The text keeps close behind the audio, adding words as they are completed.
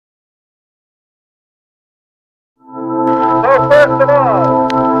of all,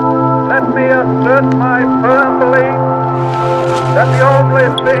 let me assert my firm belief that the only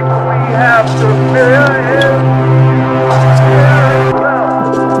thing we have to fear is fear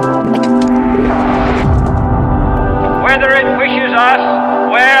itself. Whether it wishes us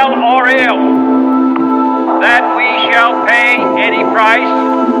well or ill, that we shall pay any price,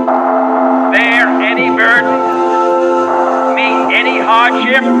 bear any burden, meet any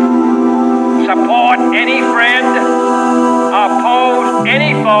hardship, support any friend, oppose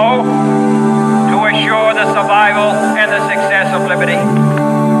any foe, to assure the survival and the success of liberty.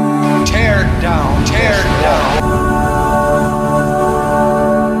 Tear down, tear down.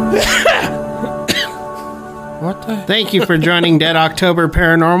 What the? Thank you for joining Dead October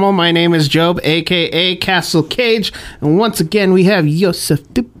Paranormal. My name is Job, a.k.a. Castle Cage. And once again, we have Joseph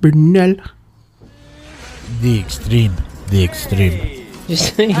Burnell. The extreme. The extreme. You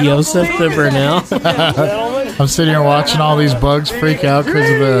say Joseph the Burnell? I'm sitting here watching all these bugs freak out because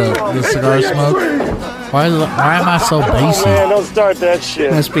of the cigar smoke. Why am I so bassy? Oh man, don't start that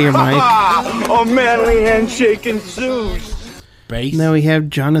shit. Must be your mic. Oh, manly handshake ensues. Bass? Now we have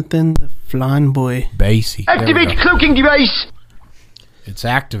Jonathan the Flan Boy. Bassy. Activate cloaking device. It's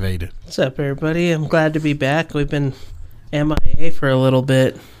activated. What's up, everybody? I'm glad to be back. We've been MIA for a little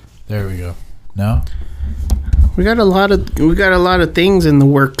bit. There we go. No? We got a lot of things in the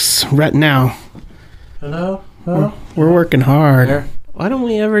works right now. Hello? We're working hard. There. Why don't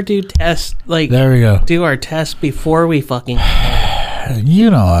we ever do tests, There we go. do our tests before we fucking You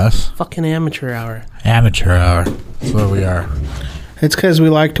know us. fucking amateur hour? Amateur hour. That's what we are. It's because we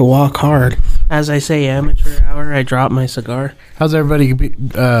like to walk hard. As I say amateur hour, I drop my cigar. How's everybody you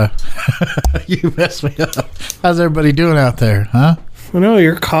messed me up. How's everybody doing out there, huh? I know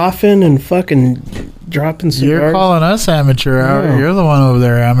you're coughing and fucking dropping cigars. You're calling us amateur hour. No. You're the one over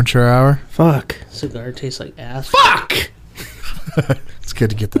there, amateur hour. Fuck. Cigar tastes like ass. Fuck! It's good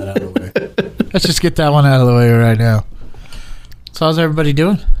to get that out of the way. Let's just get that one out of the way right now. So how's everybody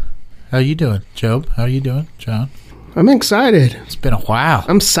doing? How you doing, Job? How you doing, John? I'm excited. It's been a while.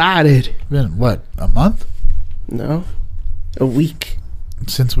 I'm excited. Been, what, a month? No. A week.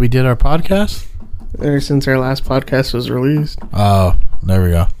 Since we did our podcast? Ever since our last podcast was released. Oh, there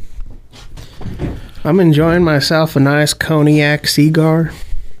we go. I'm enjoying myself a nice cognac cigar.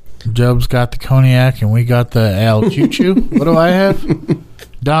 Job's got the cognac and we got the El Choo Choo. What do I have?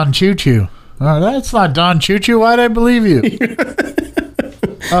 Don Choo Choo. Oh, that's not Don Choo Choo. Why'd I believe you?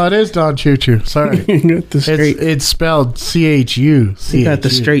 Oh, it is Don Choo Choo. Sorry. You got the straight. It's spelled C-H-U. You got the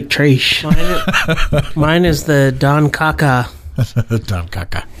straight trace. Mine is the Don Caca. Don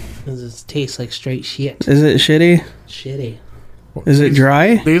Caca. It tastes like straight shit. Is it shitty? Shitty. Is it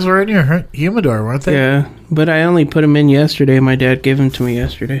dry? These were in your humidor, weren't they? Yeah, but I only put them in yesterday. My dad gave them to me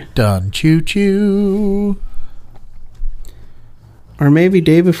yesterday. Don Choo Choo. Or maybe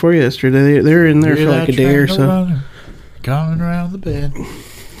day before yesterday. They're in there for like a day or so. Coming around the bed.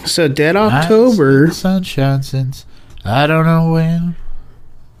 So Dead I October. haven't seen the sunshine since I don't know when.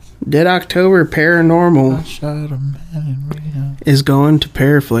 Dead October I Paranormal shot a man in Reno is going to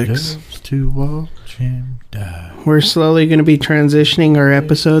Paraflix. just to watch him die. We're slowly going to be transitioning our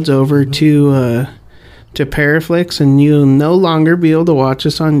episodes over to Paraflix, and you'll no longer be able to watch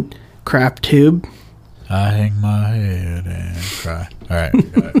us on CrapTube. I hang my head and cry. All right.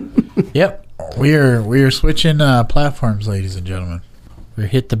 Got it. Yep. We are switching platforms, ladies and gentlemen. We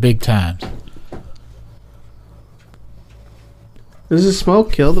hit the big times. Does the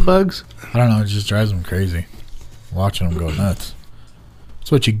smoke kill the bugs? I don't know. It just drives them crazy. Watching them go nuts.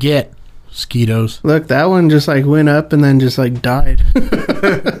 That's what you get, mosquitoes. Look, that one just like went up and then just like died.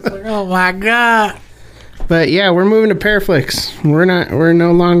 Oh my god. But yeah, we're moving to Paraflix. We're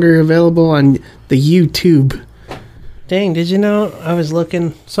no longer available on the YouTube. Dang, did you know I was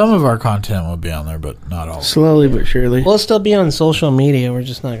looking? Some of our content will be on there, but not all. Slowly but surely. We'll still be on social media. We're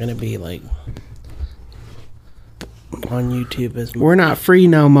just not going to be like on YouTube as much. We're not free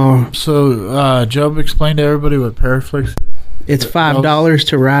no more. So, Job, explain to everybody what Paraflix is. It's $5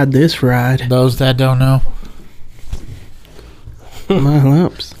 to ride this ride. Those that don't know. My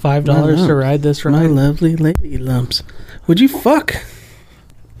lumps. $5 to ride this My ride. lovely lady lumps. Would you fuck?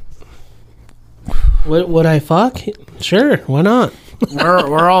 Would I fuck? Sure, why not?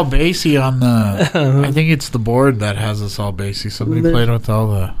 We're all bassy on the. I think it's the board that has us all bassy. Somebody played with all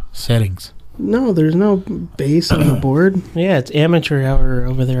the settings. No, there's no bass on the board. Yeah, it's amateur hour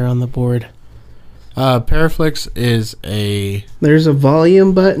over there on the board. Paraflix is a. There's a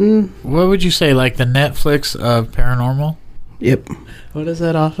volume button. What would you say, like the Netflix of paranormal? Yep. What is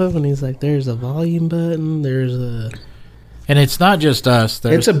that off of? When he's like, there's a volume button, there's a... And it's not just us.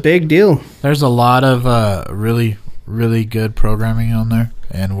 It's a big deal. There's a lot of really really good programming on there,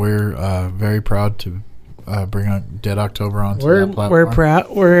 and we're very proud to bring on Dead October onto that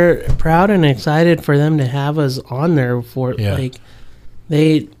platform. We're proud and excited for them to have us on there. Like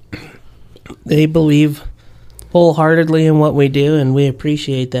they believe wholeheartedly in what we do, and we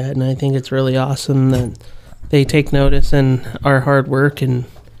appreciate that. And I think it's really awesome that they take notice in our hard work and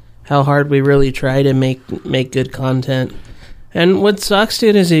how hard we really try to make good content. And what sucks,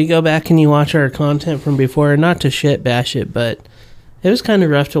 dude, is you go back and you watch our content from before, not to shit bash it, but it was kind of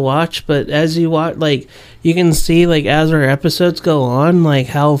rough to watch. But as you watch, like, you can see, like, as our episodes go on, like,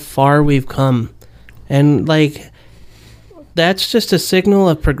 how far we've come. And, like, that's just a signal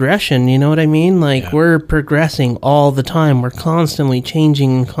of progression, you know what I mean? Like, we're progressing all the time. We're constantly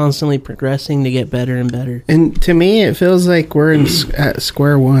changing and constantly progressing to get better and better. And to me, it feels like we're at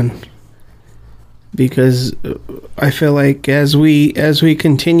square one. Because I feel like as we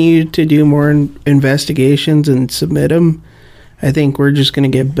continue to do more investigations and submit them, I think we're just going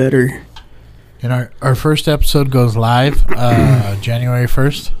to get better. And our first episode goes live January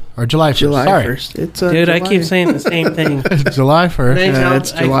 1st. Or July 1st. July Sorry. 1st. It's Dude, July. I keep saying the same thing. July 1st.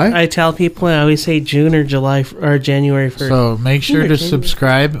 It's July? I tell people, I always say June or July or January 1st. So make sure to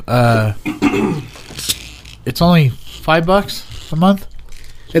subscribe. It's only $5 a month.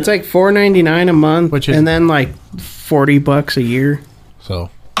 It's like $4.99 a month, and then like $40 a year. So,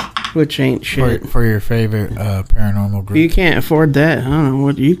 which ain't shit for your favorite paranormal group. You can't afford that. I don't know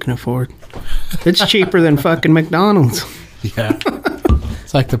what you can afford. It's cheaper than fucking McDonald's. Yeah,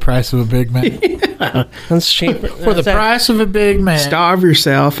 it's like the price of a Big Mac. Yeah. That's cheaper For the price of a Big Mac. Starve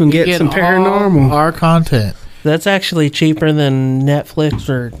yourself and get some paranormal. Our content. That's actually cheaper than Netflix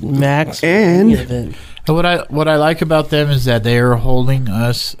or Max. And what I like about them is that they are holding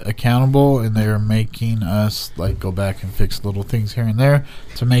us accountable, and they are making us like go back and fix little things here and there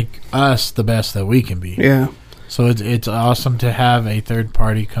to make us the best that we can be. Yeah. So it's awesome to have a third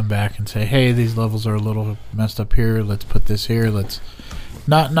party come back and say, hey, these levels are a little messed up here. Let's put this here. Let's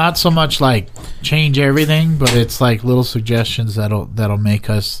not so much like change everything, but it's like little suggestions that'll make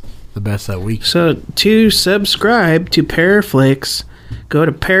us the best that we can. So to subscribe to Paraflix, go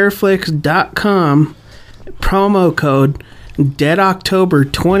to paraflix.com, promo code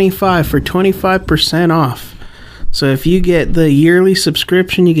DeadOctober25 for 25% off. So if you get the yearly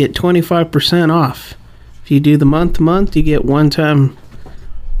subscription, you get 25% off. If you do the month-to-month, you get one-time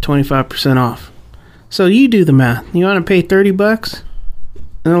 25% off. So you do the math. You want to pay $30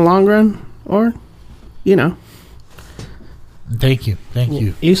 in the long run? Or, you know. Thank you.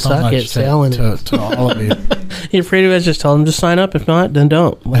 You so suck at selling it. To all of you. You're pretty much just tell them to sign up. If not, then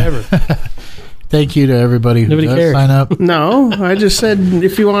don't. Whatever. Thank you to everybody who does cares. sign up. No, I just said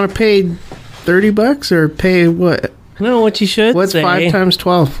if you want to pay $30 or pay what? No, what you should What's say 5 times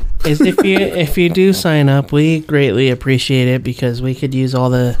 12? Is if you do sign up, we greatly appreciate it because we could use all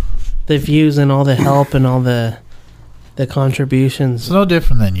the views and all the help and all the contributions. It's no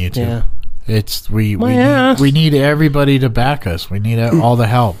different than YouTube. Yeah. It's we need everybody to back us. We need all the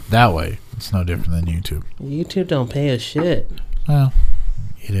help that way. It's no different than YouTube. YouTube don't pay us shit. Well,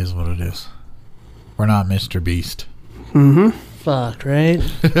 it is what it is. We're not Mr. Beast. Mm-hmm. Fucked, right?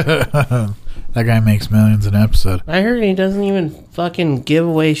 That guy makes millions an episode. I heard he doesn't even fucking give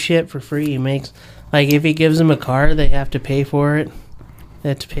away shit for free. He makes, like, if he gives them a car, they have to pay for it. They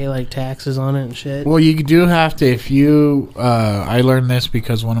have to pay, like, taxes on it and shit. Well, you do have to, if you, I learned this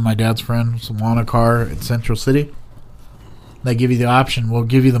because one of my dad's friends won a car in Central City. They give you the option, we'll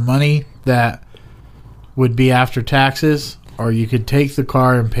give you the money that would be after taxes, or you could take the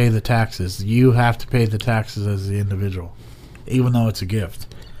car and pay the taxes. You have to pay the taxes as the individual, even though it's a gift.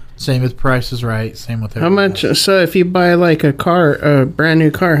 Same with Price is Right. Same with everything. How much? So if you buy like a car, a brand new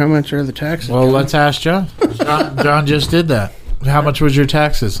car, how much are the taxes? Well, let's ask John. John just did that. How much was your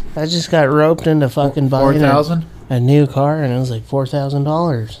taxes? I just got roped into fucking buying $4,000. a new car, and it was like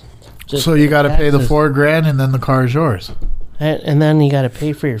 $4,000. So you got to pay the $4,000, and then the car is yours. And then you got to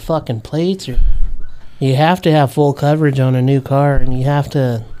pay for your fucking plates. Or you have to have full coverage on a new car, and you have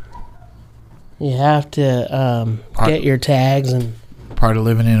to get your tags and. Part of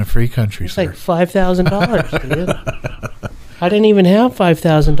living in a free country, it's sir. like $5,000, dude. I didn't even have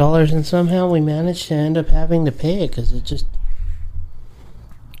 $5,000, and somehow we managed to end up having to pay it because it just.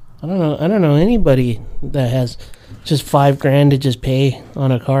 I don't know anybody that has just $5,000 to just pay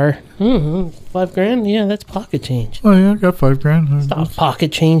on a car. $5,000, yeah, that's pocket change. Oh yeah, I got $5,000. It's not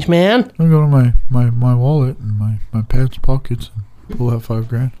pocket change, man. I go to my wallet and my pants pockets and pull out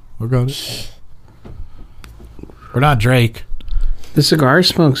 $5,000. I got it. We're not Drake. The cigar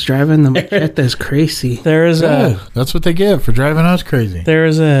smoke's driving them shit that's crazy. There's that's what they get for driving us crazy.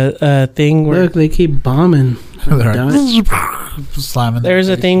 There's a thing where Look, they keep bombing They're Dutch. like, slamming. There's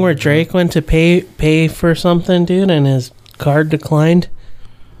a thing where Drake went to pay for something, dude, and his card declined.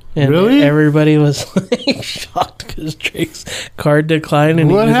 And Really? everybody was like shocked because Drake's card declined, and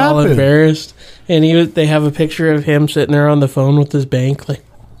What he was all happened? embarrassed. And they have a picture of him sitting there on the phone with his bank, like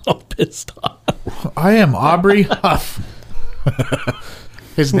all pissed off. I am Aubrey Huff.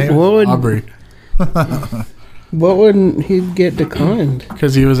 His name What is would- Aubrey What wouldn't he get declined?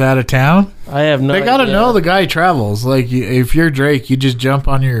 because he was out of town. I have no. They got to idea. know the guy travels. Like, if you're Drake, you just jump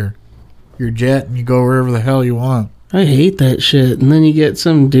on your jet and you go wherever the hell you want. I hate that shit. And then you get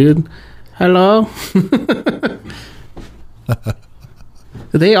some dude, hello?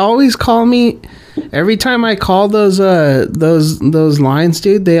 They always call me, every time I call those lines,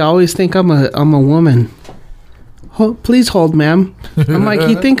 dude, they always think I'm a woman. Please hold, ma'am. I'm like,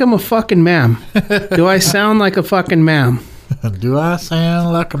 you think I'm a fucking ma'am? Do I sound like a fucking ma'am? Do I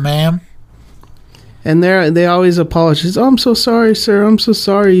sound like a ma'am? And they always apologize. Oh, I'm so sorry, sir. I'm so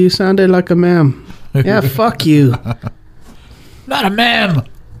sorry. You sounded like a ma'am. Yeah, fuck you. Not a ma'am.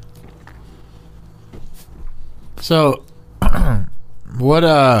 So, what?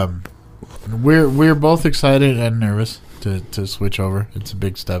 We're both excited and nervous to switch over. It's a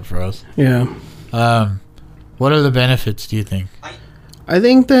big step for us. Yeah. What are the benefits, do you think? I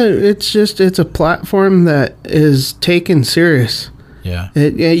think that it's a platform that is taken serious. Yeah.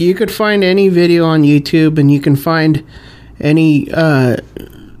 You could find any video on YouTube, and you can find any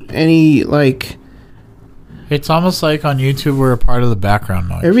like It's almost like on YouTube we're a part of the background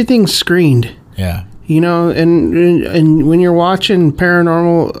noise. everything's screened. Yeah. You know, and when you're watching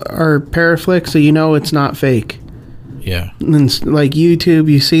paranormal or paraflix, you know it's not fake. Yeah. And like YouTube,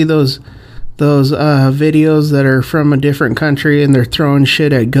 you see those videos that are from a different country, and they're throwing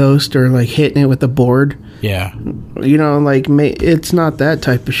shit at ghost or like hitting it with a board. Yeah. You know, like it's not that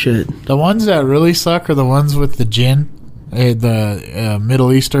type of shit. The ones that really suck are the ones with the jinn, the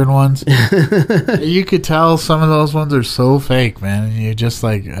Middle Eastern ones. You could tell some of those ones are so fake, man. And you just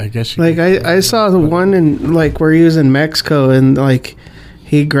like, I guess you Like I saw the one in like where he was in Mexico, and like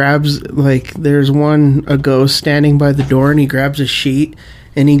he grabs like there's a ghost standing by the door, and he grabs a sheet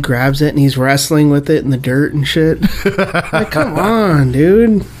and he grabs it and he's wrestling with it in the dirt and shit. Like, come on,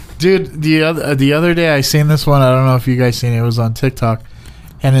 dude. Dude, the other day I seen this one. I don't know if you guys seen it. It was on TikTok,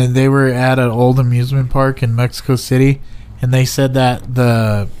 and then they were at an old amusement park in Mexico City, and they said that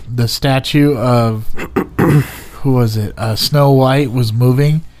the statue of who was it? Snow White was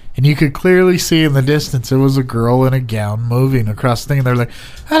moving, and you could clearly see in the distance it was a girl in a gown moving across the thing. And they're like,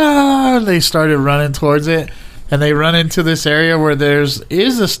 ah! And they started running towards it, and they run into this area where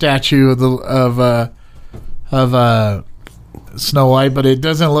is a statue of Snow White, but it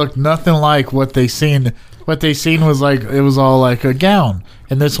doesn't look nothing like what they seen. What they seen was like, it was all like a gown,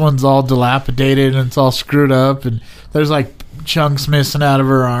 and this one's all dilapidated and it's all screwed up, and there's like chunks missing out of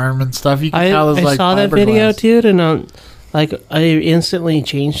her arm and stuff. You can tell it's I like saw that fiberglass. video, dude, and I instantly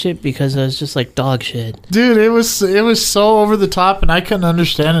changed it because I was just like dog shit. Dude, it was so over the top, and I couldn't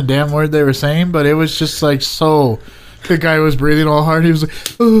understand a damn word they were saying, but it was just like so. The guy was breathing all hard. He was like,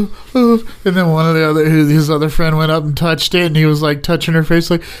 oh, oh. And then his other friend went up and touched it, and he was like touching her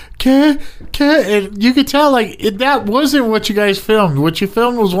face, like, "Cat." And you could tell, like, that wasn't what you guys filmed. What you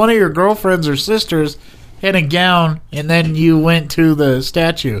filmed was one of your girlfriends or sisters in a gown, and then you went to the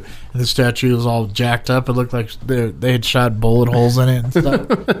statue, and the statue was all jacked up. It looked like they had shot bullet holes in it and stuff.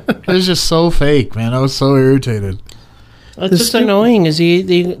 It was just so fake, man. I was so irritated. It's just annoying.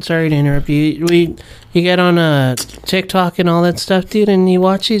 Sorry to interrupt you. You get on TikTok and all that stuff, dude, and you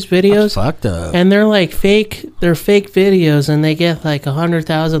watch these videos, Fucked up. and they're like fake. They're fake videos, and they get like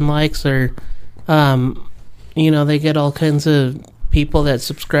 100,000 likes, or, they get all kinds of people that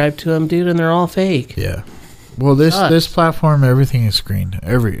subscribe to them, dude, and they're all fake. Yeah. Well, this platform, everything is screened.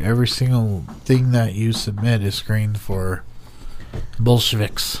 Every single thing that you submit is screened for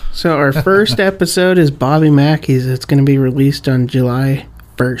Bolsheviks. So our first episode is Bobby Mackey's. It's going to be released on July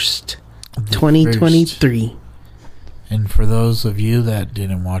 1st, 2023. And for those of you that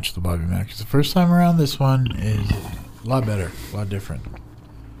didn't watch the Bobby Mackey's the first time around, this one is a lot better, a lot different.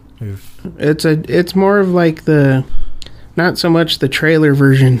 It's more of like not so much the trailer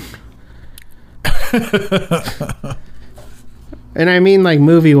version. And I mean like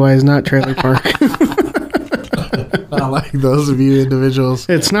movie-wise, not Trailer Park. Not like those of you individuals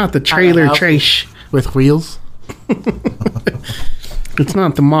It's not the trailer trash. with wheels. It's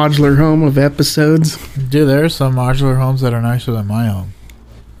not the modular home of episodes. Dude, there are some modular homes that are nicer than my home.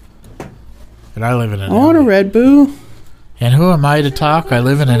 And I live in an I want a alley. Red Boo. And who am I to talk? I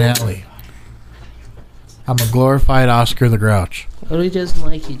live in an alley. I'm a glorified Oscar the Grouch. Nobody doesn't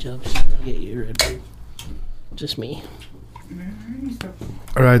like you, Joe. She's gonna get you a Red Bull. Just me.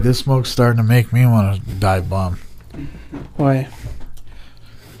 All right, this smoke's starting to make me want to dive bomb. Why?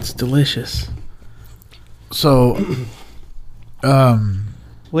 It's delicious. So,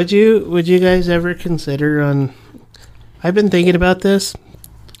 Would you guys ever consider on? I've been thinking about this.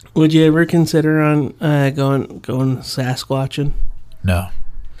 Would you ever consider on going Sasquatching? no.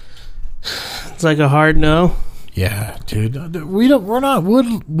 It's like a hard no. Yeah, dude. We're not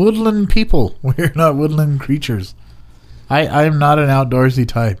woodland people. We're not woodland creatures. I am not an outdoorsy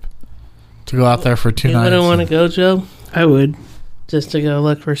type to go out there for 2 You nights. wouldn't want to go, Joe, I would. just to go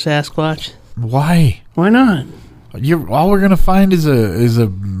look for Sasquatch. Why? Why not? All we're gonna find is a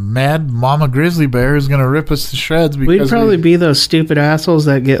mad mama grizzly bear who's gonna rip us to shreds. Because We'd probably be those stupid assholes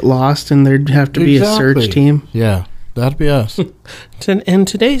that get lost, and there'd have to be a Exactly. search team. Yeah, that'd be us. In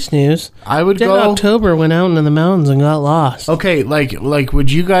today's news, I would Dead go. October went out into the mountains and got lost. Okay, like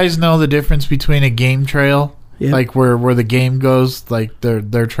would you guys know the difference between a game trail, Yep. like where the game goes, like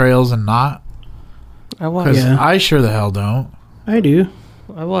their trails, and not? I watch. Because Yeah. I sure the hell don't. I do.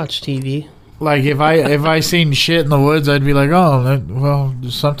 I watch TV. Like if I seen shit in the woods, I'd be like, well,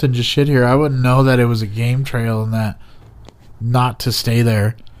 there's something just shit here. I wouldn't know that it was a game trail and that not to stay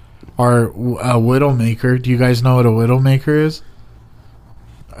there. Or a widowmaker. Do you guys know what a widowmaker is?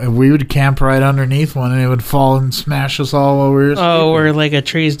 We would camp right underneath one, and it would fall and smash us all while we were Oh, sleeping. where like a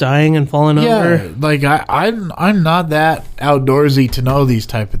tree's dying and falling Yeah, over. like I'm not that outdoorsy to know these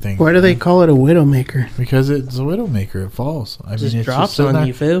type of things. Why do they call it a widowmaker? Because it's a widowmaker. It falls. I Just mean, it's drops sitting on there.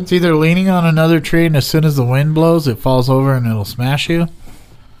 you, fool. It's either leaning on another tree, and as soon as the wind blows, it falls over and it'll smash you.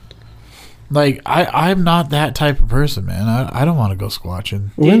 Like I'm not that type of person, man. I don't want to go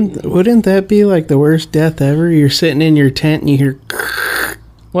squatching. Wouldn't that be like the worst death ever? You're sitting in your tent and you hear.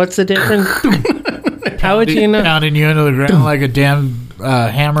 What's the difference? How would you know? Pounding you into the ground like a damn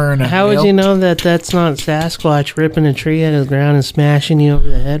hammer and a How would nail. you know that that's not Sasquatch ripping a tree out of the ground and smashing you over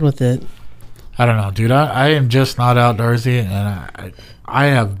the head with it? I don't know, dude. I am just not outdoorsy, and I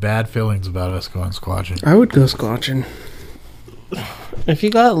have bad feelings about us going squatching. I would go squatching. If you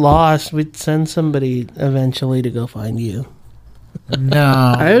got lost, we'd send somebody eventually to go find you. No,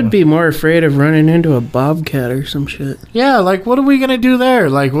 I would be more afraid of running into a bobcat or some shit. Yeah, like what are we gonna do there?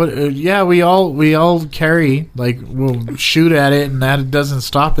 Like what? Yeah, we all carry. Like we'll shoot at it, and that doesn't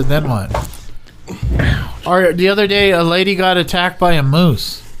stop it. Then what? Or the other day, a lady got attacked by a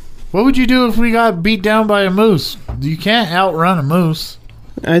moose. What would you do if we got beat down by a moose? You can't outrun a moose.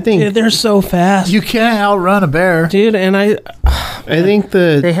 I think. Dude, they're so fast. You can't outrun a bear. Dude, and I think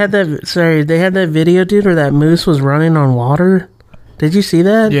they had that video, dude, where that moose was running on water. Did you see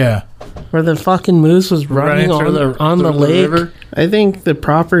that? Yeah, Where the fucking moose was running on the lake. river. I think the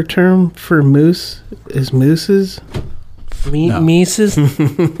proper term for moose is mooses. Mises,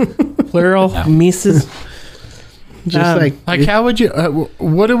 plural, mises. Just Like how would you?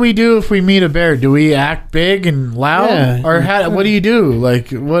 What do we do if we meet a bear? Do we act big and loud, Yeah. or what do you do? Like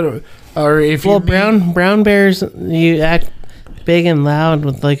what? Or if Well, you brown bears, you act big and loud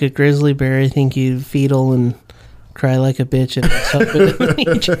with like a grizzly bear. I think you fetal and cry like a bitch and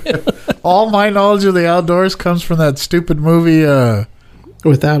something. all my knowledge of the outdoors comes from that stupid movie.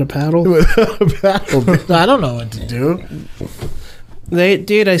 without a paddle. I don't know what to do.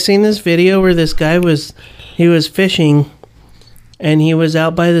 Dude, I seen this video where this guy was fishing, and he was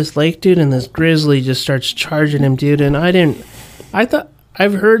out by this lake, dude, and this grizzly just starts charging him, dude. And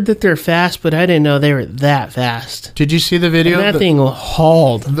I've heard that they're fast, but I didn't know they were that fast. Did you see the video? And that thing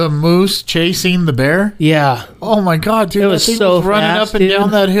hauled. The moose chasing the bear. Yeah, Oh my god, dude! It was that thing so was running fast, up and dude.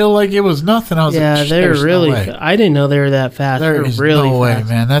 down that hill like it was nothing. I was yeah, like, they're "There's really. No way. I didn't know they were that fast. There They're is really no way, fast.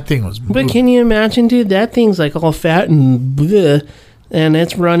 man. That thing was. But can you imagine, dude? That thing's like all fat and bleh, and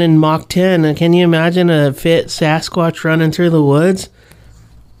it's running Mach 10. And can you imagine a fit Sasquatch running through the woods?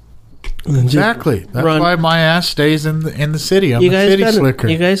 Exactly. That's run. why my ass stays in the city. I'm a city slicker.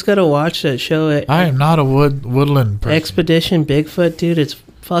 You guys gotta watch that show. I am not a woodland person. Expedition Bigfoot, dude. It's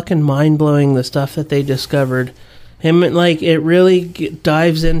fucking mind blowing the stuff that they discovered. Him, like, it really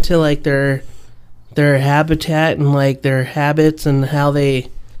dives into like their habitat and like their habits and how they,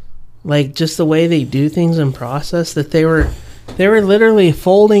 like, just the way they do things and process. That they were literally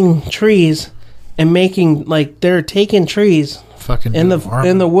folding trees and making, like, they're taking trees Fucking in the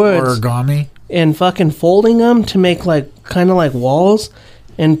woods. origami. and fucking folding them to make like kind of like walls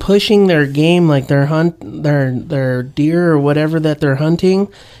and pushing their game, like their deer or whatever that they're hunting,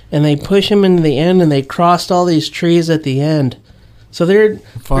 and they push them into the end, and they crossed all these trees at the end. So they're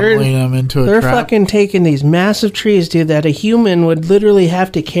Funneling them into a they're trap. fucking taking these massive trees, dude, that a human would literally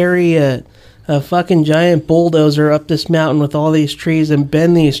have to carry a fucking giant bulldozer up this mountain with all these trees and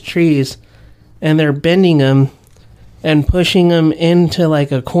bend these trees and they're bending them and pushing them into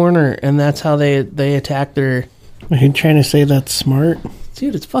like a corner, and that's how they attack their. Are you trying to say that's smart?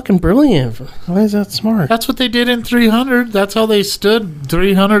 Dude, it's fucking brilliant. Why is that smart? That's what they did in 300. That's how they stood.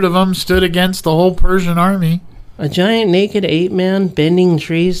 300 of them stood against the whole Persian army. A giant naked ape man bending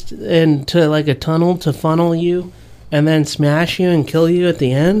trees into like a tunnel to funnel you and then smash you and kill you at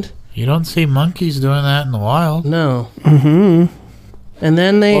the end? You don't see monkeys doing that in the wild. No. Mm-hmm. And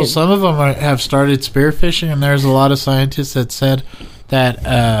then Well, some of them have started spearfishing, and there's a lot of scientists that said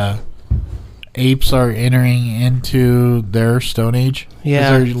that apes are entering into their Stone Age. 'Cause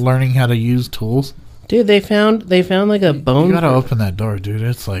Yeah. they're learning how to use tools. Dude, they found like a bone. You gotta open that door, dude.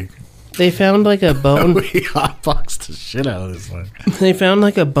 It's like They found like a bone. we hotboxed the shit out of this one. They found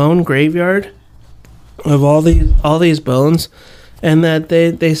like a bone graveyard of all these bones, and that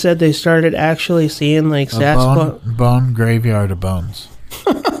they said they started actually seeing like A Sasquatch bone graveyard of bones.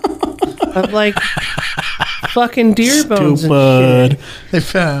 of like fucking deer bones and Stupid. shit. They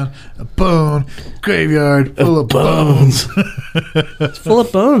found a bone graveyard full of bones. It's full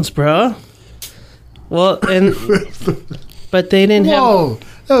of bones, bro. Well, but they didn't have. Whoa,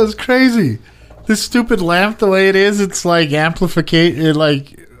 that was crazy. This stupid lamp, the way it is, it's like it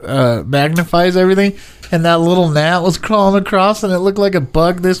like magnifies everything. And that little gnat was crawling across, and it looked like a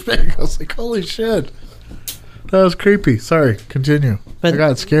bug this big. I was like, holy shit. That was creepy. Sorry, continue. But I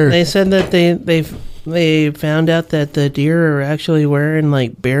got scared. They said that they found out that the deer are actually wearing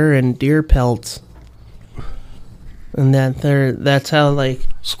like bear and deer pelts, and that's how like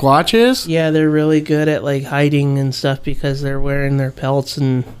Squatch is? yeah, they're really good at like hiding and stuff because they're wearing their pelts.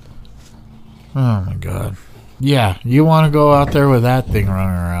 And Oh my god. Yeah, you want to go out there with that thing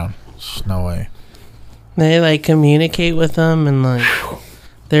running around. There's no way. they like communicate with them, and like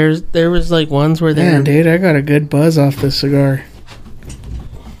there was like ones where they're Man, dude, I got a good buzz off this cigar.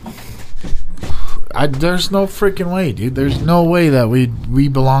 There's no freaking way, dude. There's no way that we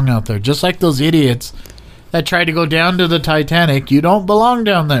belong out there. Just like those idiots that tried to go down to the Titanic. You don't belong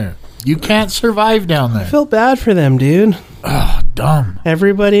down there. You can't survive down I there. feel bad for them, dude. Oh, dumb.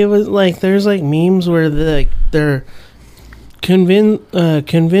 Everybody was like, there's like memes where they're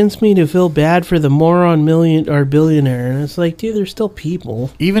convince me to feel bad for the moron billionaire, and it's like, dude, they're still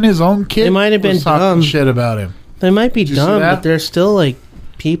people. Even his own kid They might have been was talking dumb. shit about him. They might be Did you see dumb, that? but they're still like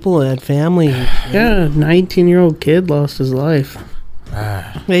people that had families. Yeah, a 19-year-old kid lost his life.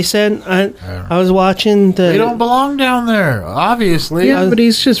 They said I was watching They don't the. belong down there, obviously. Yeah, but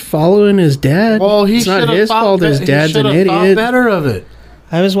he's just following his dad. Well, it's not his fault his dad's an Thought idiot. better of it.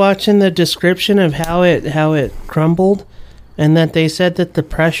 I was watching the description of how it crumbled, and that they said that the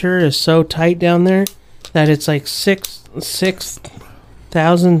pressure is so tight down there that it's like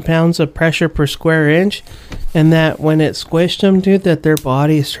 6,000 pounds of pressure per square inch, and that when it squished them, dude, that their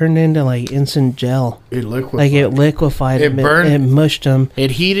bodies turned into like instant gel. It liquefied. Like it liquefied It them. burned- It mushed them.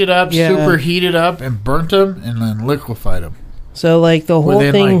 It heated up, Yeah. super heated up, and burnt them, and then liquefied them So like the whole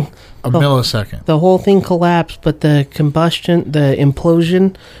within thing. like a millisecond. The whole thing collapsed, but the combustion, the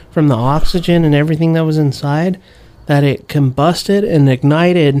implosion from the oxygen and everything that was inside, that it combusted and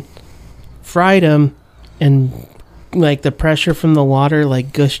ignited, fried them, and like the pressure from the water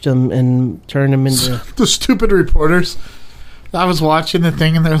like gushed them and turned them into. The stupid reporters. I was watching the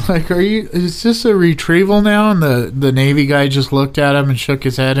thing, and they're like, is this a retrieval now? And the Navy guy just looked at him and shook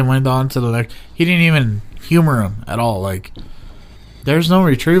his head and went on to the next. He didn't even humor him at all. Like, there's no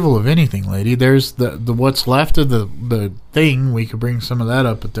retrieval of anything, lady. There's the what's left of the thing. We could bring some of that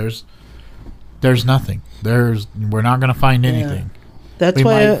up, but there's nothing. We're not going to find anything. That's We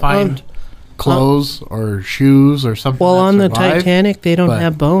why might find clothes or shoes or something. well, that on the survive, Titanic, they don't but-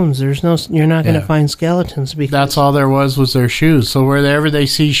 have bones. There's no. You're not going to Yeah. find skeletons because That's all there was their shoes. So wherever they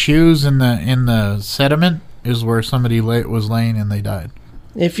see shoes in the sediment is where somebody was laying and they died.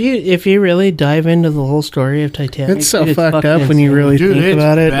 If you really dive into the whole story of Titanic, It's so dude, fucked fucking up when you insane. really Dude, think it's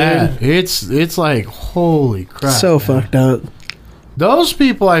about it, bad. dude. It's like holy crap. So man. fucked up. Those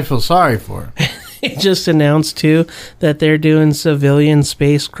people I feel sorry for. They just announced too that they're doing civilian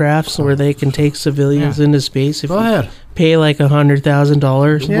spacecrafts where they can take civilians Yeah. into space if Go you ahead. pay like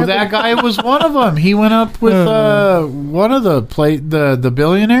 $100,000. Well, that guy was one of them. He went up with one of the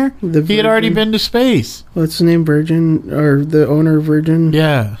billionaire. The He had already Virgin- been to space. What's his name? Virgin, or the owner of Virgin?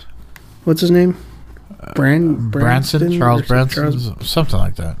 Yeah, What's his name? Branson, Charles or Branson, something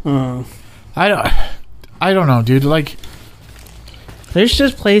like that. Oh. I don't know, dude. Like, There's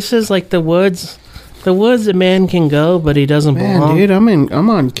just places like the woods. The woods a man can go, but he doesn't Man, belong. dude, I'm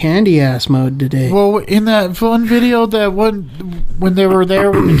on candy ass mode today. well, in that one video, when they were there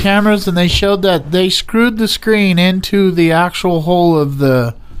with the cameras, and they showed that they screwed the screen into the actual hole of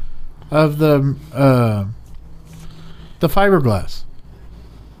the of the fiberglass.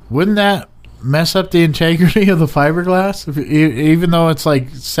 Wouldn't that mess up the integrity of the fiberglass? Even though it's like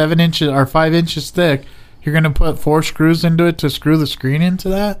 7 inches or 5 inches thick, you're going to put 4 screws into it to screw the screen into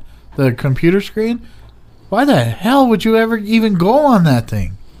that? The computer screen? Why the hell would you ever even go on that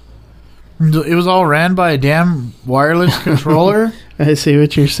thing? It was all ran by a damn wireless controller. I see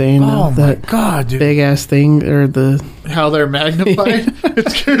what you're saying. Oh, that my God, dude. big ass thing, or the How they're magnified? It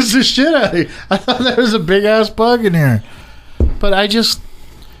scares the shit out of you. I thought there was a big ass bug in here. But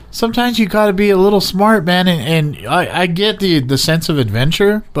sometimes you got to be a little smart, man. And I get the sense of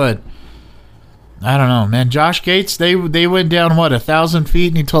adventure, but I don't know, man. Josh Gates, they went down, 1,000 feet,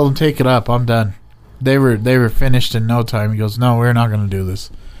 and he told them, take it up. I'm done. They were finished in no time. He goes, no, we're not going to do this.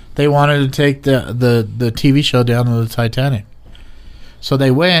 They wanted to take the TV show down to the Titanic. So they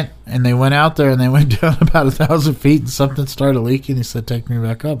went out there, and they went down about 1,000 feet, and something started leaking. He said, take me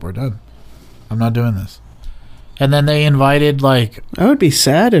back up. We're done. I'm not doing this. And then they invited, like... I would be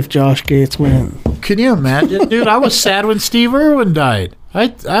sad if Josh Gates went. Can you imagine? Dude, I was sad when Steve Irwin died.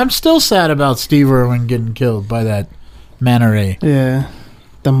 I'm still sad about Steve Irwin getting killed by that manta ray. Yeah.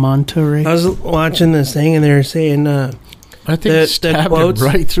 The manta ray. I was watching this thing, and they were saying... I think it stabbed him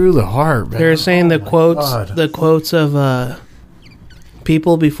right through the heart, man. They were saying the quotes of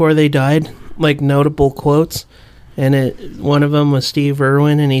people before they died, like notable quotes, and one of them was Steve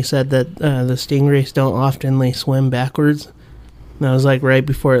Irwin, and he said that the stingrays don't oftenly swim backwards. And that was like right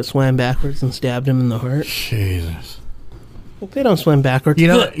before it swam backwards and stabbed him in the heart. Jesus. Like, they don't swim backwards.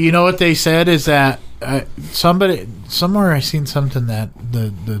 You know what they said is that somewhere I seen something that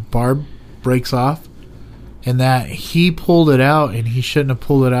the barb breaks off. And that he pulled it out, and he shouldn't have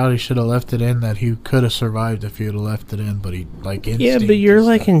pulled it out. He should have left it in. That he could have survived if he would have left it in. But he yeah, but you're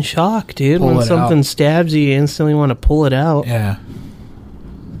like in shock, dude. When something stabs you, you instantly want to pull it out. Yeah.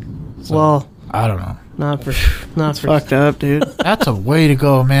 So, well, I don't know. Not for fucked up, dude. That's a way to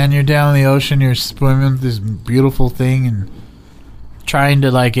go, man. You're down in the ocean. You're swimming this beautiful thing, and trying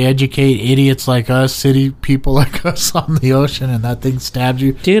to like educate idiots like us, city people like us on the ocean, and that thing stabs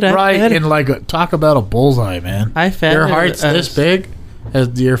you, dude. And like talk about a bullseye, man. Your heart's this big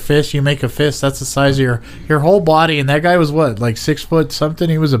as your fist. You make a fist that's the size of your whole body, and that guy was what, like 6 foot something.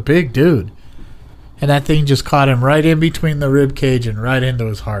 He was a big dude, and that thing just caught him right in between the rib cage and right into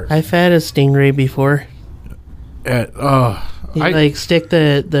his heart. I've had a stingray before. You stick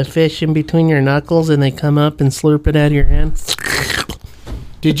the fish in between your knuckles, and they come up and slurp it out of your hand.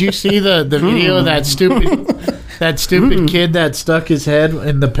 Did you see the video of that stupid kid that stuck his head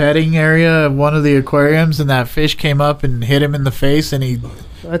in the petting area of one of the aquariums, and that fish came up and hit him in the face, and he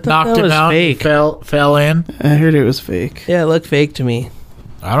knocked him out and fell in? I heard it was fake. Yeah, it looked fake to me.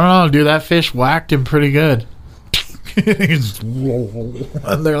 I don't know, dude. That fish whacked him pretty good.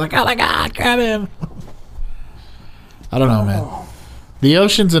 And they're like, oh my God, grab him. I don't know, man. The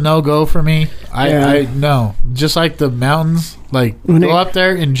ocean's a no-go for me. I no. Just like the mountains, like go up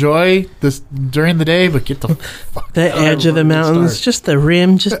there, enjoy this during the day, but get the fuck the edge of the mountains, just the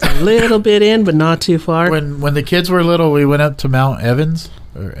rim, just a little bit in, but not too far. When the kids were little, we went up to Mount Evans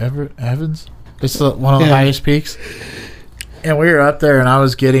or Evans. It's one of the highest peaks, and we were up there, and I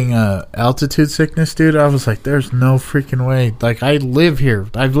was getting altitude sickness, dude. I was like, "There's no freaking way!" Like I live here.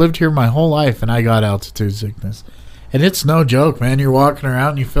 I've lived here my whole life, and I got altitude sickness. And it's no joke, man. You're walking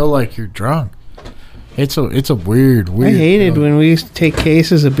around and you feel like you're drunk. It's a weird I hated feeling. when we used to take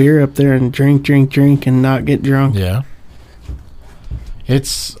cases of beer up there and drink and not get drunk. Yeah.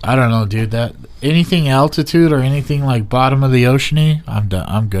 I don't know, dude. That anything altitude or anything like bottom of the ocean-y,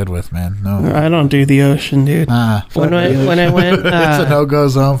 I'm good with, man. No. I don't do the ocean, dude. When I went it's a no-go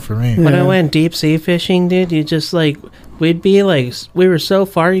zone for me. When I went deep sea fishing, dude, you just like we'd be like, we were so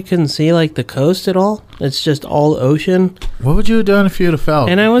far you couldn't see like the coast at all. It's just all ocean. What would you have done if you'd have fell?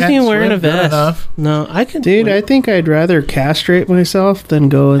 And I wasn't even wearing a vest. No, I could. Dude, swim. I think I'd rather castrate myself than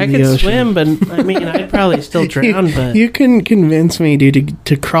go in the ocean. I could swim, but I mean, I'd probably still drown. But you couldn't convince me, dude,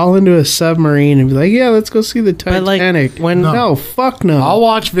 to crawl into a submarine and be like, yeah, let's go see the Titanic. No, fuck no. I'll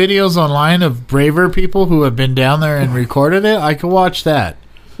watch videos online of braver people who have been down there and recorded it. I could watch that.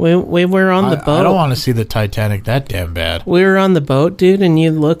 We were on the boat. I don't want to see the Titanic that damn bad. We were on the boat, dude, and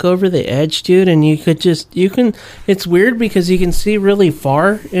you look over the edge, dude, and it's weird because you can see really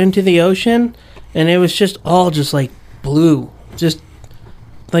far into the ocean, and it was just all just like blue, just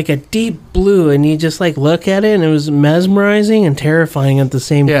like a deep blue, and you just like look at it, and it was mesmerizing and terrifying at the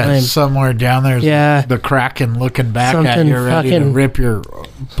same time. Yeah, somewhere down there's the Kraken looking back at you, ready to rip your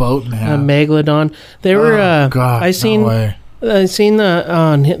boat in half. A megalodon. They were. God, I seen. No way. I seen the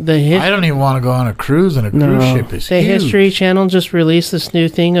I don't even want to go on a cruise, and a cruise ship is the huge. History Channel just released this new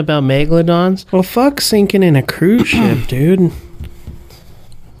thing about megalodons. Well, fuck sinking in a cruise ship, dude.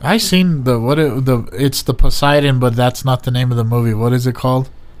 I seen it's the Poseidon, but that's not the name of the movie. What is it called?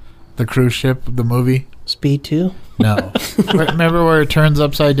 The cruise ship, the movie? Speed 2? No. Remember where it turns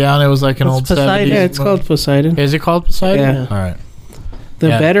upside down? It was like an It's old Poseidon. 70s Yeah, it's called Poseidon. Is it called Poseidon? Yeah. All right. The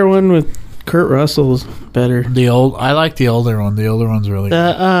better one with Kurt Russell's better. I like the older one. The older one's really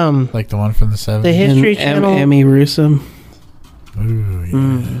good. Like the one from the 70s. The History Channel. Emmy Russo. Ooh,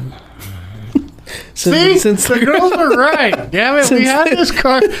 yeah. Since the girls were right. Damn it, we had this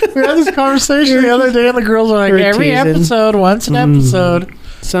conversation the other day, and the girls were like, We're every teasing. episode, once an episode.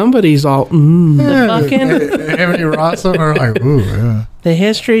 somebody's all. The fucking Emily Rossum are like, ooh, yeah. the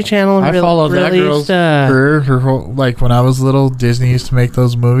History Channel I followed that released. girl's her whole, like when I was little. Disney used to make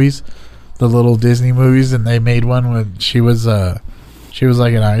those movies, the little Disney movies, and they made one when she was like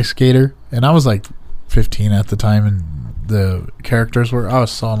an ice skater, and I was like 15 at the time, and the characters were. I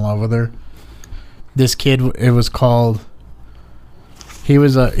was so in love with her. This kid, it was called. He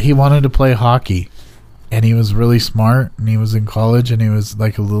wanted to play hockey, and he was really smart, and he was in college, and he was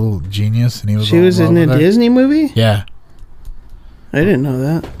like a little genius, and he was. She was in a Disney movie? Yeah. I didn't know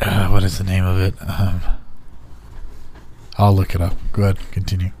that. What is the name of it? I'll look it up. Go ahead,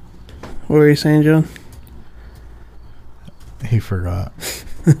 continue. What were you saying, John? He forgot.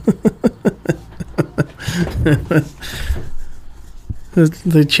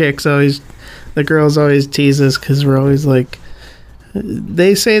 The chicks always, the girls always tease us because we're always like,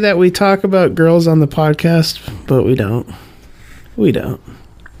 they say that we talk about girls on the podcast, but we don't. We don't.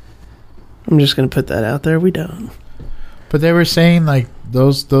 I'm just going to put that out there. We don't. But they were saying like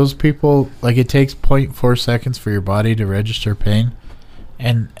those people, like it takes 0.4 seconds for your body to register pain,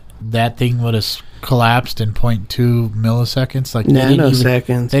 and that thing would have collapsed in 0.2 milliseconds. Like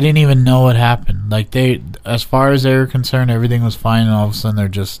nanoseconds. They didn't even know what happened. Like as far as they were concerned, everything was fine, and all of a sudden they're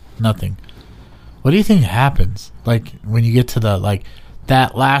just nothing. What do you think happens? Like when you get to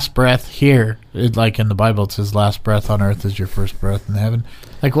that last breath here, like in the Bible, it says last breath on earth is your first breath in heaven.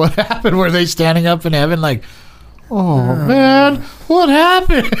 Like what happened? Were they standing up in heaven like, oh man, what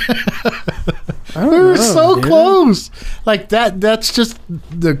happened? We were so close. Like that's just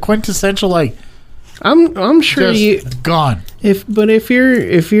the quintessential like I'm sure you gone. If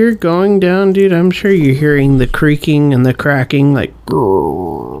you're going down, dude, I'm sure you're hearing the creaking and the cracking like,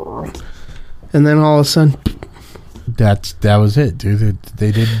 and then all of a sudden that was it, dude.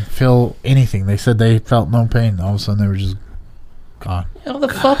 They didn't feel anything. They said they felt no pain. All of a sudden they were just gone. How the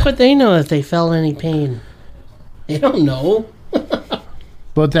fuck would they know if they felt any pain? They don't know.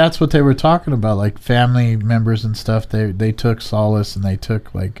 But that's what they were talking about, like family members and stuff. They took solace, and they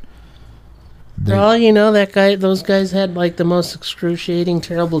took like. For all you know, those guys had like the most excruciating,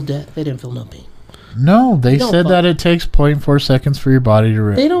 terrible death. They didn't feel no pain. No, they said that it takes 0.4 seconds for your body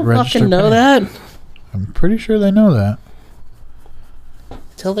to They don't register fucking know pain. that. I'm pretty sure they know that.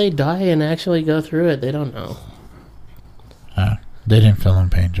 Till they die and actually go through it, they don't know. They didn't feel in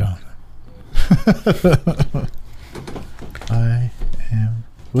pain, Jonathan. I am.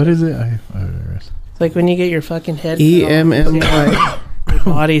 What is it? It's like when you get your fucking head. EMMY. Your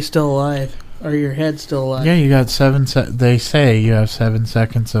body's still alive, or your head's still alive. Yeah, you got 7. They say you have 7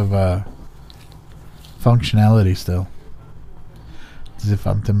 seconds of functionality still. The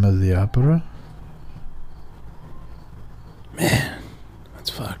Phantom of the Opera. Man, that's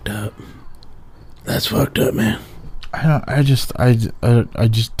fucked up. That's fucked up, man. I just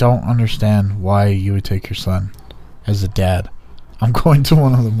don't understand why you would take your son as a dad. I'm going to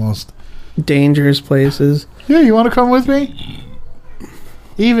one of the most dangerous places. Yeah, you want to come with me?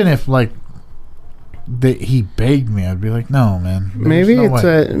 Even if like he begged me, I'd be like, no, man. Maybe no it's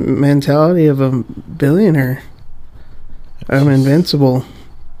way. a mentality of a billionaire. I'm invincible.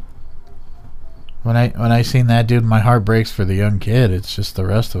 When I seen that dude, my heart breaks for the young kid. It's just the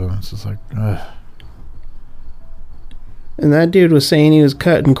rest of them. It's just like, ugh. And that dude was saying he was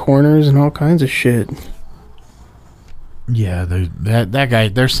cutting corners and all kinds of shit. Yeah, that guy.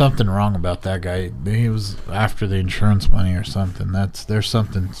 There's something wrong about that guy. He was after the insurance money or something. There's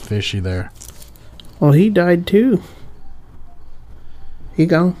something fishy there. Well, he died too. He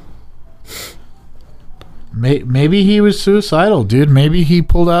gone. Maybe he was suicidal, dude. Maybe he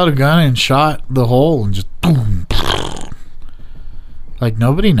pulled out a gun and shot the hole and just boom. Like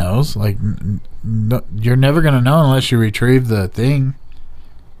nobody knows. Like you're never gonna know unless you retrieve the thing.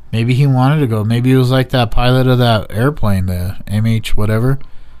 Maybe he wanted to go. Maybe he was like that pilot of that airplane, the MH whatever.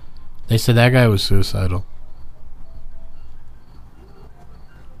 They said that guy was suicidal.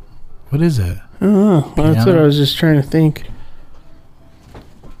 What is it? Oh, well, that's what I was just trying to think.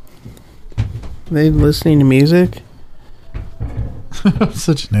 They listening to music? I'm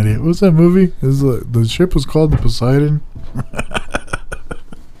such an idiot. What was that movie? The ship was called the Poseidon.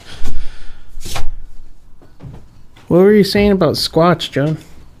 What were you saying about Squatch, John?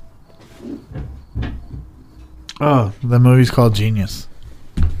 Oh, the movie's called Genius.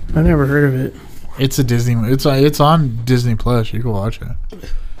 I never heard of it. It's a Disney. It's on Disney Plus. You can watch it.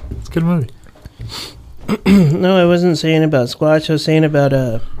 It's a good movie. No, I wasn't saying about Squatch. I was saying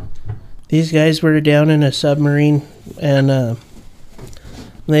about these guys were down in a submarine, and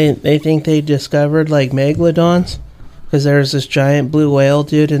they think they discovered like megalodons because there's this giant blue whale,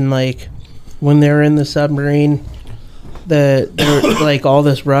 dude, and like when they were in the submarine, there like all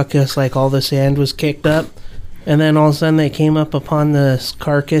this ruckus, like all the sand was kicked up, and then all of a sudden they came up upon the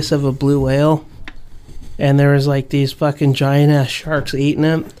carcass of a blue whale, and there was like these fucking giant ass sharks eating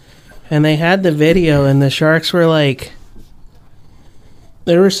it. And they had the video, and the sharks were like,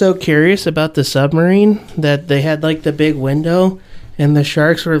 they were so curious about the submarine that they had like the big window, and the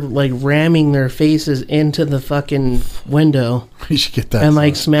sharks were like ramming their faces into the fucking window. We should get that. And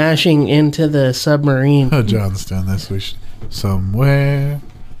like smashing into the submarine. Oh, John's doing this. We should. Somewhere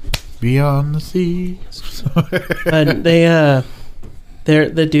beyond the sea. But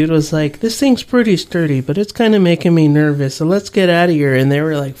the dude was like, this thing's pretty sturdy, but it's kind of making me nervous, so let's get out of here. And they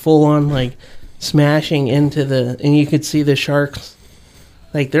were like full on like smashing into and you could see the sharks,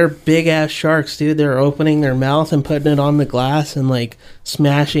 like they're big ass sharks, dude. They're opening their mouth and putting it on the glass and like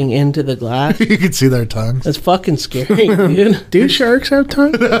smashing into the glass. You could see their tongues. That's fucking scary, dude. Do sharks have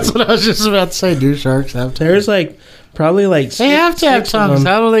tongues? That's what I was just about to say. Do sharks have tongues? There's like probably like they have to have tongues.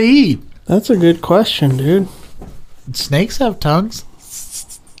 How do they eat? That's a good question, dude. Snakes have tongues.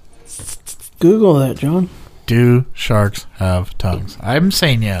 Google that, John. Do sharks have tongues? I'm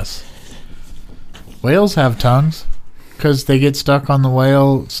saying yes. Whales have tongues because they get stuck on the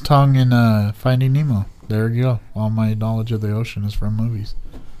whale's tongue in Finding Nemo. There you go. All my knowledge of the ocean is from movies.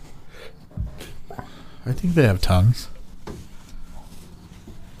 I think they have tongues.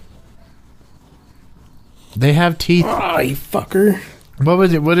 They have teeth. Oh, you fucker. What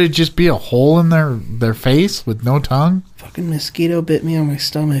would it? Would it just be a hole in their face with no tongue? Fucking mosquito bit me on my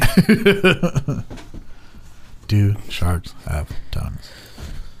stomach. Do sharks have tongues?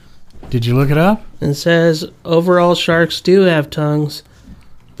 Did you look it up? It says overall sharks do have tongues,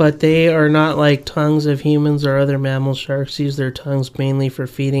 but they are not like tongues of humans or other mammals. Sharks use their tongues mainly for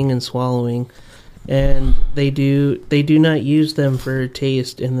feeding and swallowing, and they do not use them for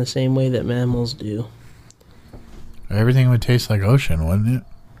taste in the same way that mammals do. Everything would taste like ocean, wouldn't it?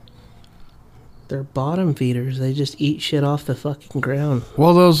 They're bottom feeders. They just eat shit off the fucking ground.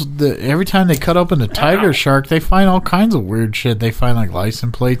 Well, every time they cut open a tiger shark, they find all kinds of weird shit. They find like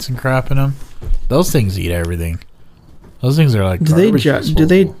license plates and crap in them. Those things eat everything. Those things are like do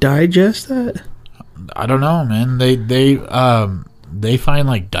they digest that? I don't know, man. They find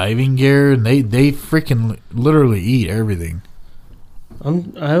like diving gear, and they freaking literally eat everything.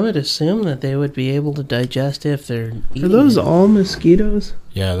 I would assume that they would be able to digest if they're eating. Are those all mosquitoes?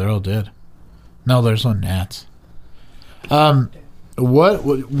 Yeah, they're all dead. No, there's no gnats.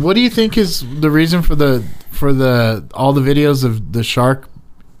 What do you think is the reason for all the videos of the shark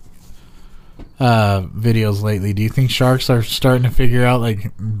videos lately? Do you think sharks are starting to figure out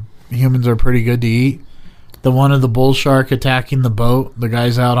like humans are pretty good to eat? The one of the bull shark attacking the boat, the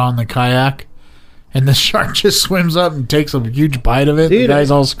guy's out on the kayak, and the shark just swims up and takes a huge bite of it. Dude, the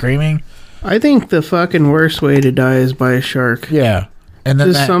guy's all screaming. I think the fucking worst way to die is by a shark. Yeah. And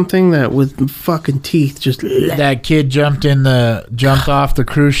then something that with fucking teeth just... That kid jumped off the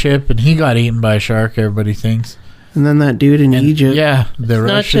cruise ship and he got eaten by a shark, everybody thinks. And then that dude in Egypt. Yeah, the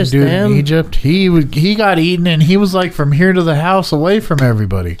Russian dude in Egypt. He got eaten and he was like from here to the house away from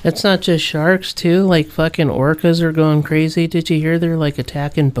everybody. It's not just sharks too. Like fucking orcas are going crazy. Did you hear they're like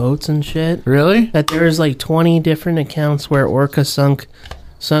attacking boats and shit? Really? That there's like 20 different accounts where orcas sunk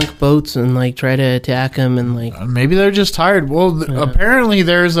boats and like try to attack them and like maybe they're just tired. Well, apparently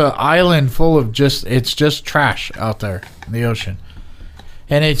there's an island full of just trash out there in the ocean,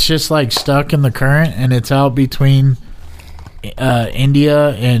 and it's just like stuck in the current, and it's out between India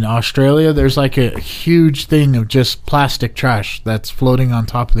and Australia. There's like a huge thing of just plastic trash that's floating on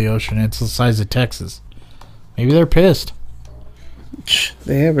top of the ocean. It's the size of Texas. Maybe they're pissed.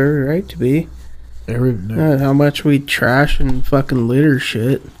 They have every right to be. How much we trash and fucking litter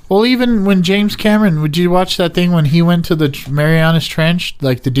shit. Well, even when James Cameron, would you watch that thing when he went to the Marianas Trench,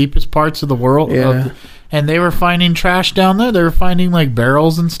 like the deepest parts of the world? Yeah. And they were finding trash down there. They were finding like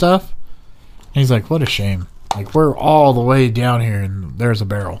barrels and stuff. And he's like, what a shame. Like, we're all the way down here and there's a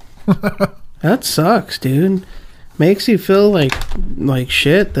barrel. That sucks, dude. makes you feel like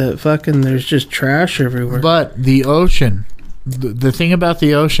shit that fucking there's just trash everywhere. But the ocean, the thing about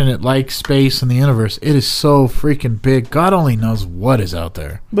the ocean, it like space and the universe, it is so freaking big. God only knows what is out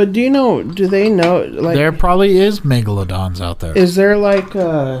there. But do they know, like, there probably is megalodons out there. Is there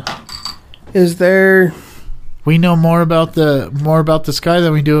We know more about the sky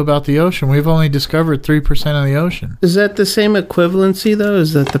than we do about the ocean. We've only discovered 3% of the ocean. Is that the same equivalency though?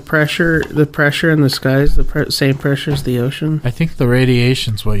 Is that the pressure in the sky is the same pressure as the ocean? I think the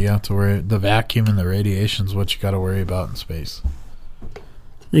radiation's what you have to worry. The vacuum and the radiation's what you got to worry about in space.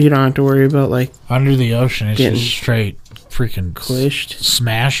 You don't have to worry about like under the ocean. It's just straight freaking squished,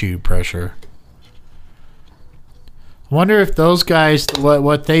 smash you pressure. Wonder if those guys,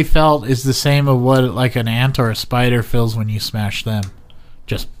 what they felt is the same of what like an ant or a spider feels when you smash them.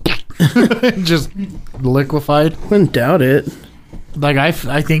 Just liquefied. Wouldn't doubt it. Like I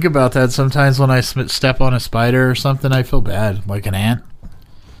think about that sometimes when I step on a spider or something. I feel bad, like an ant.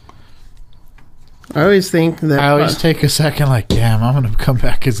 I always think that. I always take a second, like, damn, I'm gonna come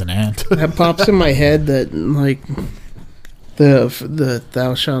back as an ant. That pops in my head that like the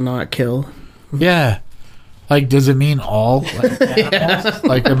thou shalt not kill. Yeah. Like, does it mean all like, animals?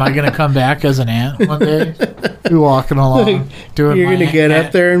 Like, am I going to come back as an ant one day? Be walking along, doing You're going to get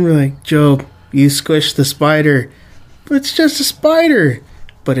up there and be like, Joe, you squished the spider. But it's just a spider.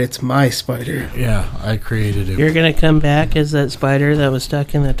 But it's my spider. Yeah, I created it. You're going to come back as that spider that was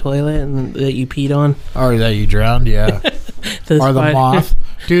stuck in the toilet and that you peed on? Or that you drowned, yeah. Or the moth.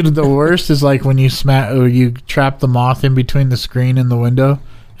 Dude, the worst is like when you trap the moth in between the screen and the window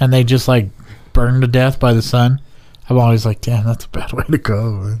and they just like burned to death by the sun. I'm always like, damn, that's a bad way to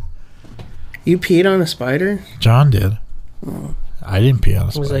go, man. You peed on a spider? John did. Oh. I didn't pee on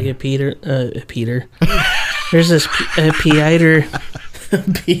a spider. It was like a Peter. There's this Peter.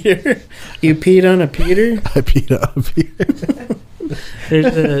 Peter? You peed on a Peter? I peed on a Peter.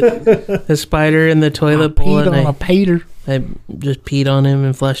 There's a spider in the toilet bowl. I peed on a Peter. I just peed on him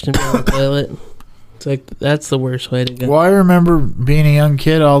and flushed him down the toilet. It's like, that's the worst way to go. Well, I remember being a young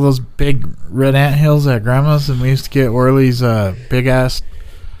kid, all those big red anthills at Grandma's, and we used to get Orly's big-ass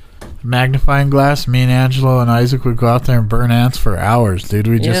magnifying glass. Me and Angelo and Isaac would go out there and burn ants for hours, dude.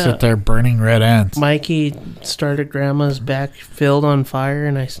 We'd just sit there burning red ants. Mikey started Grandma's back filled on fire,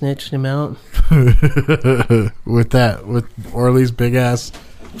 and I snitched him out. with Orly's big-ass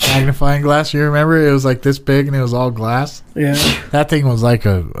magnifying glass. You remember? It was like this big, and it was all glass. Yeah. That thing was like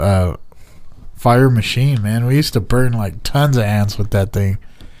a fire machine, man. We used to burn like tons of ants with that thing.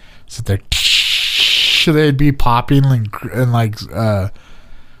 Sit there, they'd be popping and like what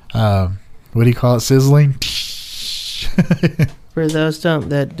do you call it, sizzling. For those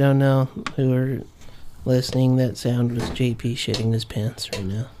that don't know who are listening, that sound was JP shitting his pants right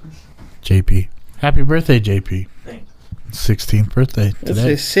now. JP, happy birthday, JP. Thanks. 16th birthday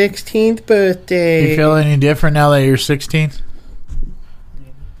today. It's his 16th birthday. You feel any different now that you're 16?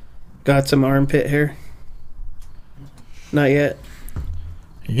 Got some armpit hair? Not yet.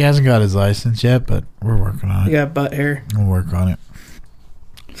 He hasn't got his license yet, but we're working on it. You got butt hair? We'll work on it.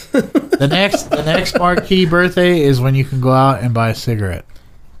 The next marquee birthday is when you can go out and buy a cigarette.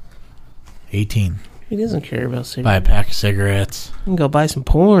 18. He doesn't care about cigarettes. Buy a pack of cigarettes. You can go buy some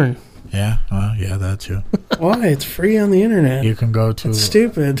porn. Yeah, well, yeah, that too. Why? It's free on the internet. You can go to That's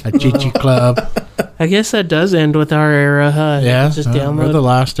stupid. A Chichi club. I guess that does end with our era, huh? Yeah, just download we're the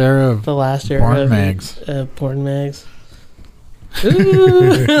last era of porn mags. Porn mags.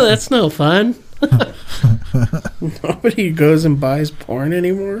 Ooh, that's no fun. Nobody goes and buys porn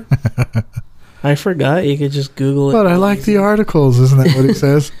anymore. I forgot you could just Google it. But I like the articles, isn't that what he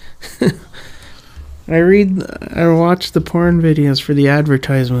says? I watch the porn videos for the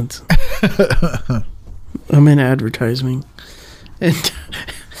advertisements. I'm in advertising. And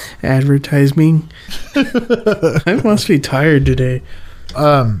advertising. I must be tired today.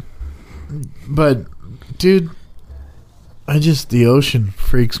 But dude, the ocean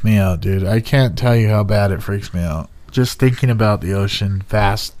freaks me out, dude. I can't tell you how bad it freaks me out. Just thinking about the ocean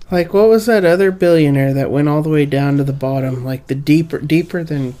vast. Like, what was that other billionaire that went all the way down to the bottom? Like, the deeper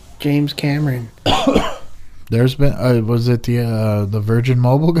than James Cameron. There's been, was it the Virgin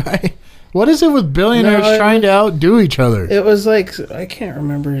Mobile guy? What is it with billionaires trying to outdo each other? It was like, I can't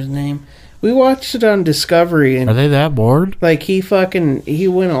remember his name. We watched it on Discovery. And are they that bored? Like, he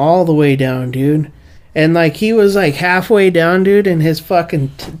went all the way down, dude. And, like, he was, like, halfway down, dude, and his fucking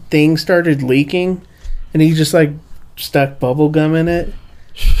thing started leaking. And he just, like, stuck bubble gum in it.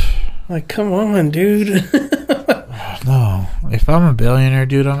 Like, come on, dude. No. If I'm a billionaire,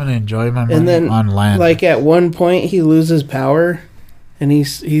 dude, I'm going to enjoy my money on land. Like, at one point, he loses power, and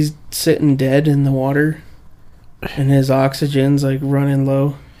he's sitting dead in the water. and his oxygen's like running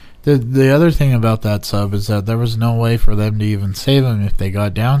low. The other thing about that sub is that there was no way for them to even save him if they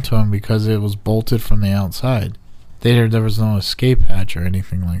got down to him because it was bolted from the outside. There was no escape hatch or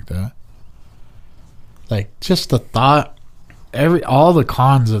anything like that. Like, just the thought, all the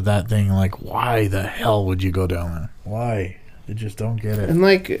cons of that thing, like, why the hell would you go down there? Why? I just don't get it. And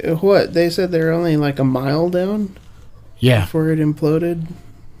like, what? They said they're only like a mile down? Yeah. Before it imploded?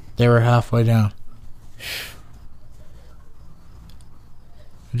 They were halfway down.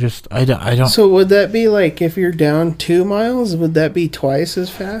 I don't. So would that be like if you're down 2 miles? Would that be twice as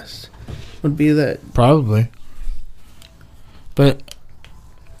fast? Would be that probably? But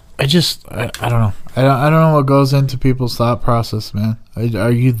I don't know. I don't know what goes into people's thought process, man.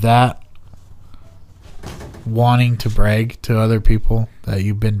 Are you that wanting to brag to other people that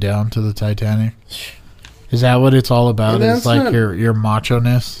you've been down to the Titanic? Is that what it's all about? It's like your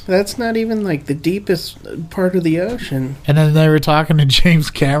macho-ness? That's not even like the deepest part of the ocean. And then they were talking to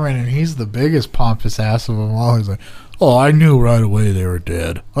James Cameron, and he's the biggest pompous ass of them all. He's like, oh, I knew right away they were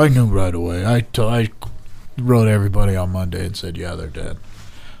dead. I knew right away. I wrote everybody on Monday and said, yeah, they're dead.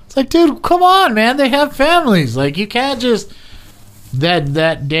 It's like, dude, come on, man. They have families. Like, you can't just...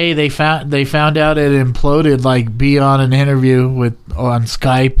 That day they found out it imploded, like, be on an interview on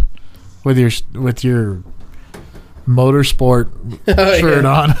Skype with your motorsport shirt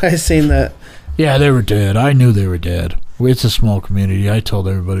on. I seen that. Yeah, they were dead. I knew they were dead. It's a small community. I told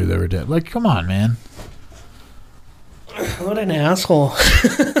everybody they were dead. Like, come on, man. What an asshole.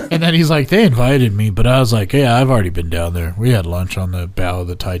 And then he's like, they invited me, but I was like, yeah, I've already been down there. We had lunch on the bow of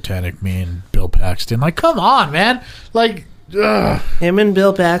the Titanic, me and Bill Paxton. Like, come on, man. Like, ugh. Him and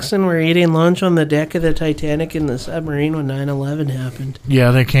Bill Paxton were eating lunch on the deck of the Titanic in the submarine when 9/11 happened.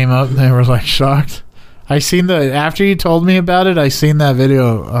 Yeah, they came up and they were like shocked. I seen after you told me about it, I seen that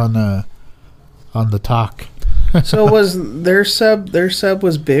video on the talk. So was their sub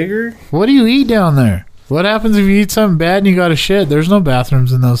was bigger? What do you eat down there? What happens if you eat something bad and you got to shit? There's no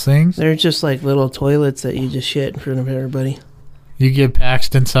bathrooms in those things. They're just like little toilets that you just shit in front of everybody. You give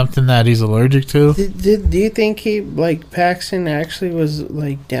Paxton something that he's allergic to? Do you think Paxton actually was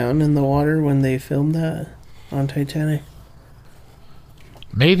like down in the water when they filmed that on Titanic?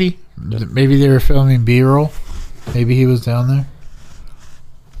 Maybe they were filming B-roll. Maybe he was down there.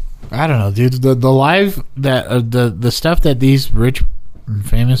 I don't know, dude. The live that the stuff that these rich and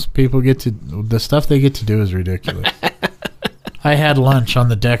famous people the stuff they get to do is ridiculous. I had lunch on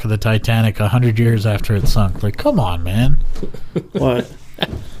the deck of the Titanic 100 years after it sunk. Like, come on, man. What?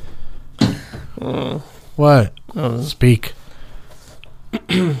 What? Speak.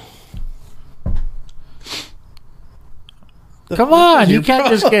 Come on, you can't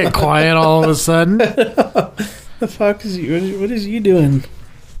just get quiet all of a sudden. The fuck is you? What is you doing?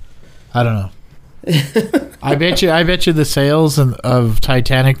 I don't know. I bet you the sales of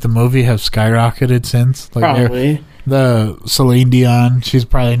Titanic the movie have skyrocketed since. Like, probably. The Celine Dion, she's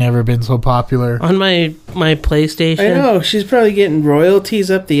probably never been so popular. On my PlayStation. I know, she's probably getting royalties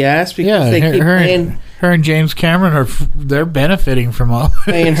up the ass because they keep playing her and James Cameron they're benefiting from all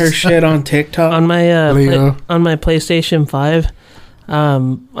playing her shit on TikTok. On my on my PlayStation 5, I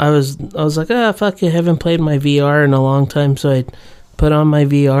was like, fuck, I haven't played my VR in a long time, so I put on my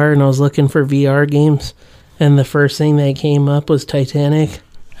VR and I was looking for VR games, and the first thing that came up was Titanic.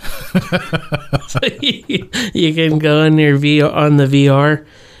 So you can go in your VR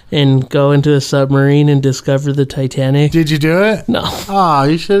and go into a submarine and discover the Titanic. Did you do it? No. Oh,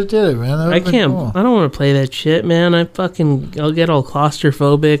 you should have did it, man. I can't. Cool. I don't want to play that shit, man. I'll get all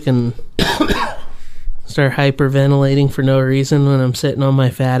claustrophobic and start hyperventilating for no reason when I'm sitting on my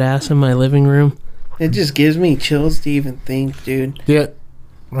fat ass in my living room. It just gives me chills to even think, dude. Yeah.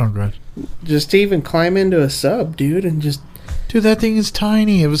 Oh, good. Just to even climb into a sub, dude, and just... Dude, that thing is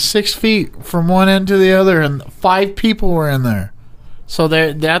tiny. It was 6 feet from one end to the other, and 5 people were in there. So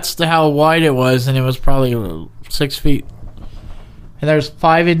that's how wide it was, and it was probably 6 feet. And there's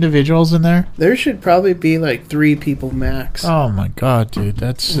 5 individuals in there? There should probably be like 3 people max. Oh, my God, dude.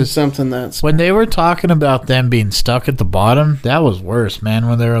 That's just... something that's... When they were talking about them being stuck at the bottom, that was worse, man.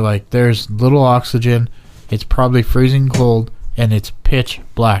 When they were like, there's little oxygen, it's probably freezing cold, and it's pitch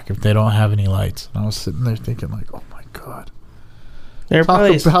black if they don't have any lights. And I was sitting there thinking like, oh, my God. They're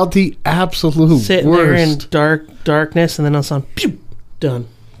probably about the absolute sitting worst. There in darkness, and then all of a sudden, pew, done,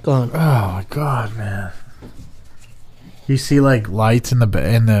 gone. Oh my God, man! You see like lights in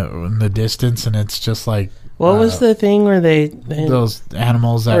the distance, and it's just like what was the thing where they those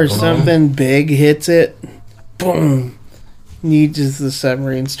animals that or something big hits it, boom! The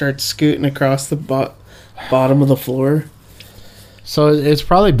submarine starts scooting across the bottom of the floor. So it's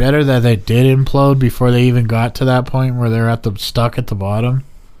probably better that they did implode before they even got to that point where they're stuck at the bottom.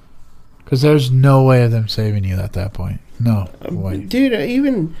 Because there's no way of them saving you at that point. No way. Dude,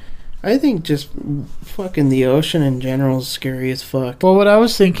 I think just fucking the ocean in general is scary as fuck. Well, what I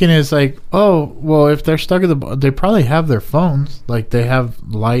was thinking is like, oh, well, if they're stuck at the bottom, they probably have their phones. Like, they have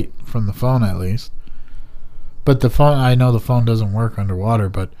light from the phone at least. But the phone, I know the phone doesn't work underwater,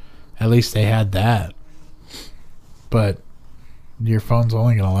 but at least they had that. But your phone's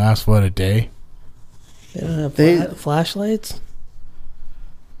only going to last, what, a day? They don't have flashlights?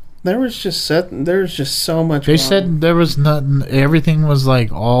 There's just so much. They said there was nothing. Everything was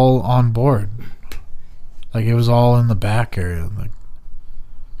like all on board. Like it was all in the back area. Like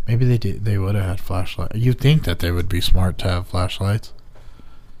maybe they did. They would have had flashlights. You'd think that they would be smart to have flashlights.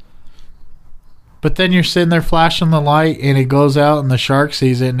 But then you're sitting there flashing the light, and it goes out, and the shark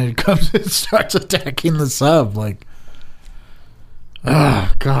sees it, and it comes and starts attacking the sub. Like,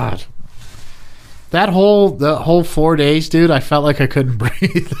 oh God. The whole 4 days, dude, I felt like I couldn't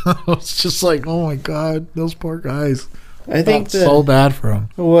breathe. I was just like, oh my God, those poor guys. I think so bad for them.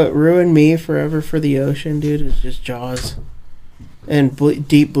 What ruined me forever for the ocean, dude, is just Jaws and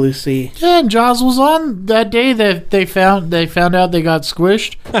Deep Blue Sea. Yeah, and Jaws was on that day that they found out they got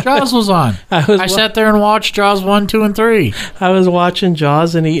squished. Jaws was on. I sat there and watched Jaws 1, 2, and 3. I was watching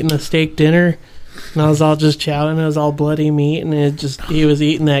Jaws and eating a steak dinner. And I was all just chowing. It was all bloody meat, and he was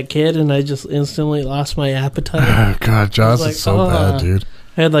eating that kid, and I just instantly lost my appetite. Oh God, Jaws is so bad, dude.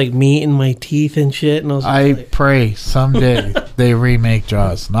 I had like meat in my teeth and shit, and I pray someday they remake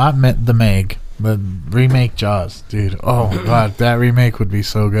Jaws, not the Meg, but remake Jaws, dude. Oh my God, that remake would be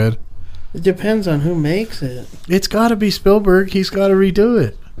so good. It depends on who makes it. It's got to be Spielberg. He's got to redo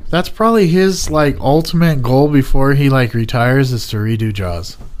it. That's probably his like ultimate goal before he like retires is to redo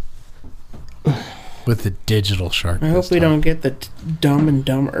Jaws. With the digital shark. I hope we don't get the Dumb and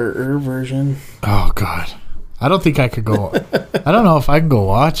Dumber version. Oh God, I don't think I could go. I don't know if I can go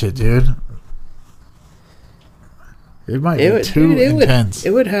watch it, dude. It might be too intense.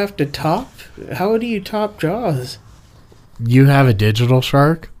 It would have to top. How do you top Jaws? You have a digital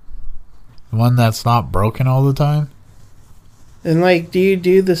shark, one that's not broken all the time. And like, do you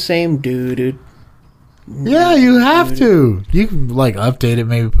do the same dude? Yeah, you have to. You can like update it,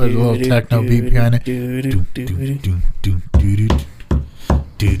 maybe put a little techno beat behind it.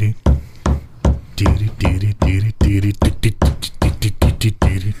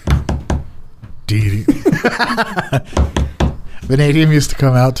 Vanadium used to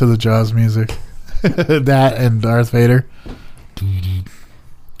come out to the Jaws music. That and Darth Vader.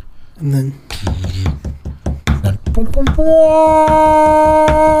 And then I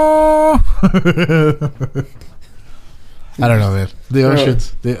don't know, man. The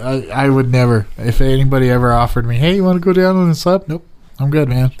oceans. I would never. If anybody ever offered me, hey, you want to go down on the sub? Nope. I'm good,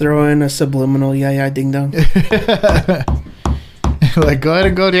 man. Throw in a subliminal yeah ding dong. Like, go ahead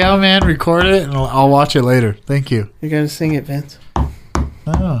and go down, man. Record it, and I'll watch it later. Thank you. You gotta sing it, Vince.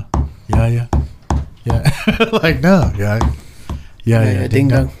 Oh. Yeah. Like, no. Yeah. Ding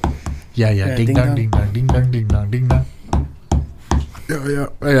dong. Yeah. Ding dong, ding dong, ding dong, ding dong, ding dong. Yeah.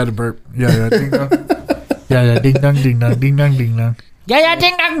 I had a burp. Yeah. Ding dong. Yeah. Ding dong, ding dong, ding dong, ding dong. Yeah.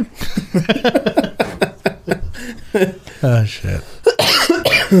 Ding dong. Oh shit.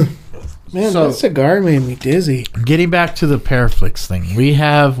 Man, that cigar made me dizzy. Getting back to the Paraflix thing, we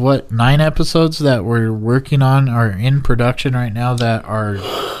have 9 episodes that we're working on, are in production right now that are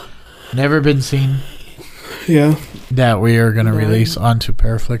never been seen. Yeah. That we are going to release onto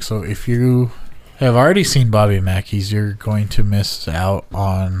Paraflix. So if you have already seen Bobby Mackey's, you're going to miss out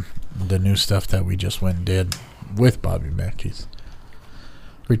on the new stuff that we just went and did with Bobby Mackey's.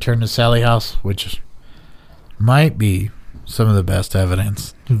 Return to Sally House, which might be some of the best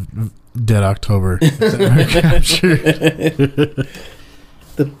evidence Dead October has ever captured.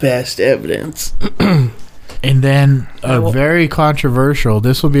 The best evidence. And then very controversial.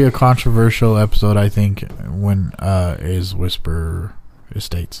 This will be a controversial episode, I think, when is Whisper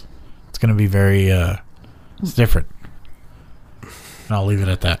Estates. It's going to be very it's different. And I'll leave it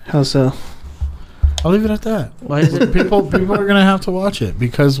at that. How so? I'll leave it at that. Why is it? People are going to have to watch it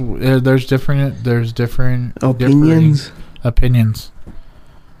because there's different opinions.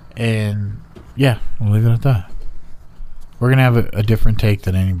 And yeah, we'll leave it at that. We're going to have a different take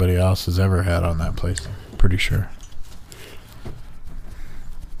than anybody else has ever had on that place. Pretty sure.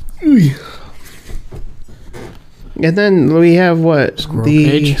 And then we have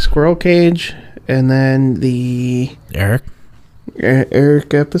Squirrel Cage, and then the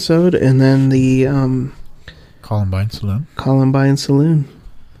Eric episode, and then the Columbine Saloon.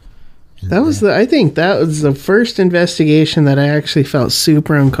 I think that was the first investigation that I actually felt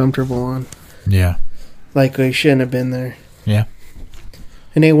super uncomfortable on. Yeah. Like we shouldn't have been there. Yeah.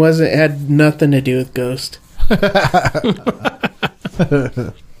 And it had nothing to do with Ghost.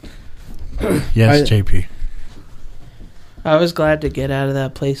 Yes, JP. I was glad to get out of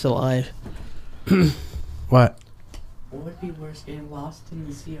that place alive. What? What would be worse, getting lost in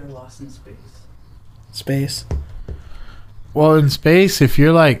the sea or lost in space? Space. Well, in space, if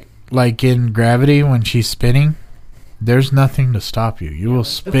you're like in gravity when she's spinning, there's nothing to stop you. You will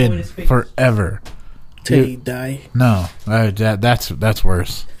spin forever. Till you die. No, that's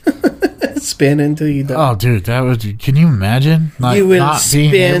worse. Spin until you die. Oh, dude, that would. Can you imagine? You will not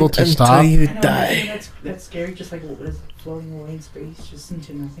spin being able to until stop. you I know, die. That's scary, just like what is floating away in space, just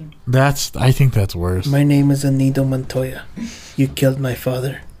into nothing. I think that's worse. My name is Anido Montoya. You killed my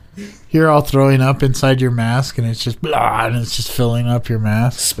father. You're all throwing up inside your mask, and it's just blah, and it's just filling up your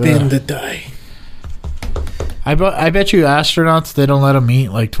mask. Spin to die. I bet you astronauts, they don't let them eat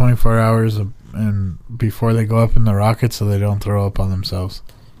like 24 hours and before they go up in the rocket, so they don't throw up on themselves.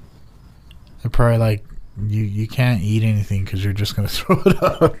 They're probably like, you can't eat anything because you're just going to throw it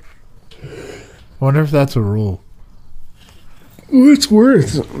up. I wonder if that's a rule. What's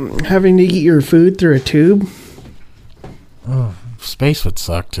worse, having to eat your food through a tube? Oh, space would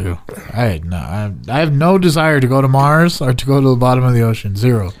suck too. I have no desire to go to Mars or to go to the bottom of the ocean.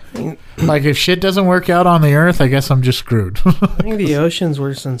 Zero. Like, if shit doesn't work out on the Earth, I guess I'm just screwed. I think the ocean's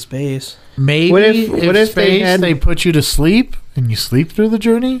worse than space. Maybe What if space, they they put you to sleep and you sleep through the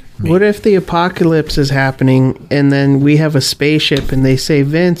journey? Maybe. What if the apocalypse is happening and then we have a spaceship and they say,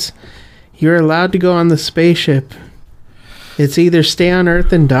 Vince, you're allowed to go on the spaceship. It's either stay on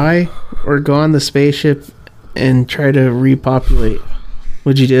Earth and die or go on the spaceship and try to repopulate.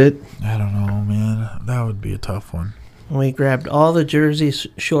 Would you do it? I don't know, man. That would be a tough one. We grabbed all the Jersey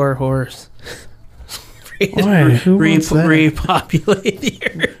Shore horse. Why? Who wants that? Repopulate the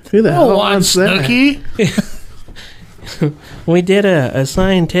Earth. Who the hell wants that? Snooki? We did a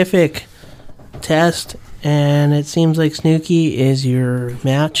scientific test, and it seems like Snooki is your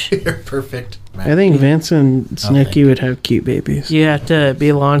match. You're perfect. I think Vince and Snooki would have cute babies. You have to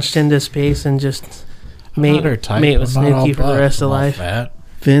be launched into space and just mate with Snooki for the rest of life. Fat.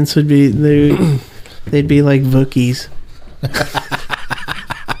 Vince would be they'd be like Wookiees.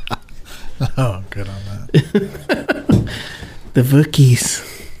 Oh, good on that. The Wookiees.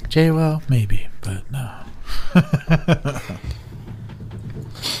 Well, maybe, but no.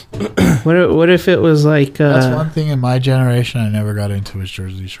 What if it was like That's one thing in my generation I never got into was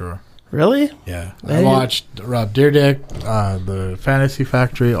Jersey Shore. Really? Yeah. I watched Rob Dyrdek, the Fantasy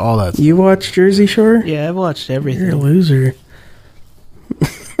Factory, all that stuff. You watched Jersey Shore? Yeah, I've watched everything. You're a loser.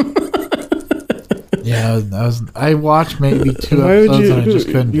 Yeah, I watched maybe 2 episodes and I just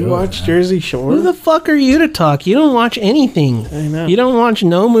couldn't do it. You watched Jersey Shore? Who the fuck are you to talk? You don't watch anything. I know. You don't watch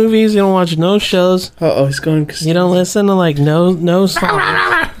no movies. You don't watch no shows. Uh-oh, he's going... You don't listen to like no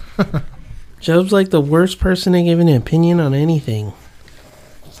songs. Job's like the worst person to give an opinion on anything.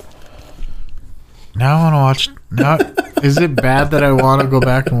 Now I want to watch... Now, is it bad that I want to go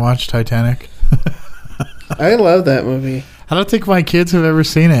back and watch Titanic? I love that movie. I don't think my kids have ever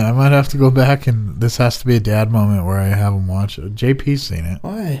seen it. I might have to go back, and this has to be a dad moment where I have them watch it. JP's seen it.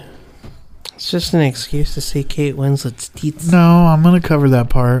 Why? It's just an excuse to see Kate Winslet's teeth. No, I'm going to cover that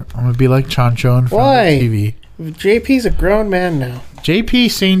part. I'm going to be like Chancho in front Why? of the TV. JP's a grown man now. JP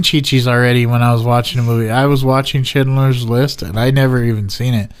seen Chi-Chi's already when I was watching a movie. I was watching Schindler's List, and I never even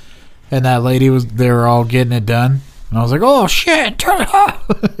seen it. And that lady they were all getting it done. And I was like, oh, shit, turn it off.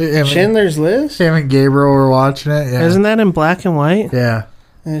 Schindler's List? Sam and Gabriel were watching it. Yeah. Isn't that in black and white? Yeah.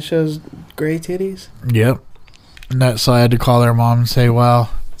 And it shows gray titties? Yep. And so I had to call their mom and say,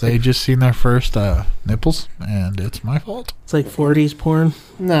 well, they just seen their first nipples, and it's my fault. It's like 40s porn.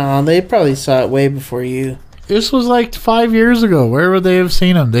 No, they probably saw it way before you. This was like 5 years ago. Where would they have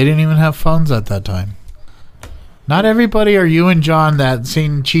seen them? They didn't even have phones at that time. Not everybody are you and John that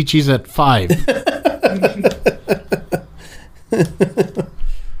seen Chi-Chi's at 5.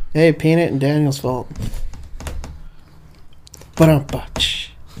 Hey, Peanut and Daniel's fault.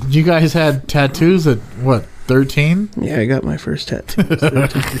 You guys had tattoos at, what, 13? Yeah, I got my first tattoo.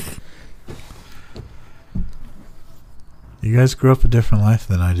 You guys grew up a different life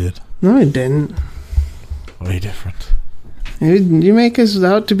than I did. No, I didn't. Way different. You make us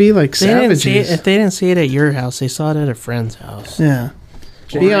out to be like savages. If they didn't see it at your house, they saw it at a friend's house. Yeah.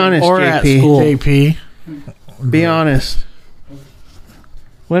 Be honest, or JP. at school. JP. Be honest.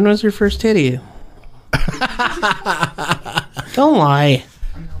 When was your first titty? Don't lie.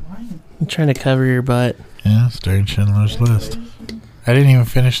 I'm trying to cover your butt. Yeah, it's during Schindler's List. I I didn't even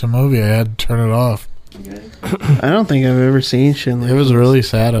finish the movie. I had to turn it off. I don't think I've ever seen Schindler's It was List. really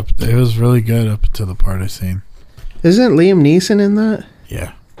sad. It was really good up to the part I seen. Isn't Liam Neeson in that?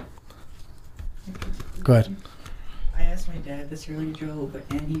 Yeah. Go ahead. I asked my dad this earlier, Joe,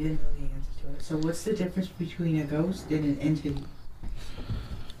 and he didn't know the answer to it. So what's the difference between a ghost and an entity?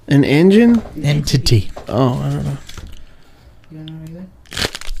 An engine? An Entity. Oh, I don't know. You don't know either?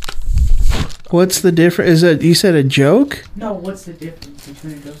 What's the difference? Is it, you said a joke? No, what's the difference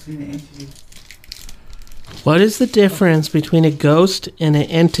between a ghost and an entity? What is the difference between a ghost and an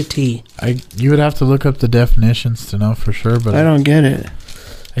entity? You would have to look up the definitions to know for sure, but I don't get it.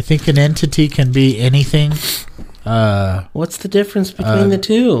 I think an entity can be anything. What's the difference between the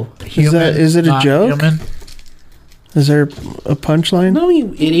two? Human, is it a not joke? Human. Is there a punchline? No,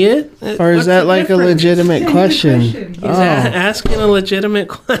 you idiot. Or is that like a legitimate question? Question. He's Oh. asking a legitimate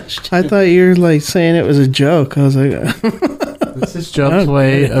question. I thought you were like saying it was a joke. I was like, This is Joe's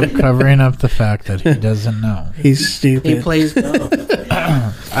way of covering up the fact that he doesn't know. he's He stupid. plays ghost.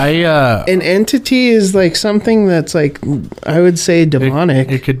 An entity is like something that's like, I would say demonic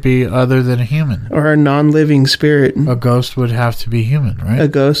It could be other than a human. or a non-living spirit. A ghost would have to be human, right? A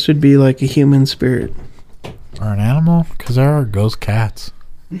ghost would be like a human spirit. Or an animal? Because there are ghost cats.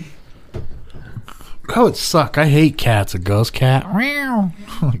 That would suck. I hate cats. A ghost cat. Meow.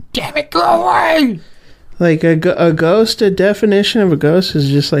 Damn it, go away! Like a ghost, a definition of a ghost is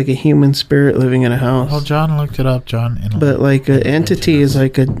just like a human spirit living in a house. Well, John looked it up, John. But like an entity is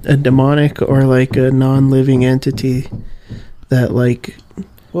like a demonic or like a non-living entity that like,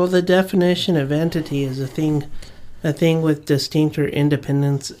 Well, the definition of entity is a thing with distinct or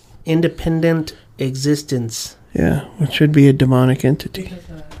independent existence. yeah, which would be a demonic entity. Because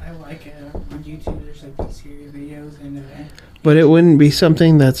I like on YouTube, there's like these series videos and But it wouldn't be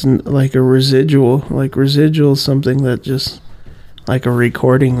something that's like a residual. Like residual is something that just like a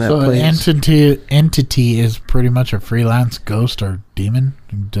recording that So an plays. entity is pretty much a freelance ghost or demon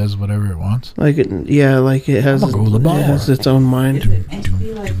who does whatever it wants. Like it, yeah, like it has, I'ma go to the bar. it has its own is mind, it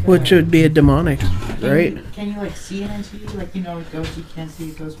entity like which would be a demonic, can right? can you like see an entity? Like, you know, a ghost, you can't see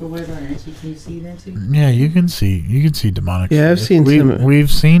a ghost, but what about an entity? Can you see an entity? Yeah, you can see demonic. Yeah, I've shit. seen some-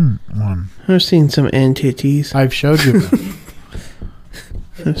 We've seen one. I've seen some entities. I've showed you. Them.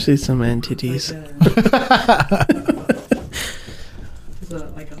 I've seen some entities.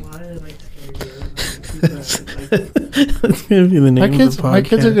 Like a lot of like scary videos, like, That's gonna be the name My of kids, the my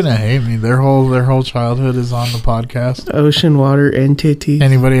kids are podcast. gonna hate me. Their whole childhood is on the podcast. Ocean water entities.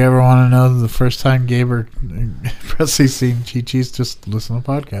 Anybody ever want to know the first time Gabe or Presley seen Chi-Chi's? Just listen to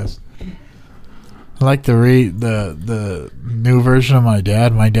the podcast. I like to read the new version of my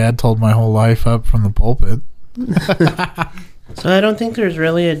dad. My dad told my whole life up from the pulpit. So I don't think there's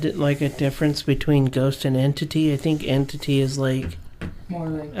really a difference between ghost and entity. I think entity is like more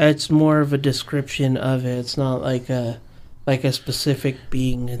like it's more of a description of it. It's not like a specific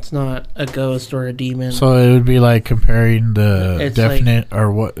being. It's not a ghost or a demon. So it would be like comparing the It's definite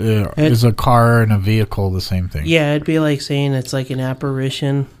or what is a car and a vehicle the same thing? yeah, it'd be like saying it's like an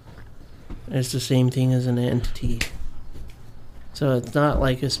apparition. It's the same thing as an entity. So it's not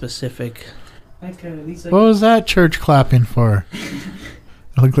like a specific. these like What was that church clapping for?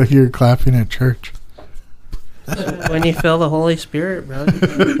 It looked like you were clapping at church. When you feel the Holy Spirit, bro.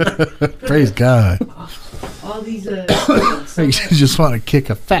 Praise God. all these You just want to kick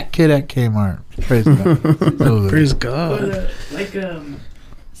a fat kid at Kmart. Praise God. Praise God.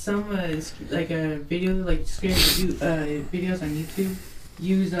 some video like scary videos on YouTube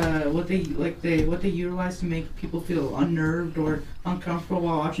use what they utilize to make people feel unnerved or uncomfortable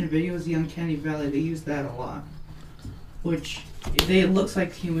while watching videos. The uncanny valley, they use that a lot, which it looks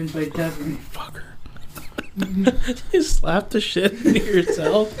like human but it doesn't. Fucker. You slap the shit out of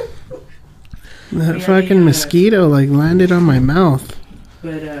yourself. That Yeah, fucking yeah. mosquito like landed on my mouth.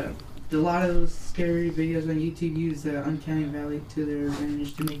 But a lot of those scary videos on YouTube use the uncanny valley to their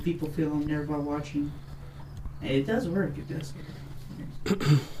advantage to make people feel unnerved while watching. And it does work. It does work.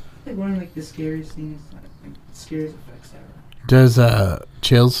 Like one of like the scariest things, like scariest effects ever. Does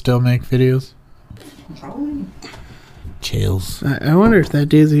Chills still make videos? Probably. Chills. I wonder if that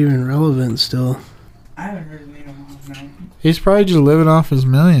dude's even relevant still. I haven't heard of it in a while now. He's probably just living off his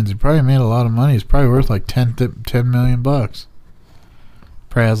millions. He probably made a lot of money. He's probably worth like $10 million.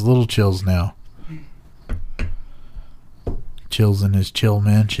 Probably has little Chills now. Chills in his chill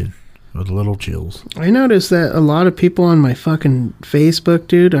mansion with little Chills. I noticed that a lot of people on my fucking Facebook,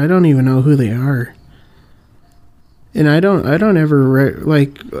 dude, I don't even know who they are. And I don't ever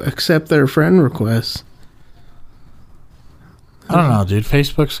accept their friend requests. I don't know, dude.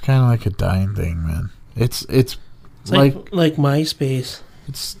 Facebook's kind of like a dying thing, man. It's It's like MySpace.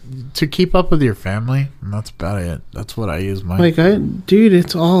 It's to keep up with your family, and that's about it. That's what I use mine. Dude,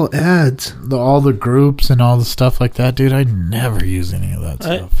 it's all ads. All the groups and all the stuff like that, dude. I never use any of that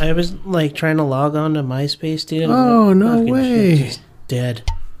stuff. I was like trying to log on to MySpace, dude. Oh, no fucking way. shit, just dead.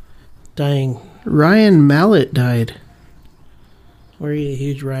 Dying. Ryan Mallett died. Were you a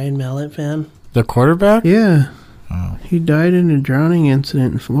huge Ryan Mallett fan? The quarterback? Yeah. Oh, He died in a drowning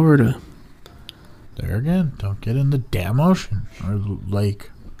incident in Florida. there again. Don't get in the damn ocean or lake.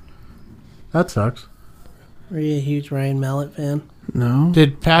 That sucks. Were you a huge Ryan Mallett fan? No.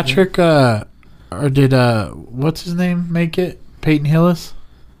 Did Patrick, or did, what's his name make it? Peyton Hillis?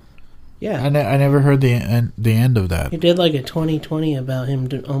 Yeah. I never heard the end of that. He did like a 2020 about him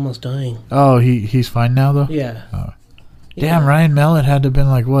almost dying. Oh, he's fine now, though? Yeah. Oh. Damn, Ryan Mallett had to have been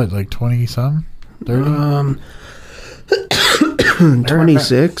like, what, like 20-something? 30?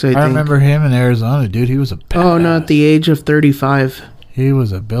 26, I think. I remember him in Arizona, dude. He was a badass. Oh, no, at the age of 35. He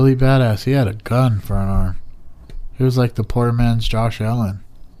was a Billy badass. He had a gun for an arm. He was like the poor man's Josh Allen.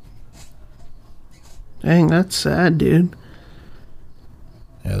 Dang, that's sad, dude.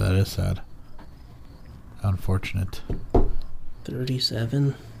 Yeah, that is sad. Unfortunate.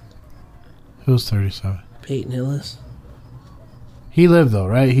 37. Who was 37? Peyton Hillis. He lived, though,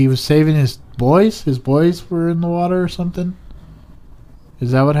 right? He was saving his boys? His boys were in the water or something?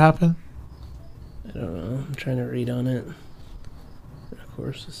 Is that what happened? I don't know. I'm trying to read on it. Of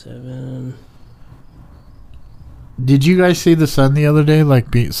course, the 7. Did you guys see the sun the other day? Like,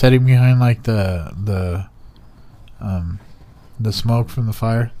 sitting behind, like, the smoke from the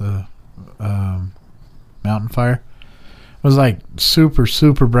fire? The mountain fire? It was like super,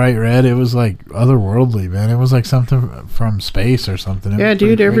 super bright red. It was like otherworldly, man. It was like something from space or something. Yeah,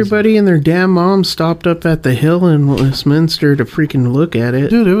 dude, everybody and their damn mom stopped up at the hill in Westminster to freaking look at it.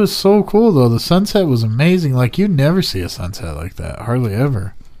 Dude, it was so cool, though. The sunset was amazing. Like, you'd never see a sunset like that. Hardly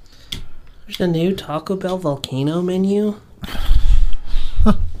ever. There's a new Taco Bell volcano menu.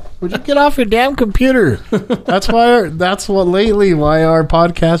 Would you get off your damn computer? That's why our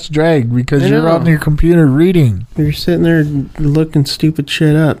podcast dragged, because you're on your computer reading. You're sitting there looking stupid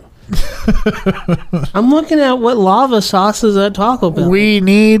shit up. I'm looking at what lava sauce is at Taco Bell. We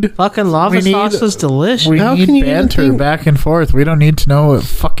need fucking lava sauce is delicious. We How need can you banter even think- back and forth. We don't need to know what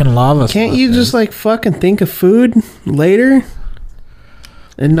fucking lava sauce Can't you is. just like fucking think of food later?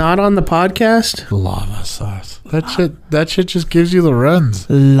 And not on the podcast? Lava sauce. That shit just gives you the runs.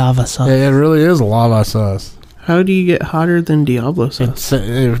 Lava sauce. Yeah, it really is lava sauce. How do you get hotter than Diablo sauce?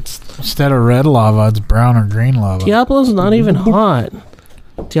 It's instead of red lava, it's brown or green lava. Diablo's not even hot.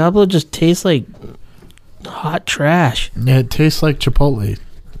 Diablo just tastes like hot trash. Yeah, it tastes like chipotle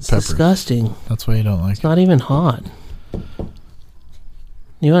It's peppers. disgusting. That's why you don't like It's not even hot.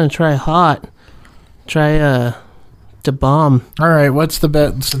 You want to try hot? Try the bomb. All right, what's the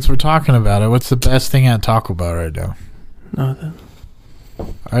best? Since we're talking about it, what's the best thing at Taco Bell right now? Nothing.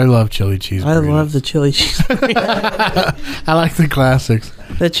 I love chili cheese burritos. I love the chili cheese burrito. I like the classics.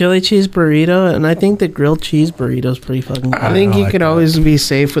 The chili cheese burrito, and I think the grilled cheese burrito is pretty fucking good. I think you like could that. always be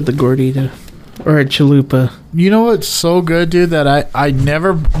safe with the gordita. Or a chalupa. You know what's so good, dude, that I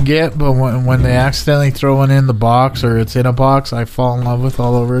never get, but when they accidentally throw one in the box or it's in a box, I fall in love with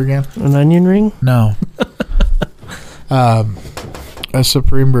all over again? An onion ring? No. A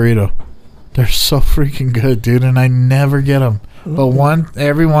Supreme Burrito. They're so freaking good, dude, and I never get them. But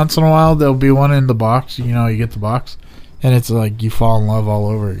every once in a while, there'll be one in the box. You know, you get the box, and it's like you fall in love all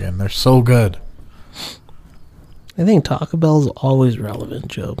over again. They're so good. I think Taco Bell's always relevant,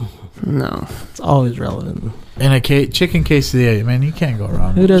 Joe. No. It's always relevant. And a chicken quesadilla, man, you can't go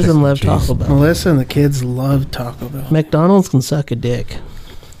wrong. Who with doesn't chicken love cheese. Taco Bell? Melissa and the kids love Taco Bell. McDonald's can suck a dick.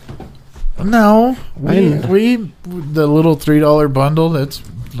 No, I- we the little $3 bundle. That's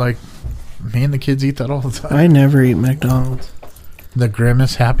like me and the kids eat that all the time. I never eat McDonald's. The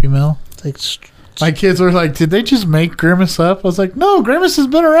Grimace Happy Meal. It's like My kids were like, "Did they just make Grimace up?" I was like, "No, Grimace has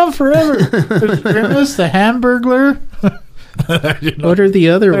been around forever." There's Grimace, the Hamburglar. You know, What are the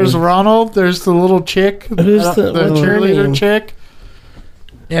other there's ones? Ronald. There's the little chick, Who's the what's her cheerleader name? chick,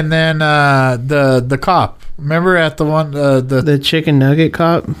 and then the cop. Remember at the one The chicken nugget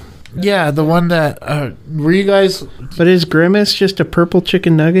cop? yeah, the one that were you guys? But is Grimace just a purple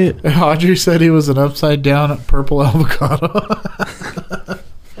chicken nugget? Audrey said he was an upside down purple avocado.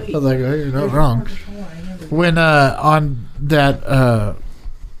 I was like, oh, you're not wrong. When on that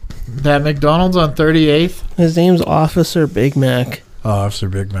McDonald's on 38th. his name's Officer Big Mac, Oh, Officer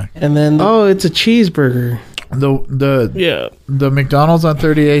Big Mac. and then Oh, it's a cheeseburger. The McDonald's on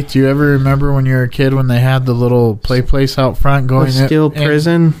 38th. Do you ever remember when you were a kid when they had the little play place out front The steel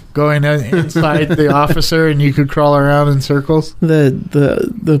prison, going inside the officer, and you could crawl around in circles?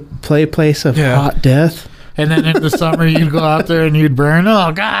 the play place of hot death. And then in the summer, you'd go out there and you'd burn.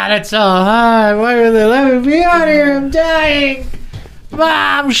 Oh, God, it's so hot. Why are they letting me out here? I'm dying.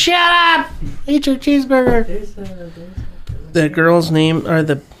 Mom, shut up. Eat your cheeseburger. The girl's name, or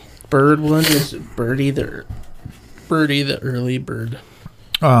the bird one, is Birdie the early bird.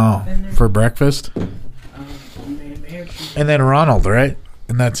 Oh, for breakfast? And then Ronald, right?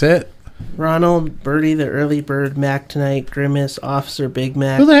 And that's it? Ronald, Birdie the early bird, Mac tonight, Grimace, Officer Big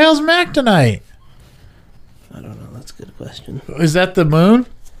Mac. Who the hell's Mac tonight? I don't know. That's a good question. Is that the moon?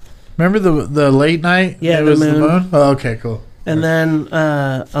 Remember the late night? Yeah, it the was moon. the moon. Oh, okay, cool. And then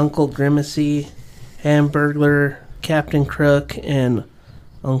Uncle Grimacy, Hamburglar, Captain Crook, and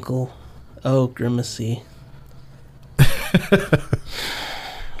Uncle Grimacy.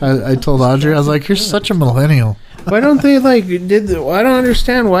 I told Audrey, I was like, "You're such a millennial." Why don't they I don't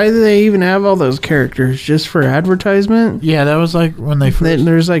understand why do they even have all those characters just for advertisement? Yeah, that was like when they first.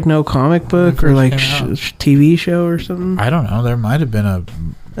 There's no comic book or TV show or something. I don't know. There might have been a.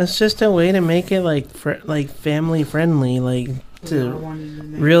 That's just a way to make it family friendly, to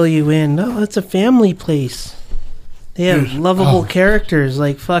reel you in. No, it's a family place. They have lovable characters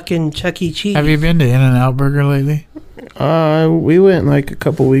like fucking Chuck E. Cheese. Have you been to In-N-Out Burger lately? We went a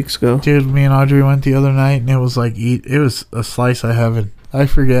couple weeks ago. Dude, me and Audrey went the other night, and it was it was a slice of heaven. I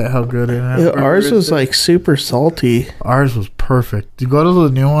forget how good In-N-Out Burger ours is. was super salty. Ours was perfect. You go to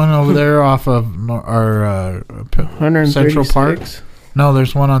the new one over there off of our Central Park. No,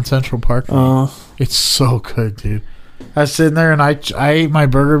 there's one on Central Park. Oh, it's so good, dude. I was sitting there and I ate my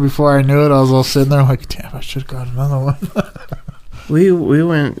burger before I knew it. I was all sitting there like, damn, I should have got another one. we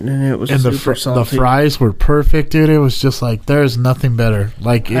went and it was super salty. The fries were perfect, dude. It was just like there's nothing better.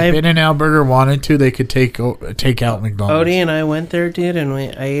 Like if In-N-Out Burger wanted to, they could take out McDonald's. Odie and I went there, dude, and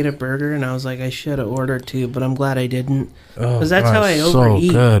I ate a burger and I was like, I should have ordered two, but I'm glad I didn't. Because that's how I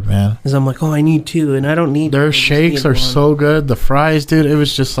overeat. So good, man. Because I'm like, I need two, and I don't need. Their shakes are so good. The fries, dude. It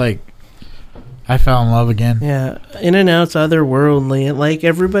was just like. I fell in love again. Yeah, In-N-Out's otherworldly. Like,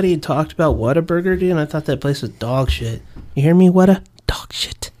 everybody talked about Whataburger, dude, and I thought that place was dog shit. You hear me, Whata? Dog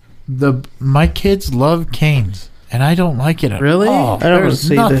shit. My kids love Cane's, and I don't like it at really? all. I don't There's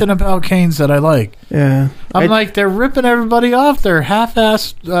nothing about Cane's that I like. Yeah. I'm like, they're ripping everybody off. They're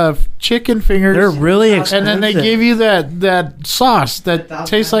half-assed chicken fingers. They're really expensive. And then they give you that sauce that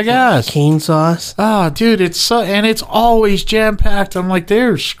tastes like ass. Cane sauce. Oh, dude, it's always jam-packed. I'm like,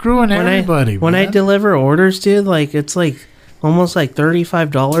 they're screwing everybody. When I deliver orders, dude, it's almost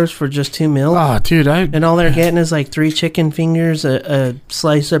 $35 for just 2 meals. Oh, dude, and all they're getting is 3 chicken fingers, a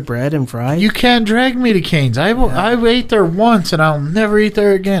slice of bread, and fries. You can't drag me to Cane's. I ate there once, and I'll never eat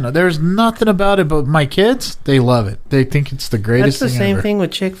there again. There's nothing about it, but my kids, they love it. They think it's the greatest thing ever. That's the same thing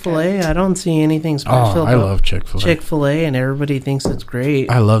with Chick-fil-A. I don't see anything special. Oh, I love Chick-fil-A. Chick-fil-A, and everybody thinks it's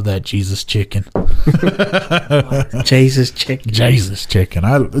great. I love that Jesus chicken. Jesus chicken. Jesus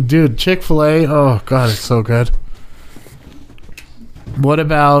chicken. Dude, Chick-fil-A, oh, God, it's so good. What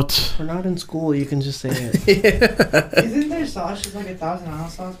about... We're not in school. You can just say it. Isn't there sauce just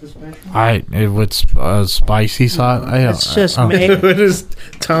 1,000-ounce sauce for special? With spicy sauce? It's just mayo. What does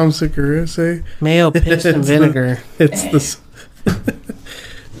Tom Segura say? Mayo, piss, and vinegar. It's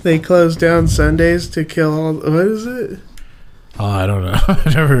they close down Sundays to kill all... What is it? Oh, I don't know.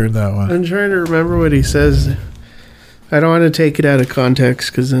 I never heard that one. I'm trying to remember what he says. I don't want to take it out of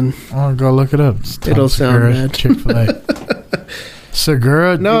context because then... Oh, go look it up. It'll sound bad. Chick-fil-A.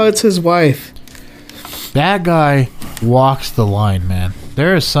 Segura? No, it's his wife. That guy walks the line, man.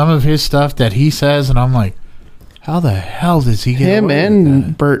 There is some of his stuff that he says, and I'm like, how the hell does he get him away and with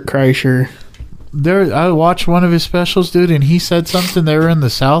that? Bert Kreischer. I watched one of his specials, dude, and he said something. They were in the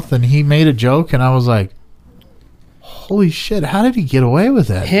South, and he made a joke, and I was like, holy shit, how did he get away with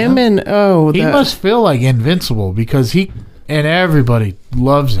that? He must feel like invincible because and everybody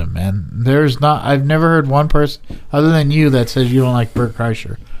loves him, man. I've never heard one person other than you that says you don't like Bert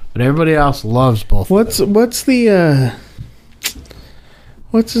Kreischer, but everybody else loves both. What's his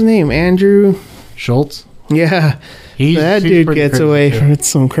name? Andrew Schultz? Yeah. That dude gets away from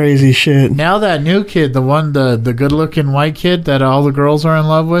some crazy shit. Now that new kid, the good-looking white kid that all the girls are in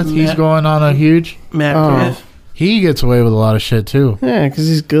love with, he's going on a huge... Matt Griff. He gets away with a lot of shit too. Yeah, because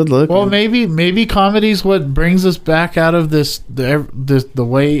he's good looking. Well, maybe comedy's what brings us back out of the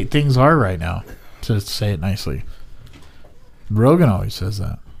way things are right now. To say it nicely, Rogan always says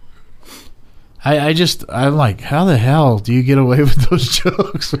that. I'm like, how the hell do you get away with those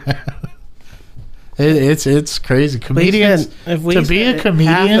jokes, man? It's crazy. Comedians, if we to be a half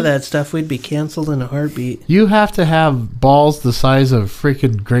comedian, of that stuff, we'd be canceled in a heartbeat. you have to have balls the size of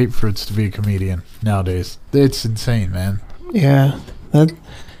freaking grapefruits to be a comedian nowadays. It's insane, man. Yeah, that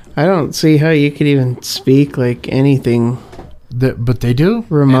I don't see how you could even speak like anything But they do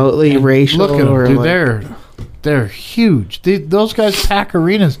remotely And racial. Look at them, or dude. like, They're huge. Those guys pack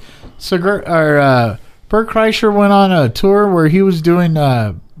arenas. Bert Kreischer went on a tour where he was doing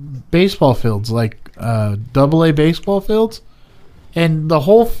baseball fields, like AA baseball fields, and the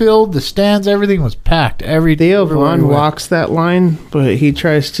whole field, the stands, everything was packed. Theo everywhere Vaughn he went. walks that line, but he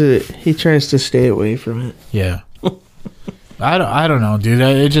tries to stay away from it. Yeah. I don't know, dude.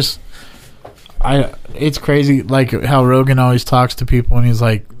 It's crazy, like how Rogan always talks to people, and he's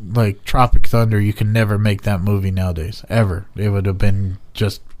like Tropic Thunder. You can never make that movie nowadays, ever. It would have been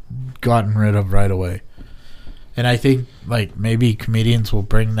just gotten rid of right away. And I think like maybe comedians will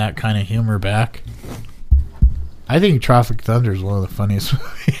bring that kind of humor back. I think Tropic Thunder is one of the funniest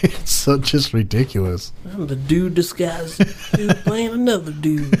movies. It's so just ridiculous. I'm the dude disguised dude playing another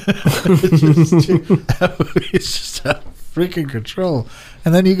dude. It's just out of freaking control.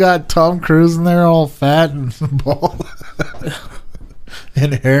 And then you got Tom Cruise in there all fat and bald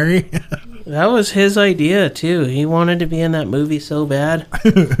and hairy. That was his idea too. He wanted to be in that movie so bad.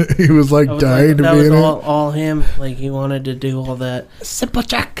 He was like dying to that be was in all him. Like he wanted to do all that. Simple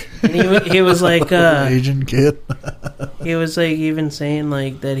Jack. And he was like Asian kid. he was like even saying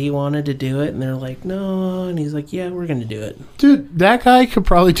like that he wanted to do it, and they're like no, and he's like yeah, we're gonna do it. Dude, that guy could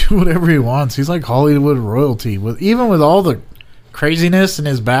probably do whatever he wants. He's like Hollywood royalty. Even with all the craziness in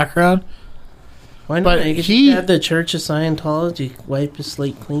his background. Why not? But He had the Church of Scientology wipe his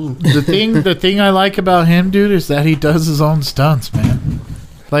slate clean. The thing I like about him, dude, is that he does his own stunts, man.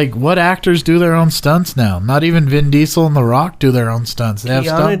 Like, what actors do their own stunts now? Not even Vin Diesel and The Rock do their own stunts. They have Keanu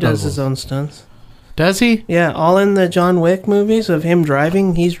stunt does doubles. his own stunts. Does he? Yeah, all in the John Wick movies of him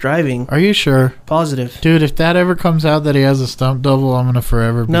driving. He's driving. Are you sure? Positive. Dude, if that ever comes out that he has a stunt double, I'm gonna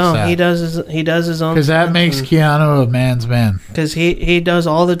forever be No, sad. he does his own. Because that makes Keanu a man's man. Because he does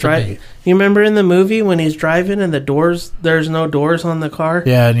all the driving. You remember in the movie when he's driving and there's no doors on the car?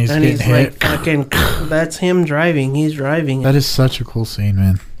 Yeah, and he's getting hit. like fucking. That's him driving. He's driving. That is such a cool scene,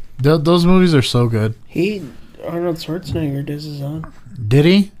 man. Those movies are so good. Arnold Schwarzenegger does his own. Did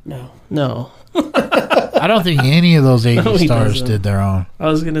he? No. I don't think any of those 80 No, he stars doesn't. did their own. I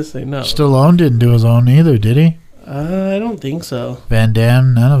was gonna say no. Stallone didn't do his own either, did he? I don't think so. Van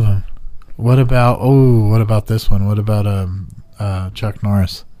Damme, none of them. What about this one? What about Chuck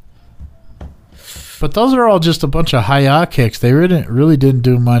Norris? But those are all just a bunch of hi-ya kicks. They really didn't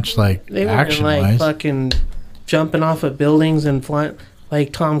do much like They were action like wise. fucking jumping off of buildings and flying.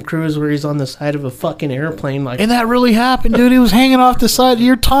 Like Tom Cruise, where he's on the side of a fucking airplane. Like, And that really happened, dude. He was hanging off the side.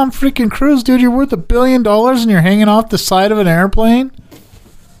 You're Tom freaking Cruise, dude. You're worth $1 billion and you're hanging off the side of an airplane.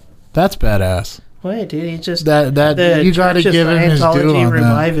 That's badass. wait, dude, he just That you got to Church of give him his due Scientology on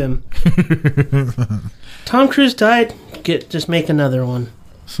revive that. him. Tom Cruise died. Just make another one.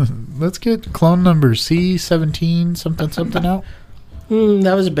 Let's get clone number C17 something out.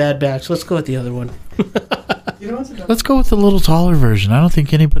 That was a bad batch. Let's go with the other one. You know what's another? Let's go with the little taller version. I don't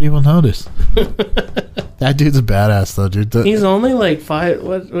think anybody will notice. That dude's a badass, though, dude. He's only like 5.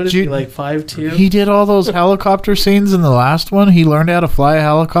 What is he Dude, like 5'2"? He did all those helicopter scenes in the last one. He learned how to fly a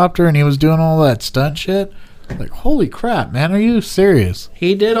helicopter, and he was doing all that stunt shit. Like, holy crap, man! Are you serious?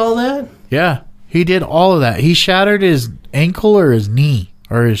 He did all that. Yeah, he did all of that. He shattered his ankle or his knee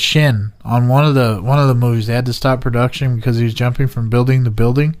or his shin on one of the movies. They had to stop production because he was jumping from building to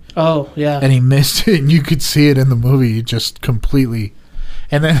building. Oh yeah. And he missed it, and you could see it in the movie just completely.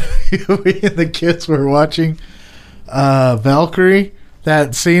 And then we and the kids were watching Valkyrie,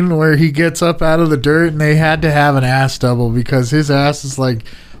 that scene where he gets up out of the dirt, and they had to have an ass double because his ass is like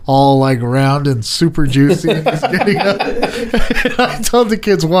all like round and super juicy. And he's getting up. I told the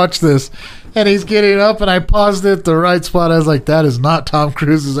kids, watch this. And he's getting up, and I paused it at the right spot. I was like, that is not Tom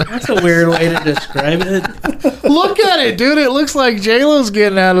Cruise's ass. That's a weird way to describe it. Look at it, dude. It looks like J-Lo's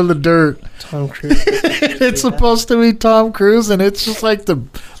getting out of the dirt. Tom Cruise. It's supposed to be Tom Cruise, and it's just like the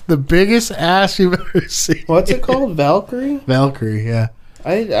biggest ass you've ever seen. What's it called? Valkyrie? Valkyrie, yeah.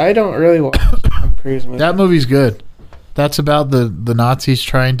 I don't really watch Tom Cruise movies. That movie's good. That's about the Nazis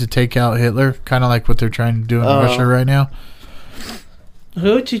trying to take out Hitler, kind of like what they're trying to do in Russia right now.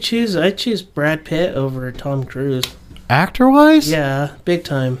 Who would you choose? I'd choose Brad Pitt over Tom Cruise. Actor-wise? Yeah, big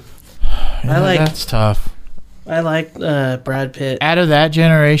time. Yeah, that's tough. I like Brad Pitt. Out of that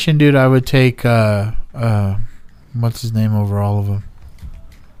generation, dude, I would take what's his name over all of them?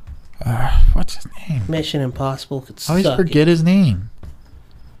 What's his name? Mission Impossible could I always suck. forget his name.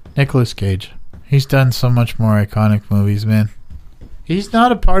 Nicolas Cage. He's done so much more iconic movies, man. He's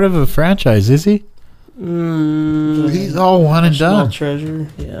not a part of a franchise, is he? He's all one and National done. Treasure,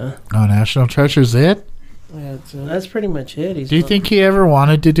 yeah. Oh, National Treasure's it? Yeah, That's pretty much it. Do you think he ever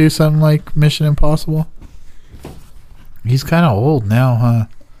wanted to do something like Mission Impossible? He's kind of old now, huh?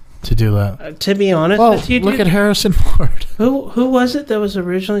 To do that. To be honest Well, with you, look dude, at Harrison Ford. who was it that was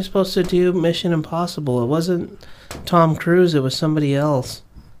originally supposed to do Mission Impossible? It wasn't Tom Cruise. It was somebody else.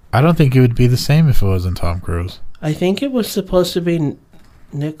 I don't think it would be the same if it wasn't Tom Cruise. I think it was supposed to be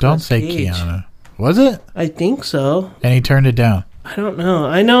Nicolas Don't say Cage. Keanu. Was it? I think so. And he turned it down. I don't know.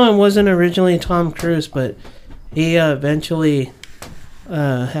 I know it wasn't originally Tom Cruise, but he eventually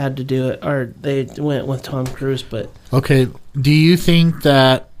had to do it, or they went with Tom Cruise. But Okay, do you think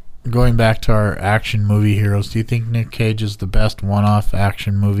that, going back to our action movie heroes, do you think Nick Cage is the best one-off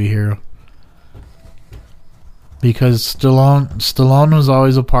action movie hero? Because Stallone was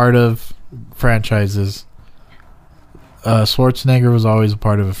always a part of franchises. Schwarzenegger was always a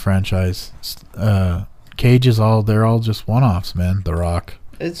part of a franchise. Cage is they're all just one-offs, man. The Rock,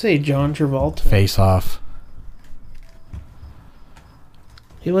 I'd say John Travolta. Face Off.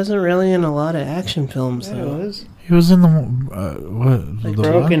 he wasn't really in a lot of action films, Yeah, it though. was. He was in the Like the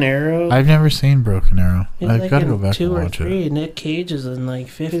Broken what? Arrow. I've never seen Broken Arrow. He's I've like got to in go back 2 and or watch 3. it. Nick Cage is in like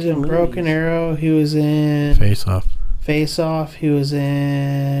 50 He was in movies. Broken Arrow. He was in Face Off. Face Off. He was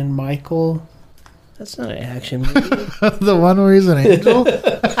in Michael. That's not an action movie. The one where he's an angel?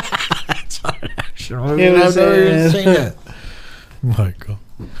 It's not an action movie. It was I've never in- seen it. Michael.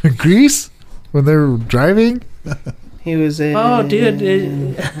 Grease? When they were driving? He was in. Oh,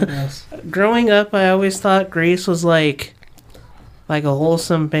 dude, what else? Growing up, I always thought Grease was like a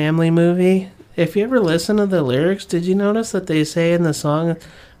wholesome family movie. If you ever listen to the lyrics, did you notice that they say in the song,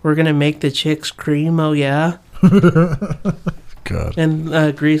 "We're gonna make the chicks scream, oh yeah," God.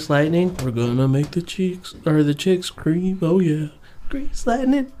 and Grease Lightning, "We're gonna make the chicks scream, oh yeah." Grease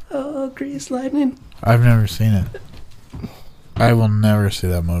Lightning, oh Grease Lightning. I've never seen it. I will never see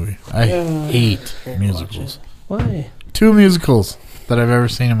that movie. I hate musicals. Why? 2 musicals that I've ever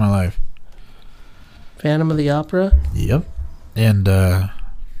seen in my life. Phantom of the Opera. Yep. And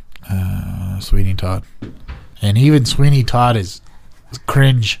Sweeney Todd. And even Sweeney Todd is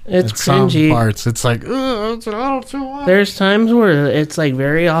cringe. It's in some cringy. parts. It's like, ugh, it's a little too much. There's times where it's like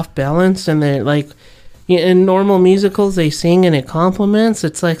very off balance, and they're like, in normal musicals they sing and it complements.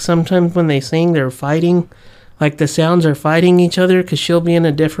 It's like sometimes when they sing they're fighting, like the sounds are fighting each other because she'll be in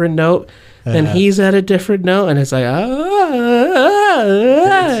a different note and he's at a different note, and it's like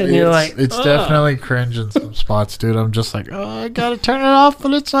and you're like, it's definitely cringe in some spots, dude. I'm just like, oh, I gotta turn it off,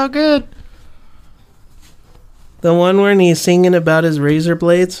 but it's so good. the one where he's singing about his razor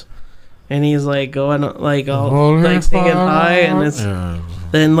blades, and he's like going like all like singing high, and it's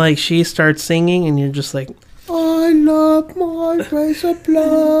then like she starts singing, and you're just like, I love my razor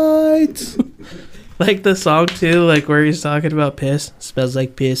blades. like the song too, like where he's talking about piss, smells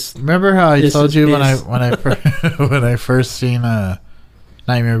like piss. Remember how I This told is you piss. when I first seen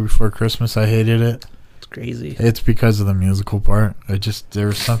Nightmare Before Christmas, I hated it. It's crazy. It's because of the musical part. There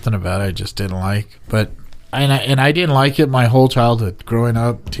was something about it I just didn't like. But I didn't like it my whole childhood. Growing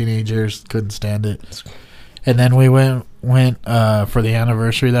up, teenagers couldn't stand it. And then we went for the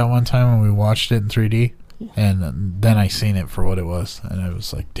anniversary that one time and we watched it in 3D. And then I seen it for what it was, and I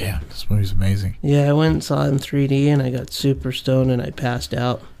was like, "Damn, this movie's amazing." Yeah, I went and saw it in 3D, and I got super stoned, and I passed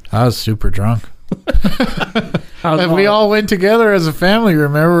out. I was super drunk. I was And we all went together as a family.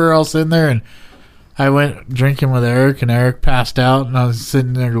 Remember, we were all sitting there, and I went drinking with Eric, and Eric passed out, and I was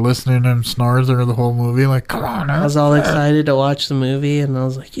sitting there listening to him snore through the whole movie. Like, come on, I was all excited to watch the movie, and I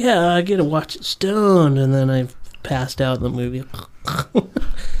was like, "Yeah, I get to watch it stoned." And then I passed out in the movie.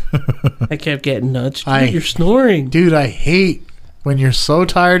 I kept getting nudged. Dude, you're snoring. Dude, I hate when you're so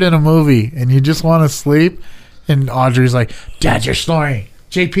tired in a movie and you just want to sleep, and Audrey's like, "Dad, you're snoring."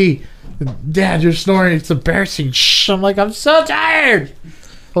 JP, "Dad, you're snoring. It's embarrassing." Shh. I'm like, I'm so tired.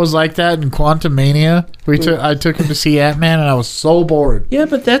 I was like that in Quantum Mania. I took him to see Ant-Man, and I was so bored. Yeah,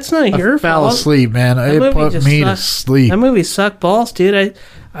 but that's not your I fell fault. asleep, man. That It movie put just me to sucks. sleep. That movie sucked balls, dude.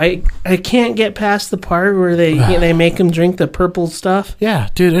 I can't get past the part where they make him drink the purple stuff. Yeah,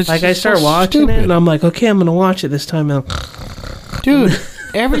 dude. It's Like I just so start watching stupid. it, and I'm like, okay, I'm gonna watch it this time. And Dude,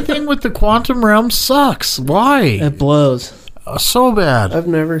 everything with the quantum realm sucks. Why? it blows. So bad. I've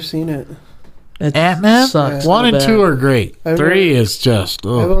never seen it. It Ant-Man? sucks. 1 so and bad. 2 are great. I've 3 is just...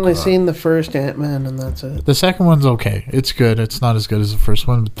 Oh, I've only God. seen the first Ant-Man, and that's it. The second one's okay. It's good. It's not as good as the first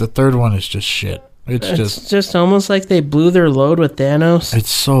one, but the third one is just shit. It's just almost like they blew their load with Thanos. It's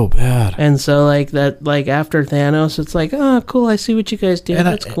so bad. And so after Thanos, it's like, oh, cool, I see what you guys did.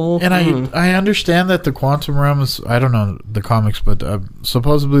 That's cool. And I understand that the quantum realm is, I don't know the comics, but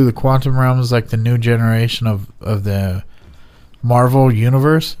supposedly the quantum realm is like the new generation of the Marvel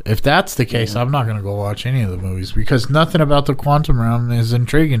universe. If that's the case, I'm not going to go watch any of the movies because nothing about the quantum realm is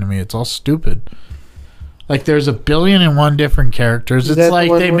intriguing to me. It's all stupid. Like, there's 1,000,000,001 different characters. It's like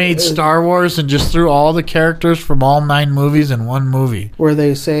they made Star Wars and just threw all the characters from all 9 movies in one movie. Where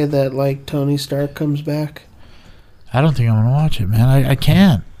they say that, like, Tony Stark comes back. I don't think I'm going to watch it, man. I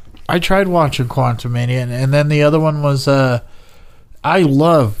can't. I tried watching Quantumania, and then the other one was, I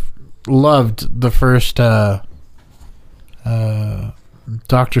loved the first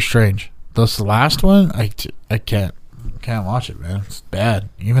Doctor Strange. This last one, I can't watch it, man. It's bad.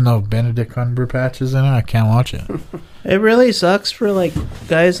 Even though Benedict Cumberbatch is in it, I can't watch it. It really sucks for like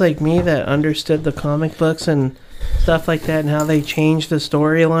guys like me that understood the comic books and stuff like that, and how they change the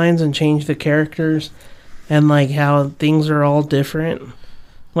storylines and change the characters, and like how things are all different.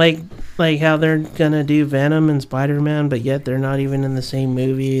 Like how they're gonna do Venom and Spider-Man, but yet they're not even in the same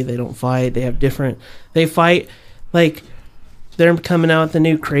movie. They don't fight. They have different. They fight like. They're coming out with the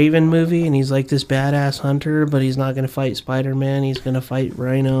new Kraven movie, and he's like this badass hunter, but he's not going to fight Spider-Man. He's going to fight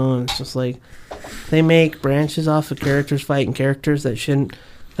Rhino, and it's just like they make branches off of characters fighting characters that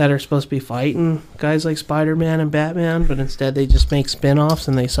are supposed to be fighting guys like Spider-Man and Batman, but instead they just make spin-offs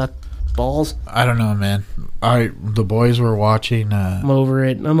and they suck balls. I don't know, man. The boys were watching. I'm over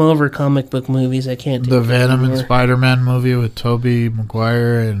it. I'm over comic book movies. I can't. The Venom and Spider-Man movie with Tobey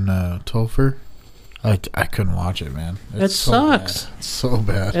Maguire and Topher. I couldn't watch it, man. It sucks. It's so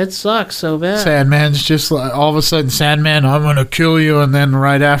bad. It sucks so bad. Sandman's just like, all of a sudden, Sandman, I'm going to kill you. And then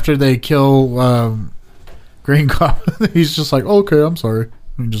right after they kill Green Goblin, he's just like, okay, I'm sorry.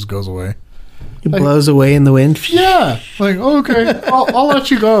 And he just goes away. He blows away in the wind. Yeah. Like, okay, I'll let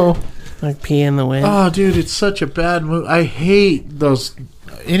you go. Like pee in the wind. Oh, dude, it's such a bad movie. I hate those.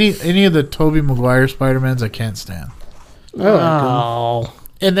 Any of the Tobey Maguire Spider-Mans I can't stand. Oh.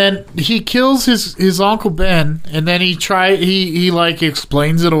 And then he kills his Uncle Ben, and then he like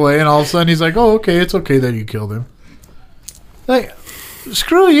explains it away, and all of a sudden he's like, "Oh, okay, it's okay that you killed him." Like,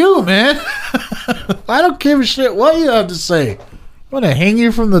 screw you, man! I don't give a shit what you have to say. I'm gonna hang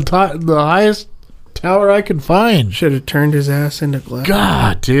you from the highest tower I can find. Should have turned his ass into glass.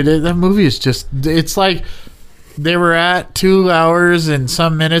 God, dude, that movie is just—it's like they were at 2 hours and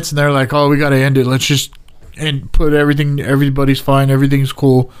some minutes, and they're like, "Oh, we gotta end it. Let's just." And put everybody's fine, everything's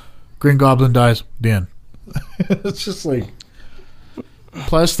cool. Green Goblin dies. The end. It's just like.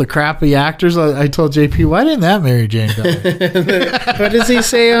 Plus the crappy actors. I told JP, why didn't that Mary Jane die? What does he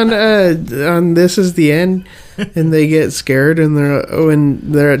say on This Is the End? And they get scared and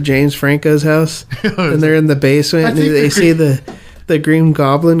they're at James Franco's house and they're in the basement and they see the Green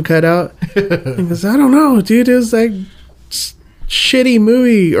Goblin cut out. He goes, I don't know, dude. It was like shitty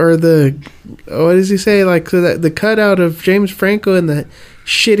movie, or what does he say, like the cutout of James Franco in the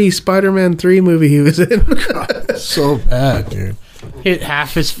shitty Spider-Man 3 movie he was in. God, so bad, dude.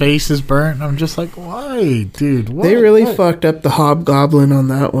 Half his face is burnt. I'm just like, why, dude? What? They really fucked up the Hobgoblin on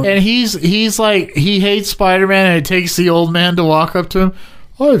that one. And he's like, he hates Spider-Man, and it takes the old man to walk up to him.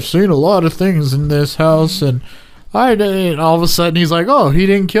 I've seen a lot of things in this house, and all of a sudden he's like, oh, he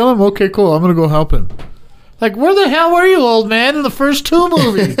didn't kill him? Okay, cool. I'm gonna go help him. Like, where the hell were you, old man, in the first 2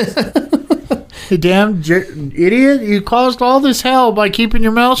 movies? You damn idiot. You caused all this hell by keeping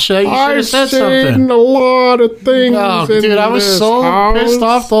your mouth shut. You should have said something. I've seen a lot of things. Oh, dude, I was so pissed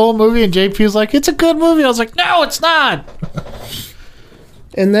off the whole movie, and JP was like, it's a good movie. I was like, no, it's not.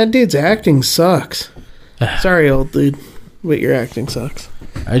 And that dude's acting sucks. Sorry, old dude, but your acting sucks.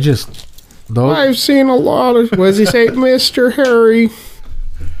 I've seen a lot of... What does he say? Mr. Harry...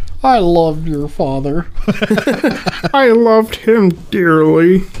 I loved your father. I loved him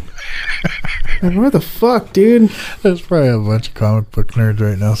dearly. And what the fuck, dude? There's probably a bunch of comic book nerds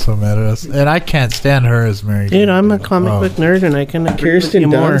right now so mad at us. And I can't stand her as Mary Jane. Dude, I'm a comic book nerd, and I can agree with you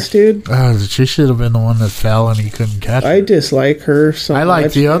more. Kirsten Dunst, dude. Oh, she should have been the one that fell and he couldn't catch her. I dislike her so much. I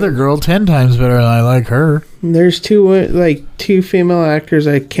like the other girl 10 times better than I like her. There's two female actors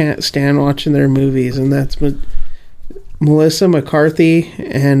I can't stand watching their movies, and that's Melissa McCarthy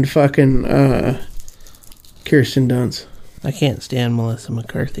and fucking Kirsten Dunst. I can't stand Melissa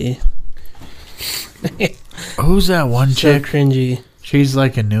McCarthy. Who's that one chick? So cringy. She's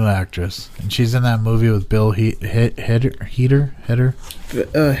like a new actress, and she's in that movie with Bill Hader.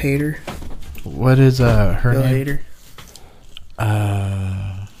 Hader. What is her Bill name?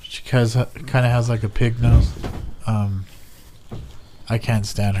 Hader. She kind of has like a pig nose. I can't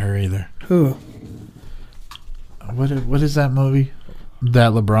stand her either. Who? What is that movie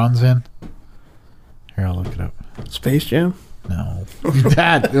that LeBron's in? Here, I'll look it up. Space Jam? No.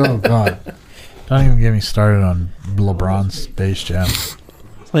 That, oh, God. Don't even get me started on LeBron's Space Jam.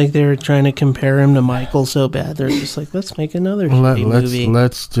 Like they were trying to compare him to Michael so bad, they're just like, let's make another movie.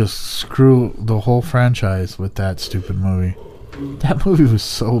 Let's just screw the whole franchise with that stupid movie. That movie was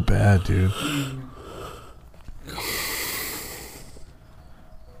so bad, dude.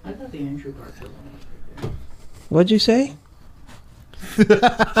 I thought the Andrew Garfield one was pretty What'd you say?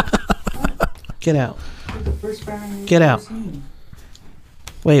 Get out. good. It's like the first Spider-Man movie Get I've out. ever seen.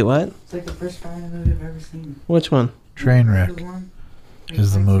 Wait, what? It's like the first Spider-Man movie I've ever seen. Which one? Trainwreck The one where he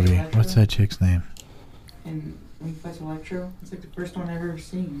is the fights movie. Electro, What's that chick's name? And when he fights Electro, it's like the first one I've ever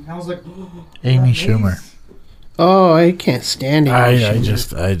seen. And I was like, ooh, Amy amazed. Schumer. Oh, I can't stand it.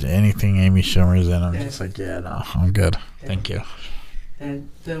 Anything Amy Schumer's in, I'm just like, yeah, no, I'm good. Thank you. And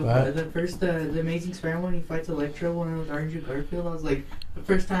What? the Amazing Spider-Man when he fights Electro when it was Andrew Garfield, I was like, the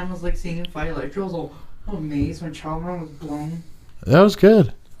first time I was like seeing him fight Electro, I was all amazed when Charlemagne was blown. That was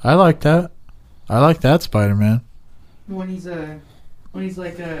good. I like that. I like that Spider-Man. When he's in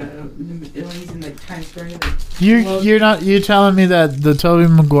like Times Square. You telling me that the Tobey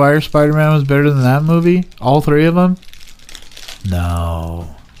Maguire Spider-Man was better than that movie? All three of them?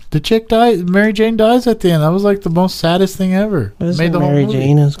 No. The chick dies. Mary Jane dies at the end. That was like the most saddest thing ever. It was Made the whole Mary movie.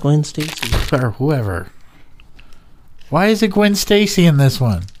 Jane as Gwen Stacy. Or whoever. Why is it Gwen Stacy in this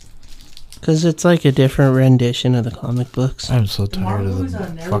one? Because it's like a different rendition of the comic books. I'm so tired of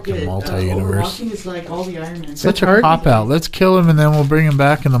the fucking multi-universe. Watching is like all the Iron Man. Such a cop-out. Let's kill him and then we'll bring him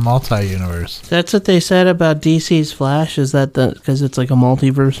back in the multi-universe. That's what they said about DC's Flash, is that because it's like a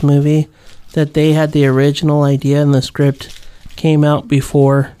multiverse movie, that they had the original idea and the script came out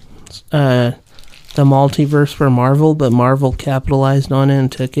before the multiverse for Marvel, but Marvel capitalized on it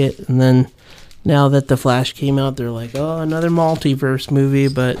and took it, and then now that the Flash came out, they're like, oh, another multiverse movie,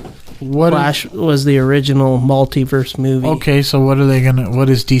 but Flash was the original multiverse movie. Okay, so what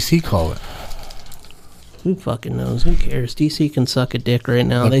does DC call it? Who fucking knows? Who cares? DC can suck a dick right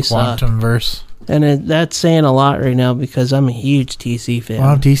now. They suck. Quantumverse. And that's saying a lot right now because I'm a huge DC fan.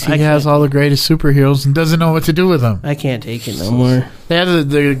 Well, DC has all the greatest superheroes and doesn't know what to do with them. I can't take it no more. They have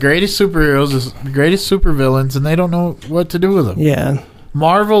the greatest superheroes, the greatest supervillains, and they don't know what to do with them. Yeah.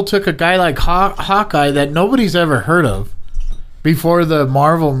 Marvel took a guy like Hawkeye that nobody's ever heard of before the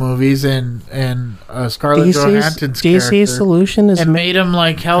Marvel movies and Scarlett Johansson's DC's character, solution is and made him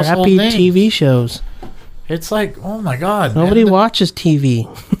like household crappy names. TV shows. It's like, oh my god, Nobody watches TV.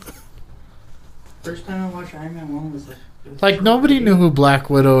 First time I watched Iron Man 1 was like nobody knew who Black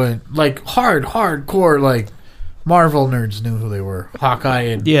Widow and like hardcore like Marvel nerds knew who they were. Hawkeye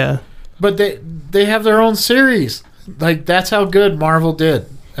and yeah, but they have their own series. Like that's how good Marvel did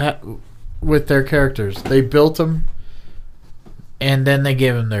with their characters. They built them, and then they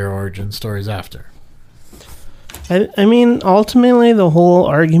gave them their origin stories after. I mean, ultimately, the whole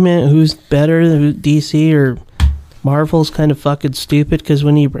argument who's better, DC or Marvel's kind of fucking stupid because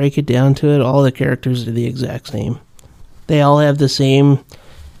when you break it down to it, all the characters are the exact same. They all have the same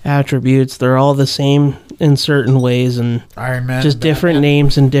attributes. They're all the same in certain ways, and Iron Man, just different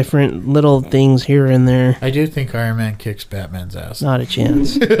names and different little things here and there. I do think Iron Man kicks Batman's ass. Not a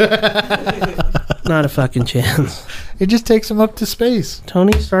chance. Not a fucking chance. It just takes him up to space.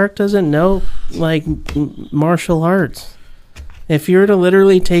 Tony Stark doesn't know, like, martial arts. If you were to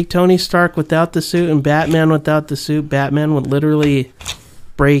literally take Tony Stark without the suit and Batman without the suit, Batman would literally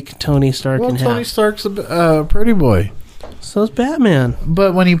break Tony Stark in half. Tony Stark's a pretty boy. So's Batman.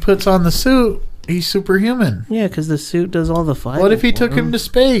 But when he puts on the suit, he's superhuman. Yeah, because the suit does all the fighting. What if he took him to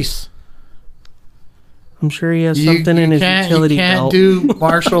space? I'm sure he has something in his utility belt. You can't do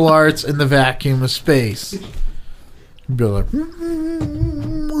martial arts in the vacuum of space. You'd be like,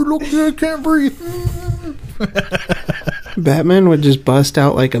 look, I can't breathe. Batman would just bust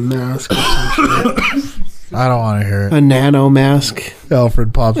out like a mask or some shit. I don't want to hear it. A nano mask.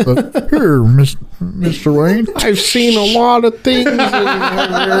 Alfred pops up. Here, Mr. Wayne. I've seen a lot of things in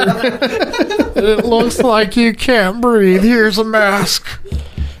here. It looks like you can't breathe. Here's a mask.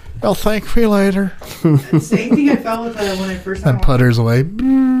 They'll thank me later. Same thing I felt with when I first And putters away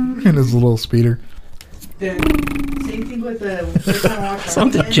in his little speeder. Same thing with the first time I watched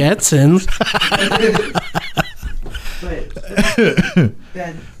Some the Jetsons.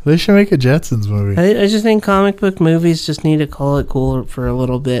 They should make a Jetsons movie. I just think comic book movies just need to call it cool for a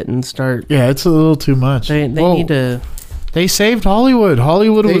little bit and start. Yeah, it's a little too much. They need to. They saved Hollywood.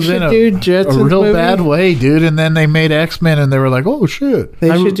 Hollywood was in a real movie. bad way, dude. And then they made X-Men, and they were like, "Oh shit!" They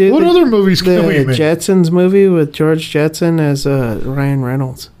should do what other movies can we the make? Jetsons movie with George Jetson as Ryan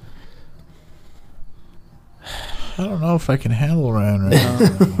Reynolds. I don't know if I can handle Ryan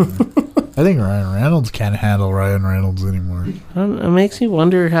Reynolds anymore. I think Ryan Reynolds can't handle Ryan Reynolds anymore. It makes me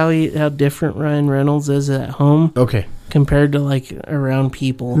wonder how different Ryan Reynolds is at home Okay. compared to like around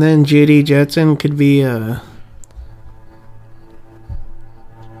people. And then Judy Jetson could be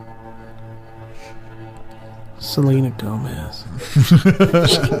Selena Gomez.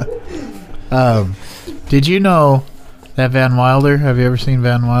 Did you know that Van Wilder? Have you ever seen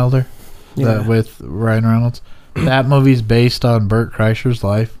Van Wilder? Yeah. With Ryan Reynolds. That movie's based on Bert Kreischer's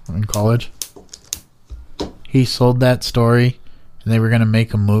life in college. He sold that story, and they were going to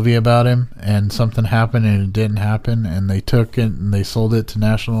make a movie about him, and something happened, and it didn't happen, and they took it, and they sold it to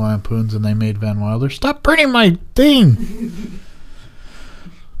National Lampoons, and they made Van Wilder. Stop printing my thing!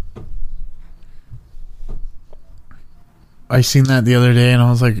 I seen that the other day, and I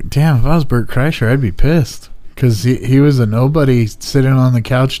was like, damn, if I was Bert Kreischer, I'd be pissed. Because he was a nobody sitting on the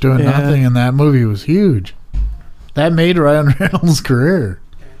couch doing nothing, and that movie was huge. That made Ryan Reynolds' career.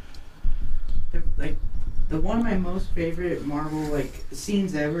 The one of my most favorite Marvel like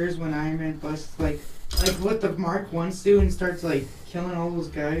scenes ever is when Iron Man busts like what the Mark 1 suit and starts like killing all those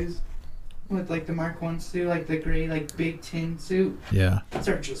guys with like the Mark 1 suit, like the gray like big tin suit. Yeah.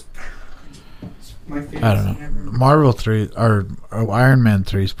 Start just. It's my favorite I don't know. scene ever. Marvel 3 or Iron Man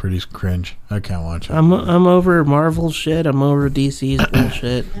 3 is pretty cringe. I can't watch it. I'm over Marvel shit. I'm over DC's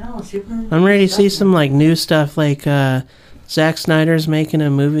bullshit. No, Superman I'm ready to see sucks, some man. like new stuff. Like Zack Snyder's making a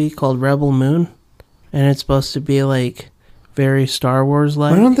movie called Rebel Moon, and it's supposed to be like very Star Wars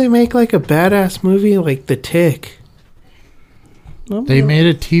like. Why don't they make like a badass movie like The Tick? They made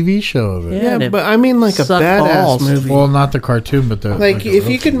a TV show of it. Yeah, Yeah, but I mean like a suck badass balls. movie. Well, not the cartoon, but the Like, a if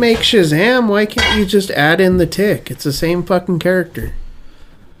real you could make Shazam, why can't you just add in the Tick? It's the same fucking character.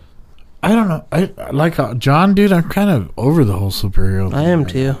 I don't know. I like John, dude. I'm kind of over the whole superhero. I thing am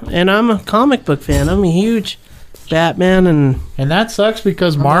right too, and I'm a comic book fan. I'm a huge Batman and And that sucks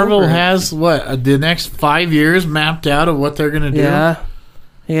because Marvel over it. has the next 5 years mapped out of what they're gonna do. yeah.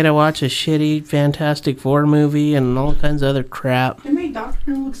 You gotta watch a shitty Fantastic Four movie and all kinds of other crap. They made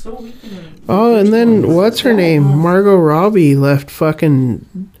Doctor Who look so weak in the Oh, and then what's her name? Margot Robbie left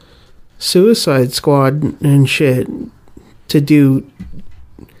fucking Suicide Squad and shit to do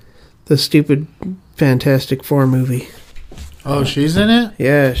the stupid Fantastic Four movie. Oh, she's in it.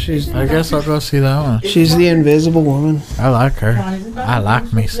 Yeah, she's I guess I'll go see that one. she's the Invisible Woman. I like her. John, isn't Doctor I Who like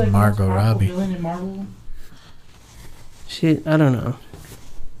me supposed to be, some like, the most Margot powerful Robbie. villain in Marvel? I don't know.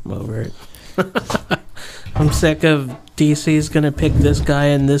 I'm over it. I'm sick of DC's gonna pick this guy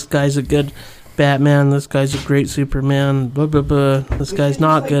and this guy's a good Batman, this guy's a great Superman, blah blah blah. This guy's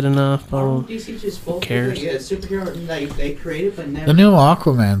not good enough. Marvel, Oh, DC just full cares? like a superhero like they created but never. The new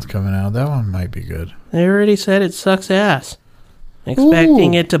Aquaman's coming out. That one might be good. they already said it sucks ass.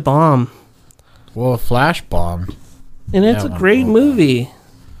 Expecting Ooh. it to bomb. Well, Flash bombed. And it's That a one great bombed. movie.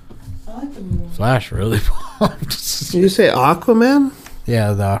 I like the movie. Flash really bombed. Did you say Aquaman?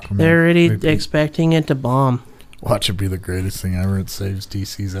 Yeah, the Aquaman. They're already Repeat. expecting it to bomb. Watch it be the greatest thing ever. It saves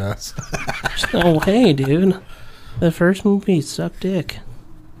DC's ass. There's no way, dude. The first movie sucked dick.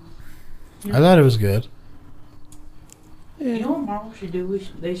 I thought it was good. You know what Marvel should do?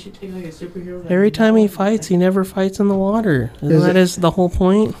 They should take like a superhero. that- Every time he fights, he never fights in the water. Isn't Is that it- is the whole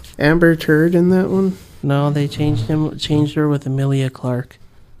point? Amber Turd in that one? No, they changed her with Emilia Clarke,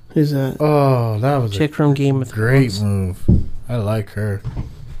 Who's that? Oh, that was chick from Game a of great Thrones. move. I like her.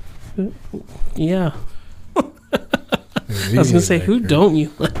 Yeah, I was gonna say, who don't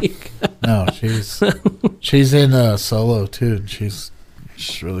you like? No, she's in Solo too. And she's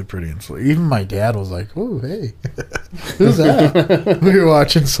really pretty and sweet. Even my dad was like, "Oh, hey, who's that?" We were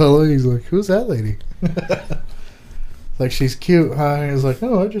watching Solo. He's like, "Who's that lady?" Like, she's cute, huh? And he was like,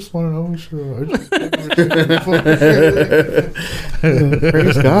 "Oh, I just want to know who she is."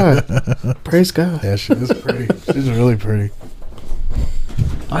 Praise God. Praise God. Yeah, she is pretty. She's really pretty.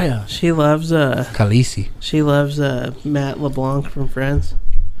 Oh yeah, She loves Khaleesi. she loves Matt LeBlanc from Friends.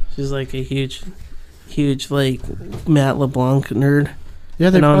 She's like a huge like Matt LeBlanc nerd. Yeah,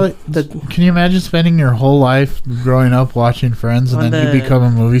 they And on probably. Can you imagine spending your whole life growing up watching Friends, and On then you the- become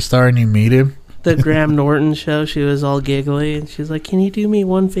a movie star and you meet him? the Graham Norton show, she was all giggly and she's like, "Can you do me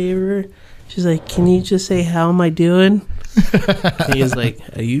one favor?" She's like, "Can you just say how am I doing?" And he was like,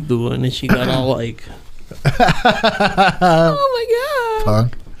 "How you doing?" And she got all like, "Oh my god,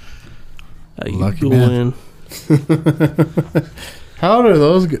 Punk. how you Lucky doing?" man. How old are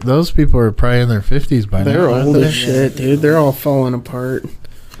those people? Are probably in their 50s by now. They're aren't old they? as shit, dude. They're all falling apart.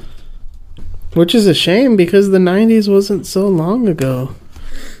 Which is a shame because the 90s wasn't so long ago.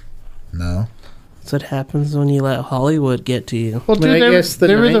 No. That's what happens when you let Hollywood get to you. Well, I guess the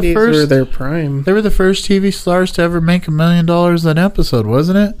 90s were their prime. They were the first TV stars to ever make $1 million an episode,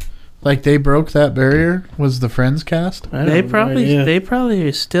 wasn't it? Like they broke that barrier. Was the Friends cast? They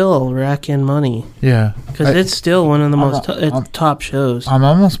probably still rack in money. Yeah, because it's still one of the most top shows. I'm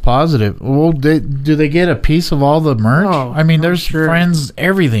almost positive. Well, do they get a piece of all the merch? Oh, I mean, there's Friends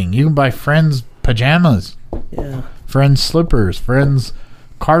everything. You can buy Friends pajamas. Yeah. Friends slippers. Friends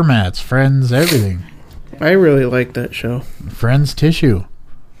car mats. Friends everything. I really like that show. Friends tissue.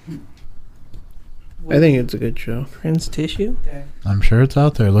 I think it's a good show. Friends tissue? I'm sure it's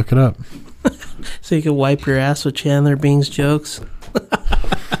out there. Look it up. So you can wipe your ass with Chandler Bing's jokes.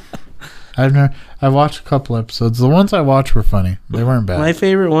 I watched a couple episodes. The ones I watched were funny. They weren't bad. My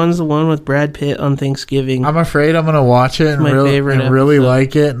favorite one's the one with Brad Pitt on Thanksgiving. I'm afraid I'm going to watch it and really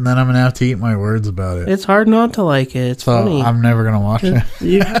like it, and then I'm going to have to eat my words about it. It's hard not to like it. It's funny. I'm never going to watch it.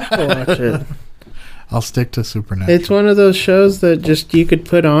 You have to watch it. I'll stick to Supernatural. It's one of those shows that just you could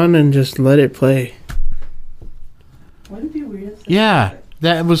put on and just let it play. Would it be weird? Yeah,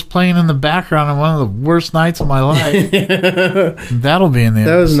 that was playing in the background on one of the worst nights of my life. That'll be in the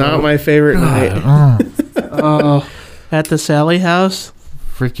That was not my favorite night. Oh, at the Sally house?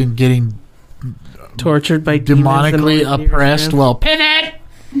 Freaking getting tortured by demonically oppressed. Well, pin it!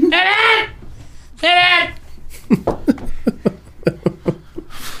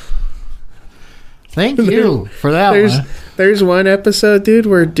 Thank you for that one. There's one episode, dude,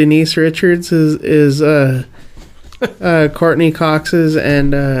 where Denise Richards is Courtney Cox's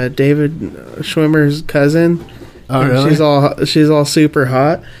and David Schwimmer's cousin. Oh, really? She's all super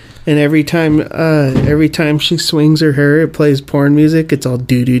hot, and every time she swings her hair, it plays porn music. It's all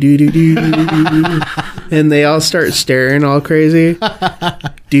do do do do do do, and they all start staring all crazy.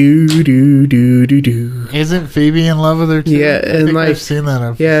 Do do do do do. Isn't Phoebe in love with her too? Yeah, I think I've seen that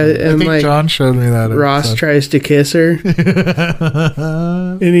episode. Yeah, and I think John showed me that. Ross tries to kiss her,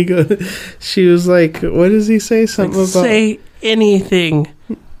 and he goes. She was like, "What does he say? Something about say anything,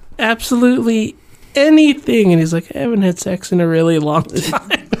 absolutely anything." And he's like, "I haven't had sex in a really long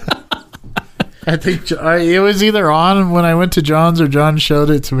time." I think it was either on when I went to John's or John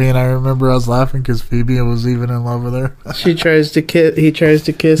showed it to me, and I remember I was laughing because Phoebe was even in love with her. He tries to kiss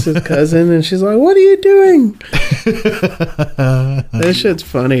his cousin, and she's like, "What are you doing?" That shit's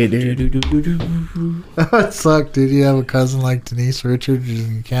funny, dude. It sucked, dude. You have a cousin like Denise Richards,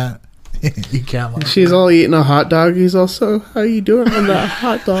 and you can't. Like she's her. all eating a hot dog. He's also, "How you doing on that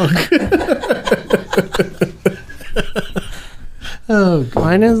hot dog?" Oh,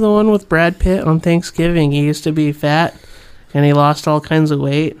 mine is the one with Brad Pitt on Thanksgiving. He used to be fat, and he lost all kinds of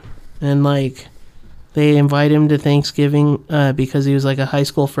weight. And, like, they invite him to Thanksgiving because he was, like, a high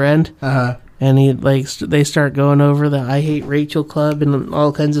school friend. Uh-huh. And he, like, they start going over the I Hate Rachel Club and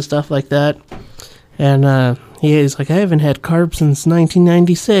all kinds of stuff like that. And he's like, "I haven't had carbs since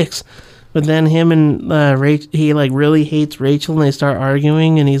 1996. But then him and he, like, really hates Rachel, and they start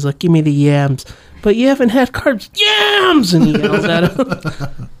arguing. And he's like, "Give me the yams." "But you haven't had carbs." "Yams!" And he yells at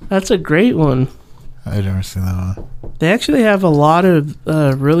him. That's a great one. I've never seen that one. They actually have a lot of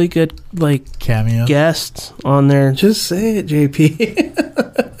really good, like, cameo guests on there. Just say it,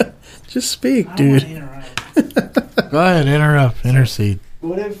 JP. Just speak, dude. Go ahead, intercede.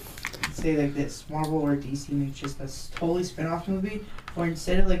 What if, say, like this Marvel or DC makes just a totally spin-off movie, or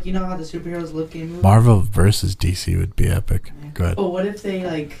instead of, like, you know how the superheroes look in movies? Marvel versus DC would be epic. Yeah. Good. But what if they,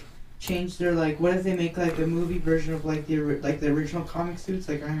 like, change their, like, what if they make, like, a movie version of, like, the original comic suits,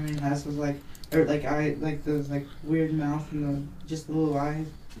 like Iron Man has those, like, or like those, like, weird mouth and just the little eyes.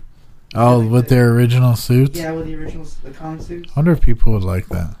 Oh, like with their original suits? Yeah, with the comic suits. I wonder if people would like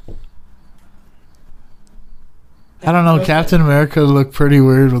that. I don't know. Captain America looked pretty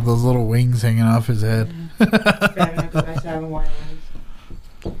weird with those little wings hanging off his head.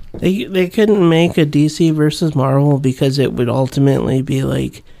 They couldn't make a DC versus Marvel because it would ultimately be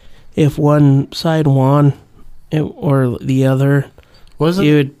like, if one side won or the other,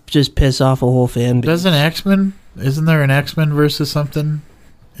 you would just piss off a whole fan base. Isn't there an X-Men versus something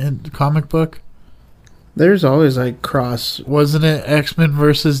in the comic book? There's always, like, cross. Wasn't it X-Men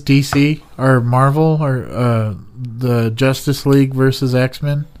versus DC or Marvel or the Justice League versus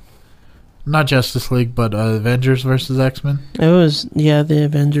X-Men? Not Justice League, but Avengers versus X-Men. It was, the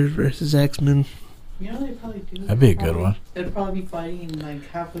Avengers versus X-Men. You know, they probably do. That'd be a good one. They'd probably be fighting, like,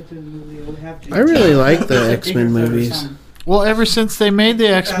 halfway through the movie. It would have to. I really like the X-Men movies. Well, ever since they made the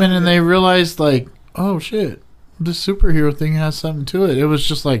X-Men and they realized, like, oh shit, this superhero thing has something to it. It was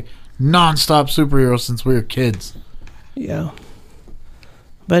just like non-stop superhero since we were kids. Yeah.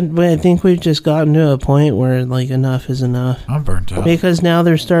 But I think we've just gotten to a point where, like, enough is enough. I'm burnt out. Because now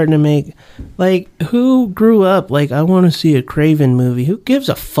they're starting to make, Like, who grew up, like, I want to see a Craven movie? Who gives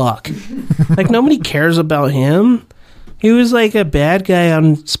a fuck? Like, nobody cares about him. He was like a bad guy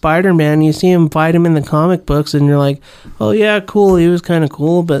on Spider-Man. You see him fight him in the comic books, and you're like, oh, yeah, cool. He was kind of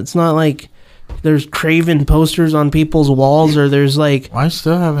cool, but it's not like there's Craven posters on people's walls, or there's like... I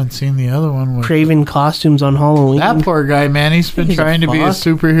still haven't seen the other one. With Craven costumes on Halloween. That poor guy, man. He's been trying to be a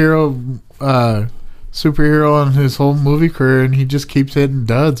superhero in his whole movie career, and he just keeps hitting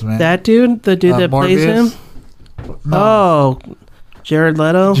duds, man. That dude? The dude that plays him? No. Oh, Jared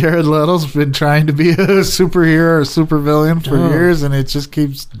Leto? Jared Leto's been trying to be a superhero or supervillain for years, and it just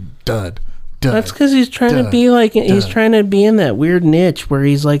keeps dud. That's because he's trying to be like, he's trying to be in that weird niche where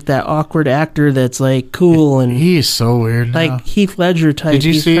he's like that awkward actor that's like cool, and he is so weird now. Like Heath Ledger type. Did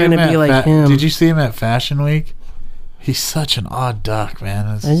you he's see trying him to be like him. Did you see him at Fashion Week? He's such an odd duck, man.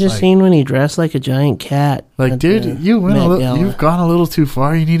 I just seen when he dressed like a giant cat. Like, dude, you've gone a little too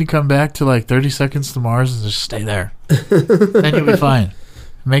far. You need to come back to like 30 Seconds to Mars and just stay there. Then you'll be fine.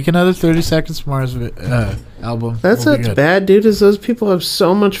 Make another 30 Seconds to Mars album. That's what's bad, dude, is those people have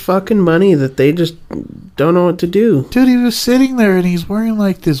so much fucking money that they just don't know what to do. Dude, he was sitting there and he's wearing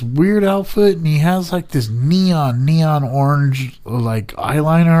like this weird outfit and he has like this neon orange like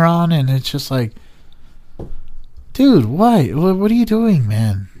eyeliner on, and it's just like, dude, why? What are you doing,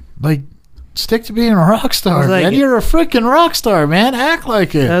 man? Like, stick to being a rock star, like, man. You're a freaking rock star, man. Act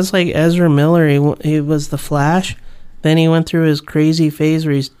like it. That's like Ezra Miller. He was the Flash. Then he went through his crazy phase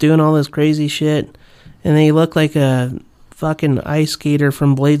where he's doing all this crazy shit, and then he looked like a fucking ice skater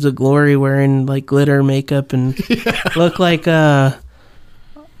from Blades of Glory wearing like glitter makeup and looked like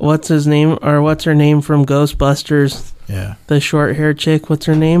what's her name from Ghostbusters? Yeah, the short hair chick. What's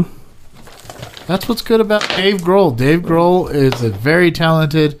her name? That's what's good about Dave Grohl. Dave Grohl is a very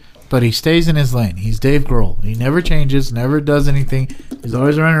talented, but he stays in his lane. He's Dave Grohl. He never changes, never does anything. He's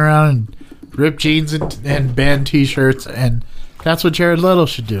always running around and ripped jeans and band T-shirts, and that's what Jared Leto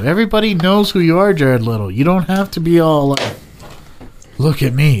should do. Everybody knows who you are, Jared Leto. You don't have to be all like, look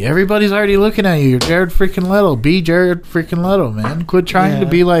at me. Everybody's already looking at you. You're Jared freaking Leto. Be Jared freaking Leto, man. Quit trying to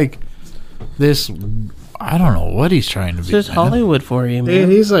be like this. I don't know what he's trying to be. It's just Hollywood for you, man. Dude,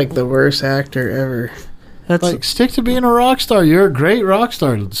 he's like the worst actor ever. That's like, stick to being a rock star. You're a great rock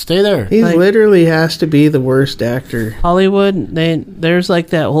star. Stay there. He literally has to be the worst actor. Hollywood, there's like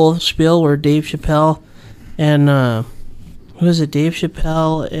that whole spiel where Dave Chappelle and who is it? Dave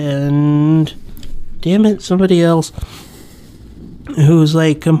Chappelle and damn it, somebody else who's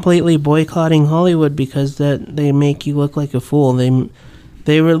like completely boycotting Hollywood because that they make you look like a fool.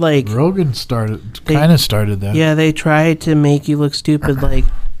 They were like, Rogan started that. Yeah, they tried to make you look stupid. Like,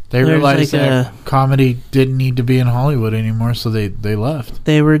 they realized like that comedy didn't need to be in Hollywood anymore, so they left.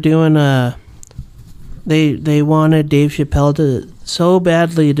 They were doing they wanted Dave Chappelle to so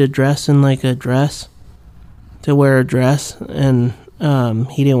badly to dress in like a dress, to wear a dress, and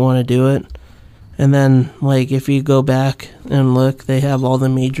he didn't want to do it. And then, like, if you go back and look, they have all the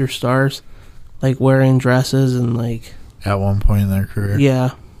major stars like wearing dresses and like at one point in their career.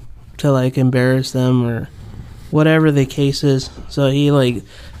 Yeah, to like embarrass them or whatever the case is. So he like,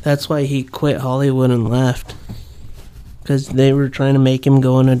 that's why he quit Hollywood and left, because they were trying to make him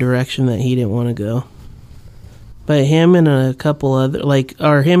go in a direction that he didn't want to go. But him and a couple other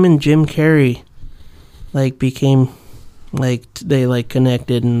him and Jim Carrey like became like they like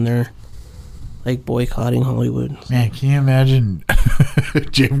connected, and they're like boycotting Hollywood. Man, can you imagine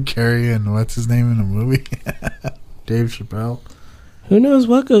Jim Carrey and what's his name in a movie? Dave Chappelle. Who knows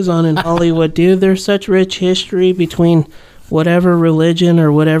what goes on in Hollywood, dude? There's such rich history between whatever religion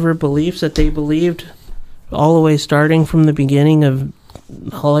or whatever beliefs that they believed, all the way starting from the beginning of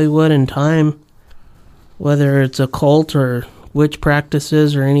Hollywood and time, whether it's a cult or witch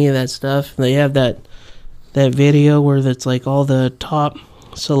practices or any of that stuff. They have that video where it's like all the top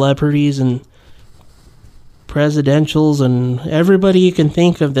celebrities and presidentials and everybody you can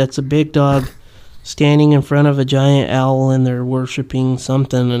think of that's a big dog standing in front of a giant owl, and they're worshiping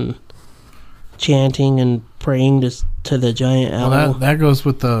something and chanting and praying to the giant owl. Well, that goes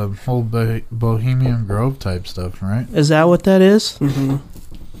with the whole Bohemian Grove type stuff, right? Is that what that is? Mm-hmm.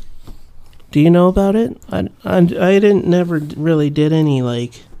 Do you know about it? I never really did any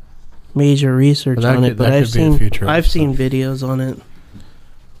like major research on it, but I've seen videos on it.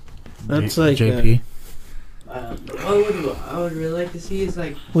 That's like JP. What I would really like to see is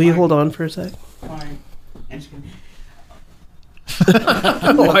like. Will you hold on for a sec? Fine. I'm just kidding.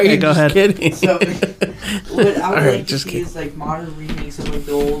 Why are you go ahead. kidding? So, what I would like to see is like modern remakes of like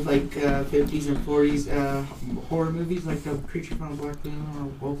the old like 50s and 40s horror movies, like the Creature from the Black Lagoon or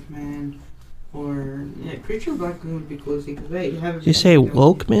Wolfman, or Creature of the Black Lagoon would be cool to see because they have. Did you say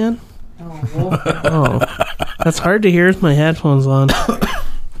Woke Man? No, Oh, that's hard to hear with my headphones on.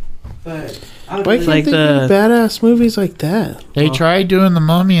 But I would Why really can't Like they the- do badass movies like that? They tried doing The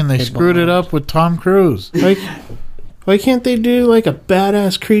Mummy and they screwed it up with Tom Cruise. Like, why can't they do like a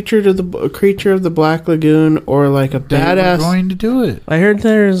badass creature of the Black Lagoon, or like a They were badass? going to do it. I heard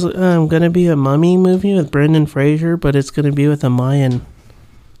there's going to be a mummy movie with Brendan Fraser, but it's going to be with a Mayan,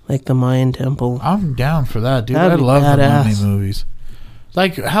 like the Mayan temple. I'm down for that, dude. That'd I be love the badass. Mummy movies.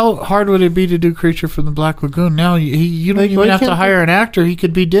 Like, how hard would it be to do Creature from the Black Lagoon? Now, you don't Like, even why have to can't hire an actor. He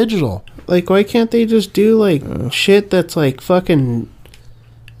could be digital. Like, why can't they just do like shit that's like fucking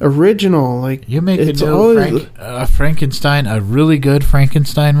original? Like, You make it's a new always- Frankenstein, a really good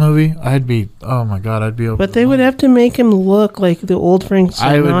Frankenstein movie, I'd be, oh my God, I'd be over But the they would moon. have to make him look like the old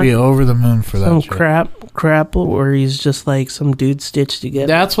Frankenstein. I would not be over the moon for that some shit. crap where he's just like some dude stitched together.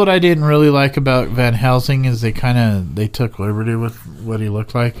 That's what I didn't really like about Van Helsing is they took liberty with what he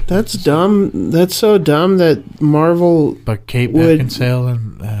looked like. that's dumb. That's so dumb that Marvel, But Kate would- Beckinsale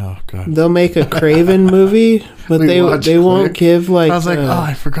and oh God, they'll make a Craven movie, but We they watched won't Click. give like I was like, oh,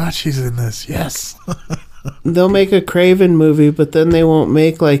 I forgot she's in this. Yes, they'll make a Craven movie, but then they won't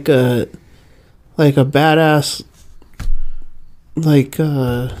make like a badass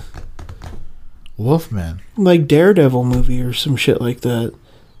Wolfman. like Daredevil movie or some shit like that.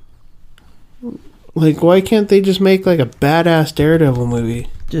 Like, why can't they just make like a badass Daredevil movie?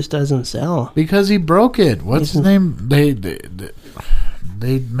 Just doesn't sell. Because he broke it. What's his name?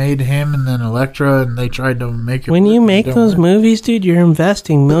 They made him and then Elektra, and they tried to make it. When you work, make it those don't work. movies, dude, you're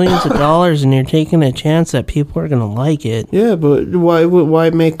investing millions of dollars and you're taking a chance that people are going to like it. Yeah, but why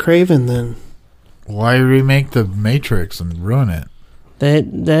make Craven then? Why remake the Matrix and ruin it?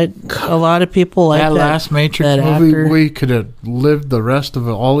 That a lot of people like that that. last Matrix that movie, actor. we could have lived the rest of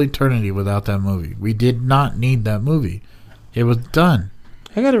all eternity without that movie. We did not need that movie. It was done.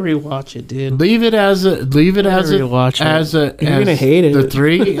 I got to rewatch it, dude. Leave it as a. rewatch it. As a. You're as gonna hate it. The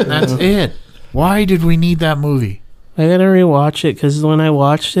 3, and that's it. Why did we need that movie? I got to rewatch it because when I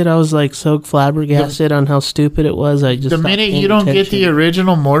watched it, I was like so flabbergasted on how stupid it was. I just The stopped minute paying you don't get the attention.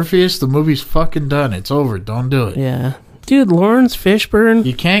 original Morpheus, the movie's fucking done. It's over. Don't do it. Yeah. Dude, Lawrence Fishburne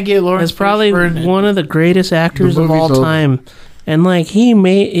You can't get Lawrence is probably Fishburne. one of the greatest actors The of all movie's over. time. And like he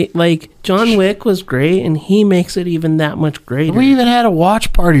made it, like John Wick was great, and he makes it even that much greater. We even had a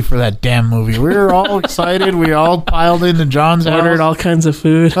watch party for that damn movie. We were all excited. We all piled into John's ordered house. all kinds of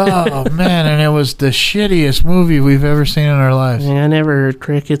food. Oh man, and it was the shittiest movie we've ever seen in our lives. I never heard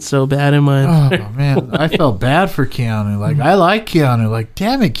crickets so bad in my life. Oh man, I felt bad for Keanu. Like I like Keanu. Like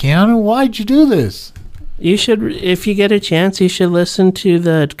damn it, Keanu, why'd you do this? You should, if you get a chance, you should listen to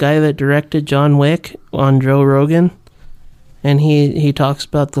the guy that directed John Wick on Joe Rogan. And he talks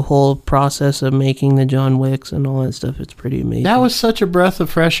about the whole process of making the John Wicks and all that stuff. It's pretty amazing. That was such a breath of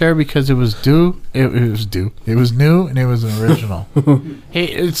fresh air because it was due. It was due. It was new and it was original. Hey,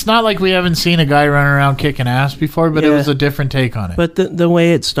 it's not like we haven't seen a guy running around kicking ass before, but it Yeah. was a different take on it. But the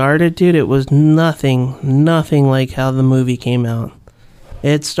way it started, dude, it was nothing like how the movie came out.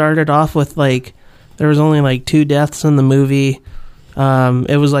 It started off with like there was only like 2 deaths in the movie.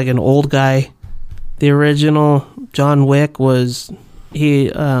 It was like an old guy. The original John Wick was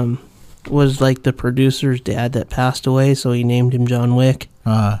like the producer's dad that passed away, so he named him John Wick.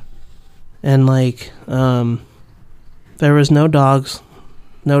 And like there was no dogs.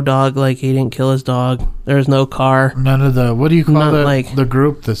 No dog, like he didn't kill his dog. There was no car. None of the, what do you call Not the, like- the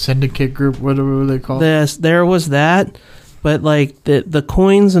group, the syndicate group, whatever they call it? There was that, but like the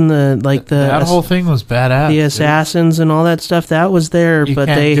coins and That whole thing was badass. the dude. assassins and all that stuff that was there, You but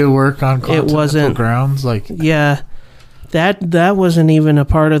can't they do work on continental wasn't- grounds. Like, yeah, that wasn't even a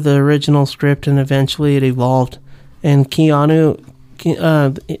part of the original script, and eventually it evolved. And Keanu,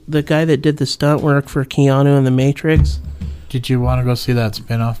 the guy that did the stunt work for Keanu in The Matrix, did you want to go see that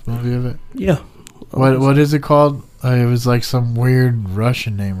spin-off movie of it? yeah, What is it called? It was like some weird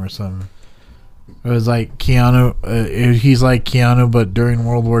Russian name or something. It was like Keanu. He's like Keanu, but during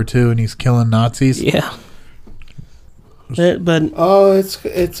World War II, and he's killing Nazis. yeah. But Oh,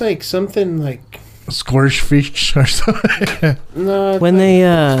 it's like something like Scorchfish or something. no. when they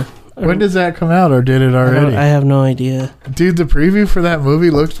When does that come out, or did it already? I have no idea. Dude, the preview for that movie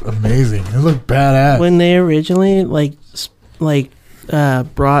looked amazing. It looked badass. When they originally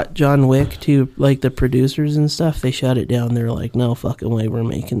brought John Wick to like the producers and stuff, they shut it down. They were like, "No fucking way, we're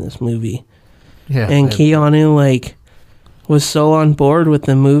making this movie." yeah, And it- Keanu like was so on board with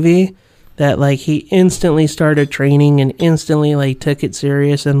the movie that like he instantly started training and instantly like took it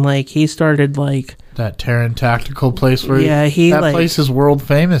serious, and like he started like that Terran Tactical place where Yeah, he, that like- place is world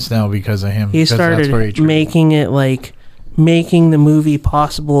famous now because of him. he because that's where started trained. making it like making the movie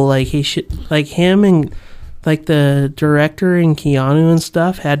possible. Like he should, like him and like the director and Keanu and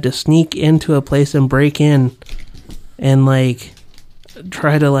stuff had to sneak into a place and break in and like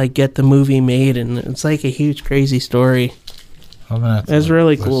try to like get the movie made, and it's like a huge crazy story. It's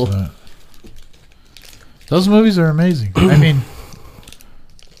really cool. Those movies are amazing. I mean,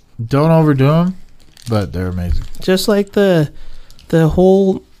 don't overdo them, but they're amazing. Just like the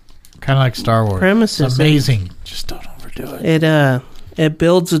whole kind of like Star Wars. Premise is amazing. Just don't overdo it. It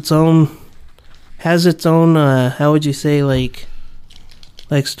builds its own, has its own. How would you say, like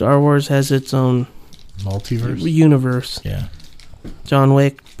Star Wars has its own multiverse universe. Yeah. John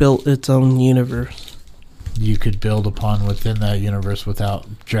Wick built its own universe. You could build upon within that universe without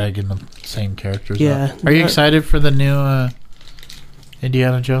dragging the same characters. Yeah. Up. Are you excited for the new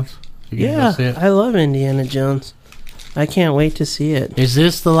Indiana Jones? Yeah, I love Indiana Jones. I can't wait to see it. Is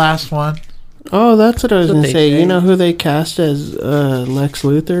this the last one? Oh, that's what I was going to say. You know who they cast as Lex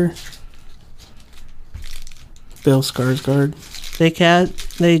Luthor? Bill Skarsgård.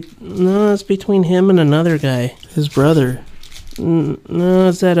 No, it's between him and another guy. His brother. No,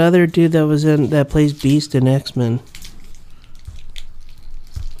 it's that other dude that plays Beast in X-Men.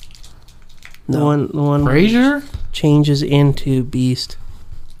 The one Frasier changes into Beast.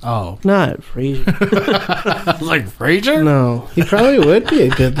 Oh, not Frasier. Like Frasier? No, he probably would be a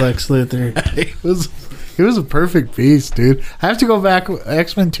good Lex Luthor. He was a perfect Beast, dude. I have to go back.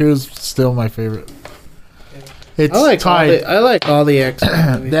 X-Men 2 is still my favorite. It's I like all the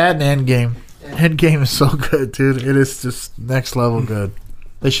X-Men movies. That and Endgame. Endgame is so good, dude. It is just next level good.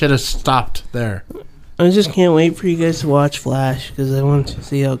 They should have stopped there. I just can't wait for you guys to watch Flash because I want to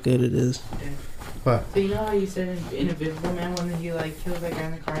see how good it is. What? So you know how you said in Invisible Man when he like kills that guy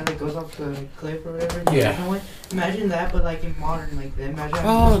in the car and like goes off the cliff or whatever? Yeah. Imagine that, but like in modern, like imagine.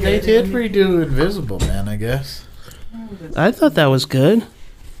 Oh, they did redo Invisible Man, I guess. I thought that was good.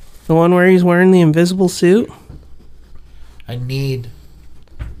 The one where he's wearing the invisible suit. I need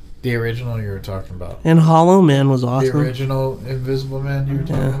the original you were talking about. And Hollow Man was awesome. The original Invisible Man you were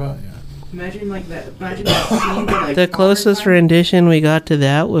talking about? Yeah. Imagine like that. Imagine that scene. But, like, the closest rendition we got to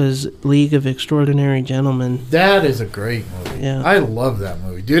that was League of Extraordinary Gentlemen. That is a great movie. Yeah. I love that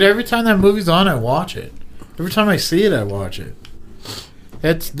movie. Dude, every time that movie's on, I watch it. Every time I see it, I watch it.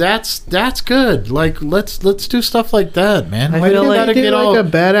 That's good. Like let's do stuff like that, man. I feel like get all a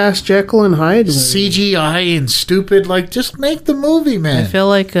badass Jekyll and Hyde movie. CGI and stupid. Like just make the movie, man. I feel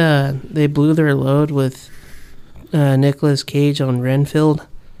like they blew their load with Nicolas Cage on Renfield.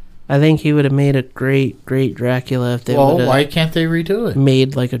 I think he would have made a great Dracula if they would have. Why can't they redo it?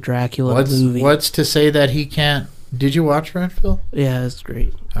 Made like a Dracula movie. What's to say that he can't? Did you watch Renfield? Yeah, it's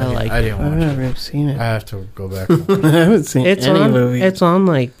great. I like it. I didn't watch it. I've never seen it. I have to go back. I haven't seen any movie. It's on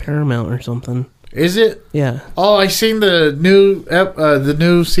like Paramount or something. Is it? Yeah. Oh, I seen the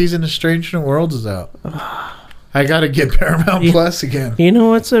new season of Strange New Worlds is out. I gotta get Paramount Plus again. You know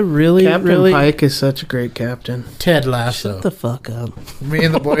what's a really Captain Pike is such a great captain. Ted Lasso. Shut the fuck up. Me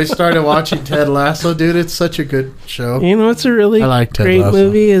and the boys started watching Ted Lasso, dude. It's such a good show. You know what's a really great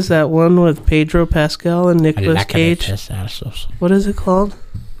movie is that one with Pedro Pascal and Nicolas Cage. What is it called?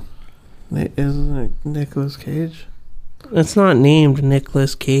 Isn't it Nicolas Cage? It's not named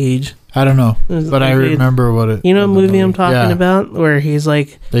Nicolas Cage. I don't know, but I remember what it. You know, what movie I'm talking about, where he's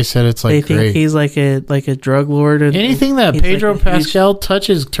like. They said it's like. They think he's like a drug lord. Anything that Pedro Pascal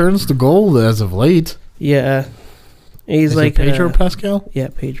touches turns to gold as of late. Yeah, he's like Pedro Pascal. Yeah,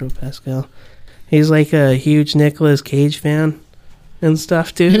 Pedro Pascal. He's like a huge Nicolas Cage fan and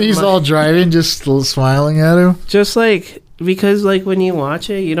stuff, dude. And he's all driving, just smiling at him. Just like because like when you watch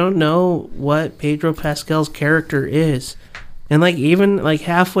it, you don't know what Pedro Pascal's character is. And, like, even, like,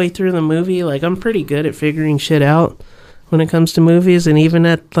 halfway through the movie, like, I'm pretty good at figuring shit out when it comes to movies. And even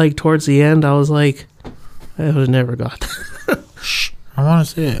at, like, towards the end, I was like, I would have never got that. I want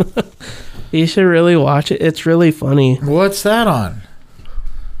to see it. You should really watch it. It's really funny. What's that on?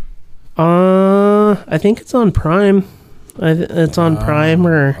 I think it's on Prime. It's on Prime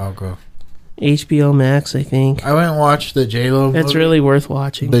or I'll go. HBO Max, I think. I went and watched the J-Lo movie. It's really worth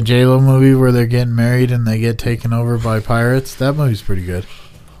watching. The J-Lo movie where they're getting married and they get taken over by pirates. That movie's pretty good.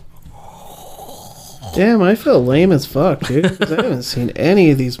 Damn, I feel lame as fuck, dude. 'Cause I haven't seen any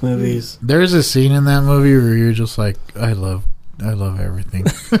of these movies. There's a scene in that movie where you're just like, I love everything.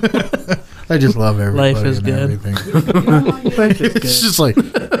 I just love everybody. Life is good. Life is good. It's just like,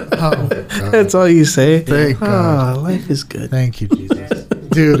 oh, God. That's all you say. Thank God. Life is good. Thank you, Jesus.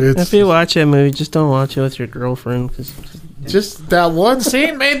 Dude, if you watch that movie, just don't watch it with your girlfriend because just that one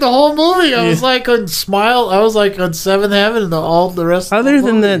scene made the whole movie. I was like on Smile. I was like on Seventh Heaven, and all the rest. Other of the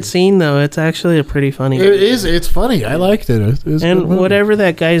than movie. that scene, though, it's actually a pretty funny. It is. It's funny. I liked it. It was a good And movie. whatever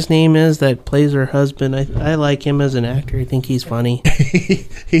that guy's name is that plays her husband, I like him as an actor. I think he's funny.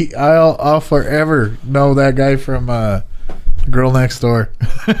 I'll forever know that guy from Girl Next Door.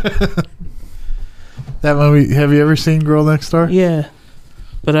 That movie. Have you ever seen Girl Next Door? Yeah,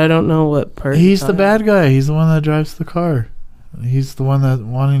 but I don't know what part. He's the bad guy. He's the one that drives the car. He's the one that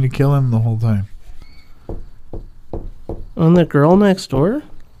wanting to kill him the whole time. On The Girl Next Door?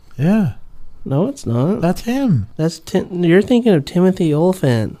 Yeah, No, it's not. that's him. That's you're thinking of Timothy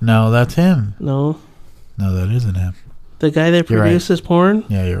Olyphant. No, that's him. No, No, that isn't him. the guy that You're right. produces porn.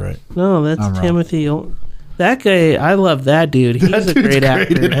 Yeah, you're right. No, that's I'm wrong. Timothy. That guy, I love that dude. He's That a dude's great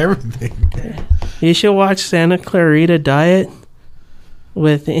actor. in everything. You should watch Santa Clarita Diet.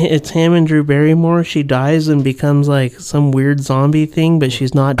 It's him and Drew Barrymore. She dies and becomes like some weird zombie thing, but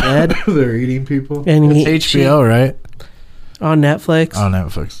she's not dead. They're eating people. And It's HBO, right? On Netflix. On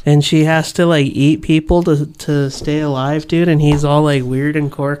Netflix. And she has to like eat people to stay alive, dude. And he's all like weird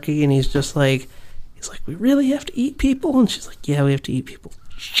and quirky, and he's like, we really have to eat people? And she's like, yeah, we have to eat people.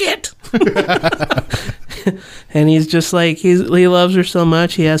 Shit. And he's just like, he loves her so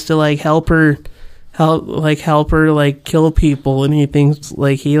much, he has to like help her like kill people, and he thinks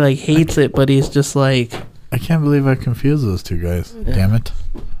like he like hates it, but he's just like, I can't believe I confused those two guys. Damn it.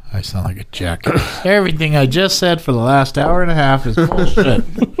 I sound like a jackass. Everything I just said for the last hour and a half is bullshit.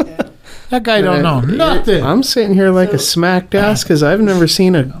 That guy don't know nothing. I'm sitting here like a smacked ass because I've never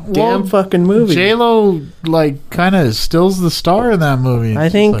seen a damn fucking movie. J-Lo, like, kind of stills the star in that movie. I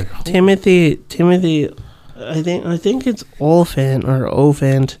It's think just like, Timothy. I think it's Olyphant or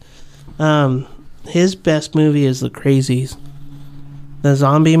Ophant. His best movie is The Crazies, the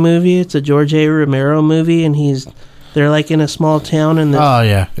zombie movie. It's a George A. Romero movie, and they're like in a small town, and the oh,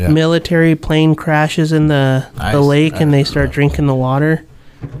 yeah. military plane crashes in the lake, and they start drinking the water,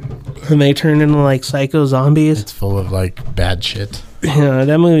 and they turn into like psycho zombies. It's full of, like, bad shit. Yeah,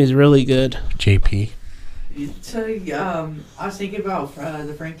 that movie's really good. JP. So, I was thinking about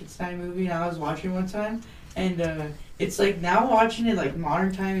the Frankenstein movie, and I was watching one time, and it's like now watching it like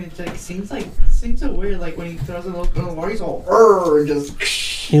modern time, it like seems so weird. Like when he throws a little in the water, he's all and just.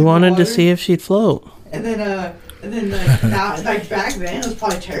 He wanted to see if she'd float. And then like now, like back then, it was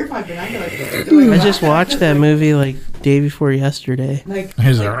probably terrified, but now you're like. I just watched that movie like day before yesterday. Like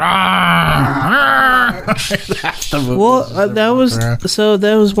He's like, Well,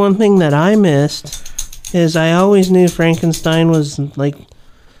 that was one thing that I missed, is I always knew Frankenstein was like,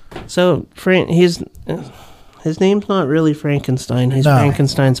 so his name's not really Frankenstein. He's No.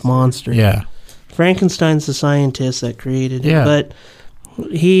 Frankenstein's monster. yeah. Frankenstein's the scientist that created it. Yeah. But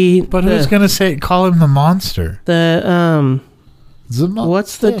who's going to call him the monster?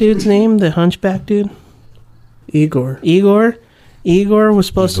 What's the dude's name? The hunchback dude? Igor was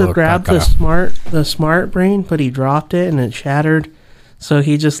supposed to grab the smart brain, but he dropped it and it shattered. So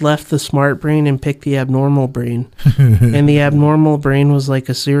he just left the smart brain and picked the abnormal brain. And the abnormal brain was like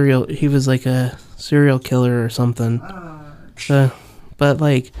a serial killer or something. But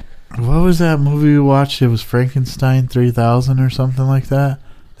like, What was that movie we watched? It was Frankenstein 3000 or something like that.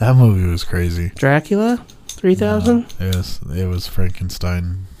 That movie was crazy. Dracula 3000? It was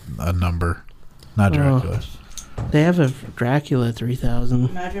Frankenstein, a number, not Dracula. They have a Dracula 3000,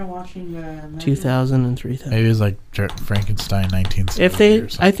 imagine watching 2000 and 3000. Maybe it was like Frankenstein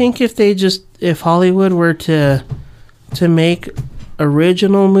 1970 I think if Hollywood were to make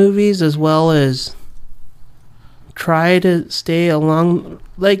original movies as well as try to stay along,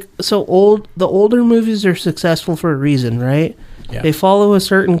 like, the older movies are successful for a reason, right? Yeah. They follow a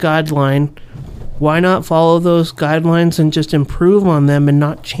certain guideline. Why not follow those guidelines and just improve on them and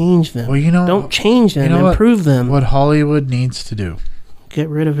not change them? Well, don't change them, improve them. What Hollywood needs to do. Get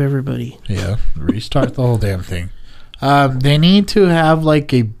rid of everybody. Yeah, restart the whole damn thing. They need to have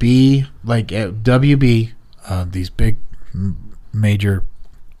like a B, like a WB, these big major.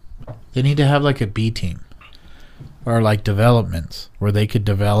 They need to have like a B team, or like developments where they could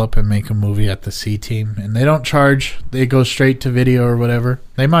develop and make a movie at the C team, and they don't charge. They go straight to video or whatever.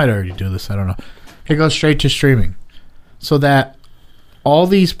 They might already do this. I don't know. It goes straight to streaming, so that all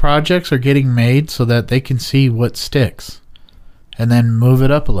these projects are getting made so that they can see what sticks, and then move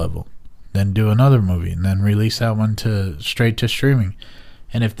it up a level. Then do another movie, and then release that one straight to streaming.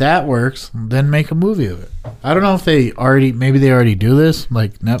 And if that works, then make a movie of it. I don't know if maybe they already do this,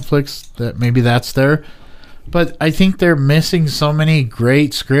 like Netflix, that maybe that's there. But I think they're missing so many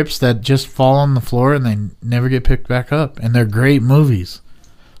great scripts that just fall on the floor and they never get picked back up. And they're great movies.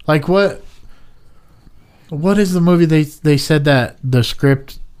 Like what What is the movie they said that the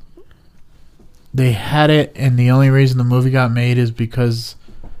script, they had it, and the only reason the movie got made is because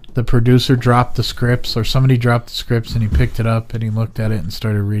the producer dropped the scripts, or somebody dropped the scripts, and he picked it up and he looked at it and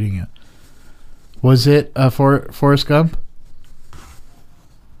started reading it. Was it Forrest Gump?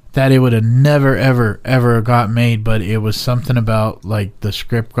 That it would have never, ever got made, but it was something about, like, the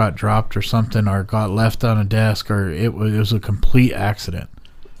script got dropped or something, or got left on a desk, or it was a complete accident.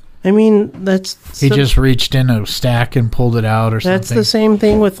 I mean, he just reached in a stack and pulled it out or something. That's the same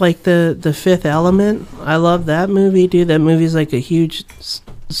thing with, like, the Fifth Element. I love that movie, dude. That movie's, like, a huge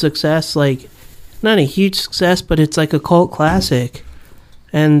success. Like, not a huge success, but it's, like, a cult classic.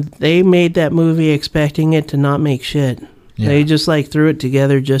 And they made that movie expecting it to not make shit. Yeah. They just, like, threw it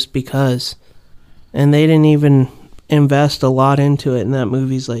together just because. And they didn't even invest a lot into it, and that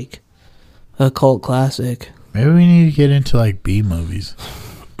movie's, like, a cult classic. Maybe we need to get into, like, B movies.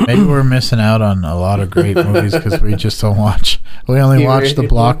 Maybe we're missing out on a lot of great movies because we just don't watch. We only watch the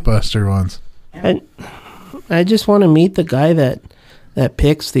blockbuster ones. I just want to meet the guy that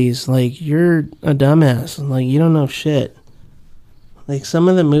picks these. Like, you're a dumbass. Like, you don't know shit. Like, some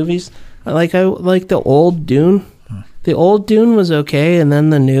of the movies, I like the old Dune. The old Dune was okay, and then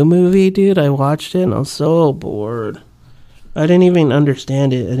the new movie, dude, I watched it and I was so bored. I didn't even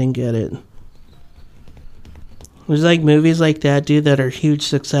understand it. I didn't get it. There's, like, movies like that, dude, that are huge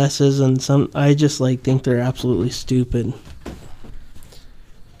successes, and some I just, like, think they're absolutely stupid.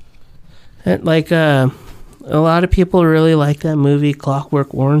 And, like, a lot of people really like that movie,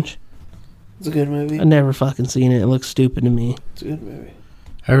 Clockwork Orange. It's a good movie. I've never fucking seen it. It looks stupid to me. It's a good movie.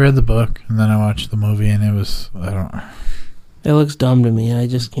 I read the book, and then I watched the movie, and it was, It looks dumb to me. I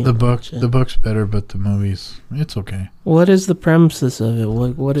just can't watch it. The book's better, but the movie's, it's okay. What is the premises of it?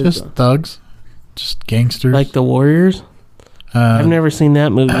 What is just thugs. Just gangsters. Like the Warriors? I've never seen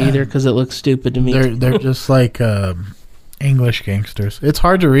that movie either because it looks stupid to me. They're just like English gangsters. It's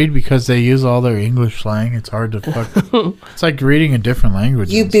hard to read because they use all their English slang. It's hard to fuck. It's like reading a different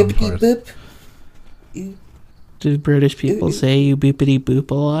language. You bippity boop. Do British people say you beepity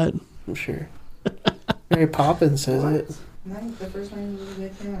boop a lot? I'm sure. Mary Poppins says it.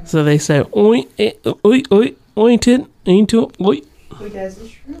 So they say oi oi oi oi tit into oi. Wait, guys, is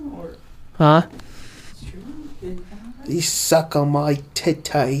this true or? Huh? It's true? You suck on my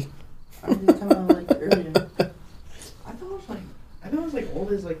titty. I was just talking about, like, earlier. I thought it was like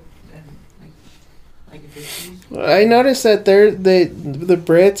old as like the 50s. I noticed that the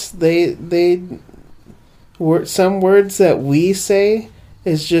Brits some words that we say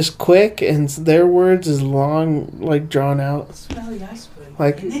is just quick, and their words is long, like drawn out. Smelly iceberg.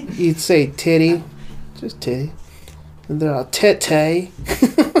 Like you'd say titty, just titty, and they're all titty.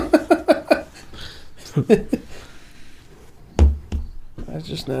 I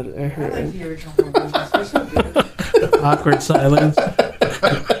just not. I heard. I like the original versions. They're so good. Awkward silence.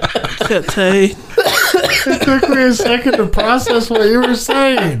 Titty. It took me a second to process what you were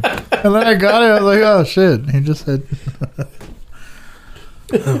saying. And then I got it. I was like, oh, shit. He just said...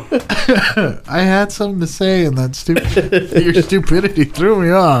 I had something to say, and your stupidity threw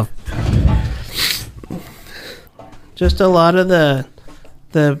me off. Just a lot of the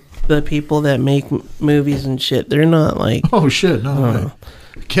people that make movies and shit, they're not like... Oh, shit. No.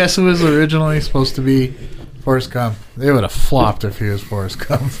 Guess who was originally supposed to be Forrest Gump? They would have flopped if he was Forrest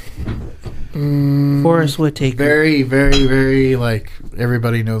Gump. Forrest Whitaker. Very, very, very, like,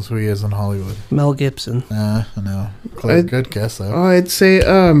 everybody knows who he is in Hollywood. Mel Gibson. No. Good guess, though. Oh, I'd say,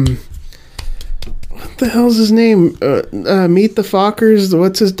 what the hell's his name? Meet the Fockers.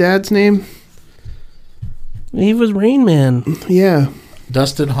 What's his dad's name? He was Rain Man. Yeah.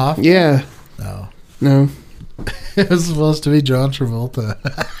 Dustin Hoffman? Yeah. No. It was supposed to be John Travolta.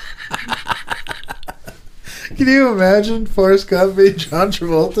 Can you imagine Forrest Gump being John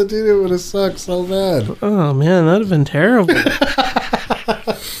Travolta, dude? It would have sucked so bad. Oh, man, that would have been terrible.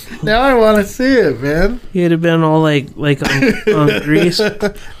 Now I want to see it, man. He'd have been all like on Grease.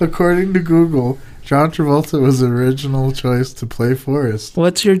 According to Google, John Travolta was the original choice to play Forrest.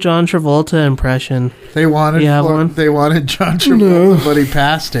 What's your John Travolta impression? They wanted They wanted John Travolta, but he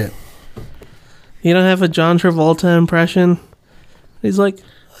passed it. You don't have a John Travolta impression? He's like,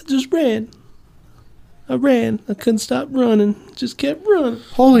 I just ran. I couldn't stop running. Just kept running.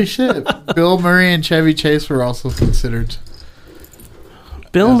 Holy shit. Bill Murray and Chevy Chase were also considered.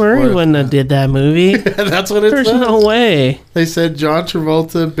 Bill Murray wouldn't have did that movie. That's what it There's says. no way. They said John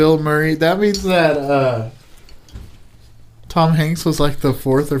Travolta, Bill Murray. That means that Tom Hanks was like the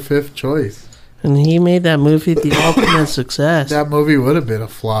fourth or fifth choice. And he made that movie the ultimate success. That movie would have been a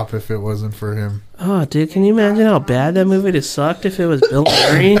flop if it wasn't for him. Oh, dude, can you imagine how bad that movie would have sucked if it was Bill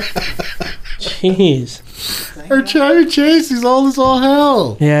Murray? Jeez. Or Chevy Chase, he's old as all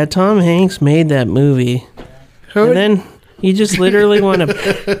hell. Yeah, Tom Hanks made that movie. And then you just literally want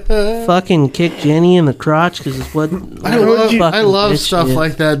to fucking kick Jenny in the crotch because it's what I love bitch stuff is.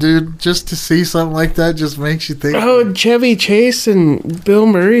 like that, dude. Just to see something like that just makes you think. Oh, Chevy Chase and Bill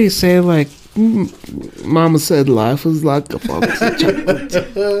Murray say like, Mama said life was like a box of chocolates.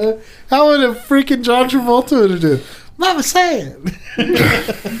 How would a freaking John Travolta would do? Mama said.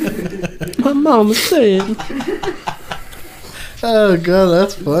 My mama said. Oh god,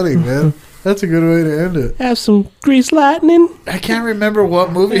 that's funny, man. That's a good way to end it. Have some grease lightning. I can't remember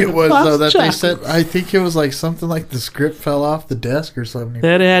what movie it was Lots though of that they said. chocolates. I think it was like something like the script fell off the desk or something.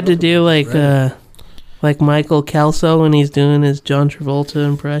 That had to do like Michael Kelso when he's doing his John Travolta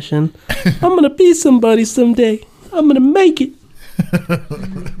impression. I'm gonna be somebody someday. I'm gonna make it.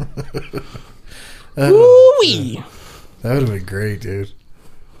 Woo-wee. That would have been great, dude.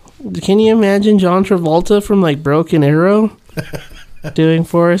 Can you imagine John Travolta from like Broken Arrow doing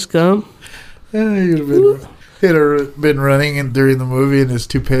Forrest Gump? Yeah, he'd have been running in during the movie and his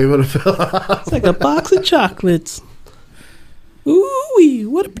toupee would have fell off. It's like a box of chocolates. Ooh-wee,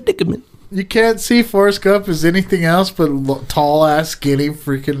 what a predicament. You can't see Forrest Gump as anything else but tall ass, skinny,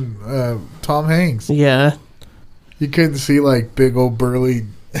 freaking Tom Hanks. Yeah. You couldn't see like big old burly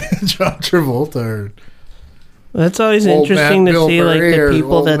John Travolta or That's always Old interesting man to Bill see like Murray the or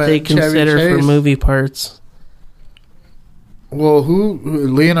people old that man they Chevy consider for Chase. movie parts. well, who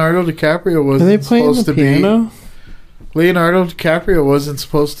Leonardo DiCaprio Are wasn't they playing supposed the to piano? be. Leonardo DiCaprio wasn't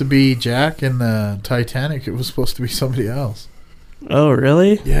supposed to be Jack in the Titanic. It was supposed to be somebody else. Oh,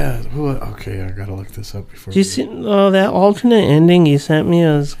 really? Yeah. Okay, I gotta look this up before. Did you see that alternate ending you sent me?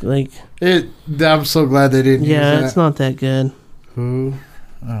 I was like, it? I'm so glad they didn't. yeah, use it's that. not that good. Who?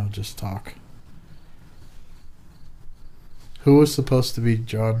 Oh, just talk. Who was supposed to be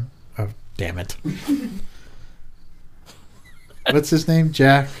John? Oh, damn it! What's his name?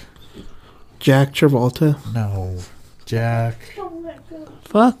 Jack? Jack Travolta. No, Jack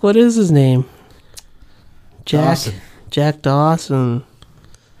Fuck, what is his name? Jack Dawson. Jack Dawson.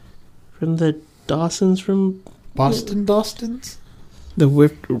 From the Dawsons from Dawson's? The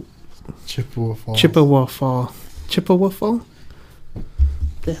whipped Chippewa Falls. Chippewa Fall. Chippewa Fall?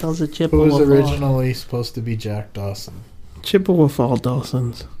 the hell's a Who Chippewa was Fall? originally supposed to be Jack Dawson? Chippewa Fall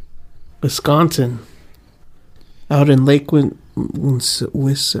Dawson's. Wisconsin. Out in Lake what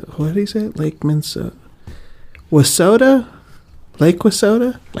do you say? Lake Minnesota. Wissota? Lake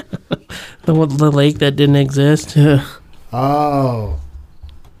Wissota? The lake that didn't exist. Oh.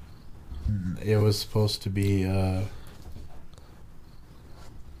 It was supposed to be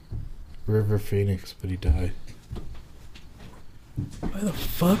River Phoenix, but he died. Why the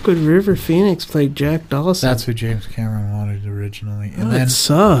fuck would River Phoenix play Jack Dawson? That's who James Cameron wanted originally. And That'd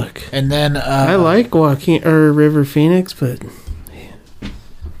suck. then I like River Phoenix, but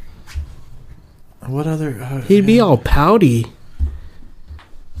what other he'd be all pouty.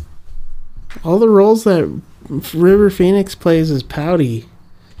 All the roles that River Phoenix plays is pouty.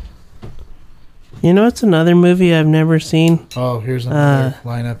 You know, it's another movie I've never seen. Oh, here's another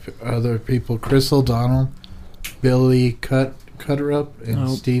lineup. Other people: Chris O'Donnell, Billy Cutterup, and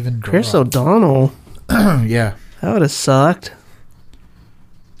Stephen. Chris Dorff. O'Donnell. Yeah. That would have sucked.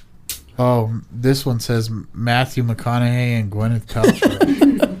 Oh, this one says Matthew McConaughey and Gwyneth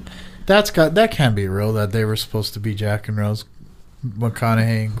Paltrow. That can't be real. That they were supposed to be Jack and Rose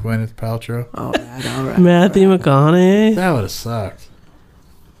McConaughey and Gwyneth Paltrow. All right. Matthew McConaughey. That would have sucked.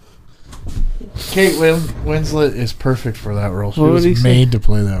 Kate Winslet is perfect for that role. She What would he was say? made to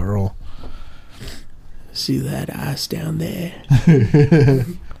play that role. See that ice down there?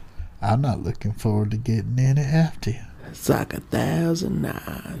 I'm not looking forward to getting in it after you. It's like 1,000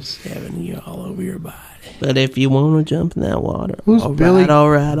 knives having you all over your body. But if you want to jump in that water, Who's all Billy? right, all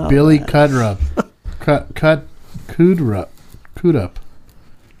right, all Billy right. Cudrup. Cudrup. Crudup.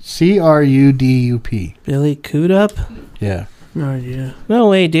 Billy Crudup? Yeah. No idea. No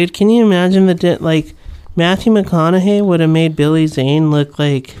way, dude. Can you imagine like Matthew McConaughey would have made Billy Zane look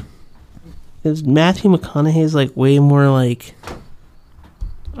like? Because Matthew McConaughey's like way more like,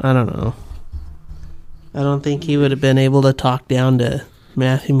 I don't know. I don't think he would have been able to talk down to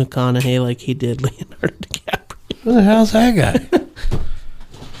Matthew McConaughey like he did Leonardo DiCaprio. Who the hell's that guy?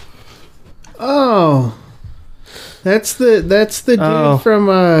 Oh, that's the dude Oh. from.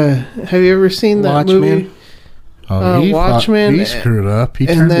 Have you ever seen that Watchmen. movie? He Watchmen, He screwed up. He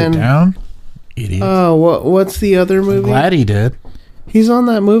and turned then- it down. Idiot. Oh, what's the other I'm movie? glad he did. He's on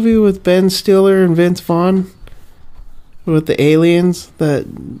that movie with Ben Stiller and Vince Vaughn, with the aliens that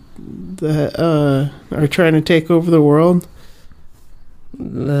are trying to take over the world.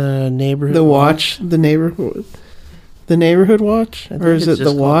 The neighborhood. The Watch. The neighborhood. The Neighborhood Watch, I think or is it's it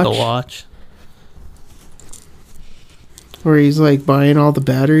just The called Watch? The Watch. Where he's like buying all the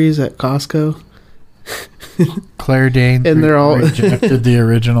batteries at Costco. Claire Danes And they're all- rejected the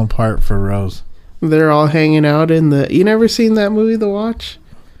original part for Rose. They're all hanging out in the. You never seen that movie, The Watch,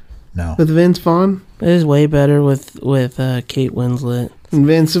 No. with Vince Vaughn? It is way better with Kate Winslet. And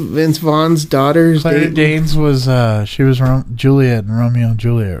Vince Vaughn's daughter's Claire dating. Danes was she was Juliet in Romeo and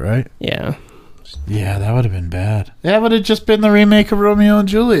Juliet, right? Yeah. Yeah, that would have been bad. That would have just been the remake of Romeo and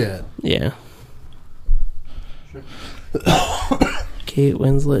Juliet. Yeah. Kate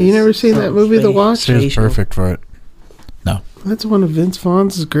Winslet. You never seen that movie, The Watch? She was Facial. perfect for it. That's one of Vince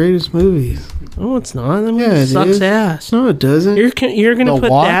Vaughn's greatest movies. Oh, it's not. That movie Yeah, it sucks is. ass. No, it doesn't. You're gonna The put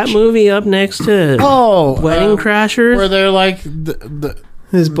Watch? that movie up next to Oh, Wedding Crashers? where they're like the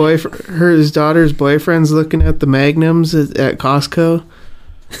His boyfriend, his daughter's boyfriend's looking at the Magnums at Costco.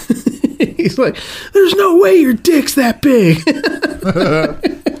 He's like, "There's no way your dick's that big."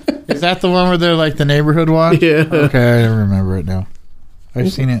 Is that the one where they're like the Neighborhood Watch? Yeah. Okay, I remember it now.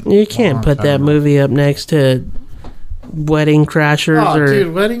 I've seen it. You can't long put time that ago. movie up next to Wedding Crashers Oh, or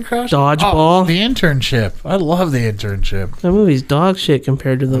dude, Wedding Crash. Dodgeball. Oh, the Internship. I love the Internship. that movie's dog shit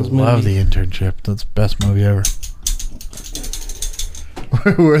compared to I those love movies. the Internship. That's the best movie ever.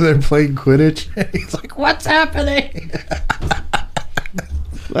 Where they're playing Quidditch. He's like, "What's happening?"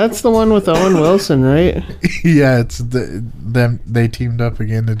 That's the one with Owen Wilson, right? Yeah, it's them. They teamed up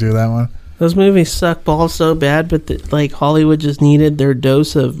again to do that one. Those movies suck balls so bad, but like Hollywood just needed their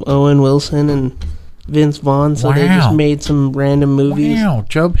dose of Owen Wilson and Vince Vaughn, so they just Wow. made some random movies. Wow,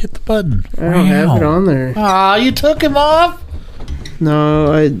 Job hit the button. I don't have it on there. Ah, you took him off.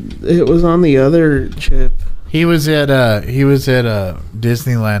 No, it was on the other chip. He was at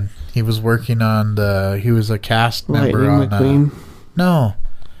Disneyland. He was working on he was a cast member Lightning on McQueen. no.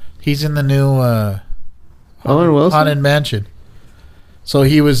 He's in the new Owen Wilson. Haunted Mansion. So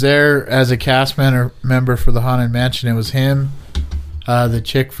he was there as a cast member for the Haunted Mansion. It was him, the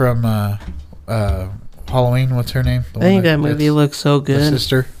chick from Halloween. What's her name? I think that movie gets looks so the good.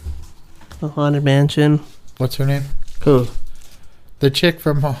 sister. The Haunted Mansion. What's her name? Cool. The chick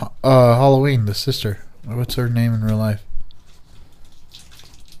from Halloween, the sister. What's her name in real life?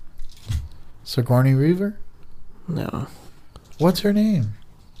 Sigourney Weaver? No. What's her name?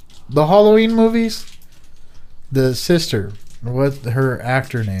 The Halloween movies? The sister. What's her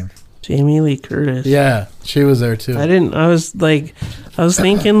actor name? Jamie Lee Curtis. Yeah, she was there too. I was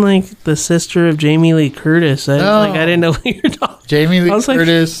thinking like the sister of Jamie Lee Curtis. No. I didn't know what you're talking. Jamie Lee I was like,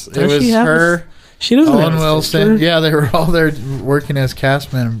 Curtis. It does was she have her. She doesn't have Owen a Wilson. sister. Yeah, they were all there working as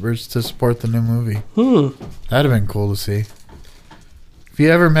cast members to support the new movie. That'd have been cool to see. If you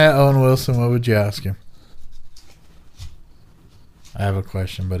ever met Owen Wilson, what would you ask him? I have a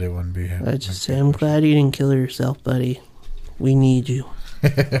question, but it wouldn't be him. I just say, I'm glad you didn't kill yourself, buddy. We need you.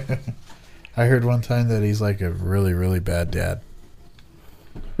 I heard one time that he's like a really, really bad dad.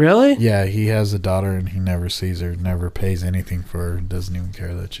 Really? Yeah, he has a daughter and he never sees her, never pays anything for her, doesn't even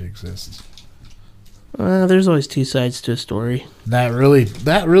care that she exists. There's always two sides to a story. That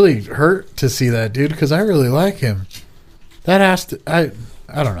really hurt to see that, dude, because I really like him. That has to, I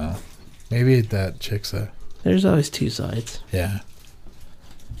don't know. Maybe that chick's There's always two sides. yeah.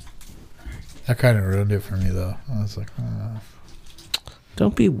 That kind of ruined it for me, though. I was like, oh.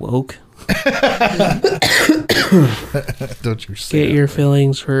 Don't be woke. Don't you say Get that your way.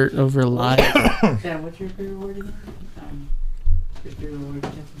 feelings hurt over lies. Yeah, what's your favorite word again? Your favorite word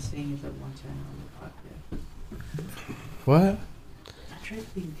I've been saying it at one time on the podcast. What? I'm trying to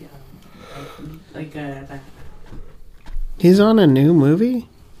think, that. He's on a new movie?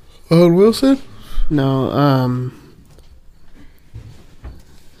 Owen Wilson? No,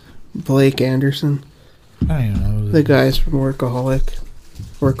 Blake Anderson. I don't even know. The guys from Workaholics.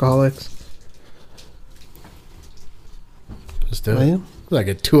 Just do it. Well, Like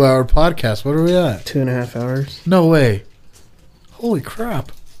a 2-hour podcast. What are we at? 2.5 hours. No way. Holy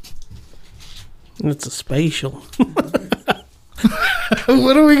crap. It's a spatial.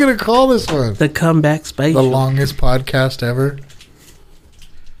 What are we going to call this one? The comeback The spatial. longest podcast ever?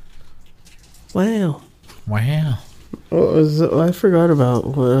 Wow. Wow. What was it? I forgot about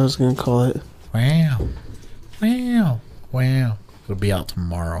what I was going to call it. Wow. Wow. Wow. It'll be out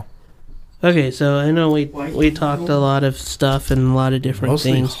tomorrow. Okay, so I know we talked a lot of stuff and a lot of different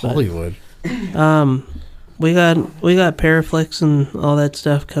Mostly things. Hollywood. But, we got Paraflex and all that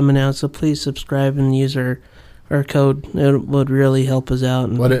stuff coming out, so please subscribe and use our our code. It would really help us out.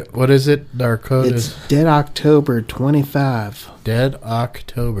 And What is it? Our code It's is Dead October 25. Dead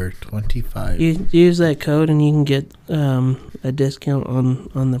October 25. you use that code and you can get a discount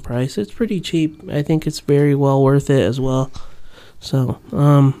on the price. It's pretty cheap. I think it's very well worth it as well. So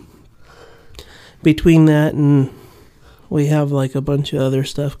between that and we have like a bunch of other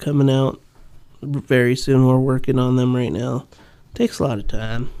stuff coming out very soon. We're working on them right now. Takes a lot of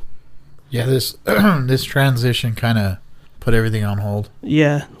time. Yeah, this this transition kind of put everything on hold.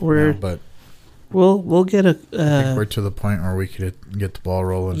 Yeah, But we'll get a. I think we're to the point where we could get the ball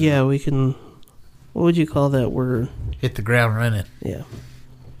rolling. Yeah, we can. What would you call that? We're hit the ground running. yeah.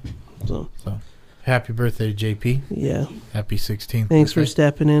 So Happy birthday, JP. yeah. Happy 16th. Thanks for birthday.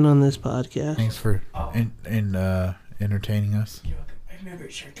 stepping in on this podcast. Thanks for entertaining us. I remember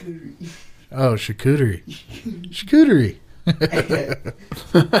charcuterie. Oh, charcuterie. Charcuterie.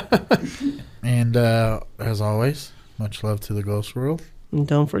 And as always, much love to the ghost world. And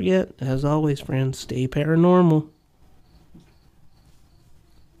don't forget, as always, friends, stay paranormal.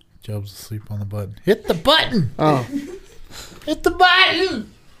 Job's asleep on the button. Hit the button! Oh. Hit the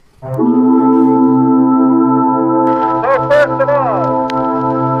button! So first of all,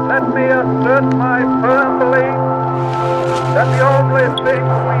 let me assert my firm belief that the only thing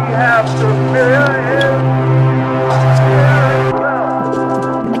we have to fear is fear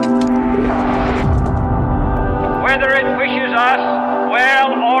itself. Whether it wishes us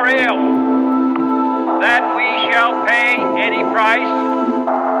well or ill, that we shall pay any price,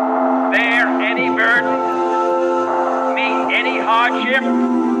 bear any burden, meet any hardship,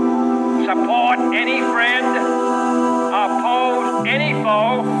 support any friend, oppose any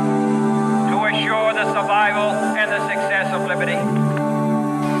foe, to assure the survival and the success of liberty.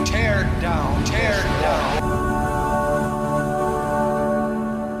 Tear down, tear down.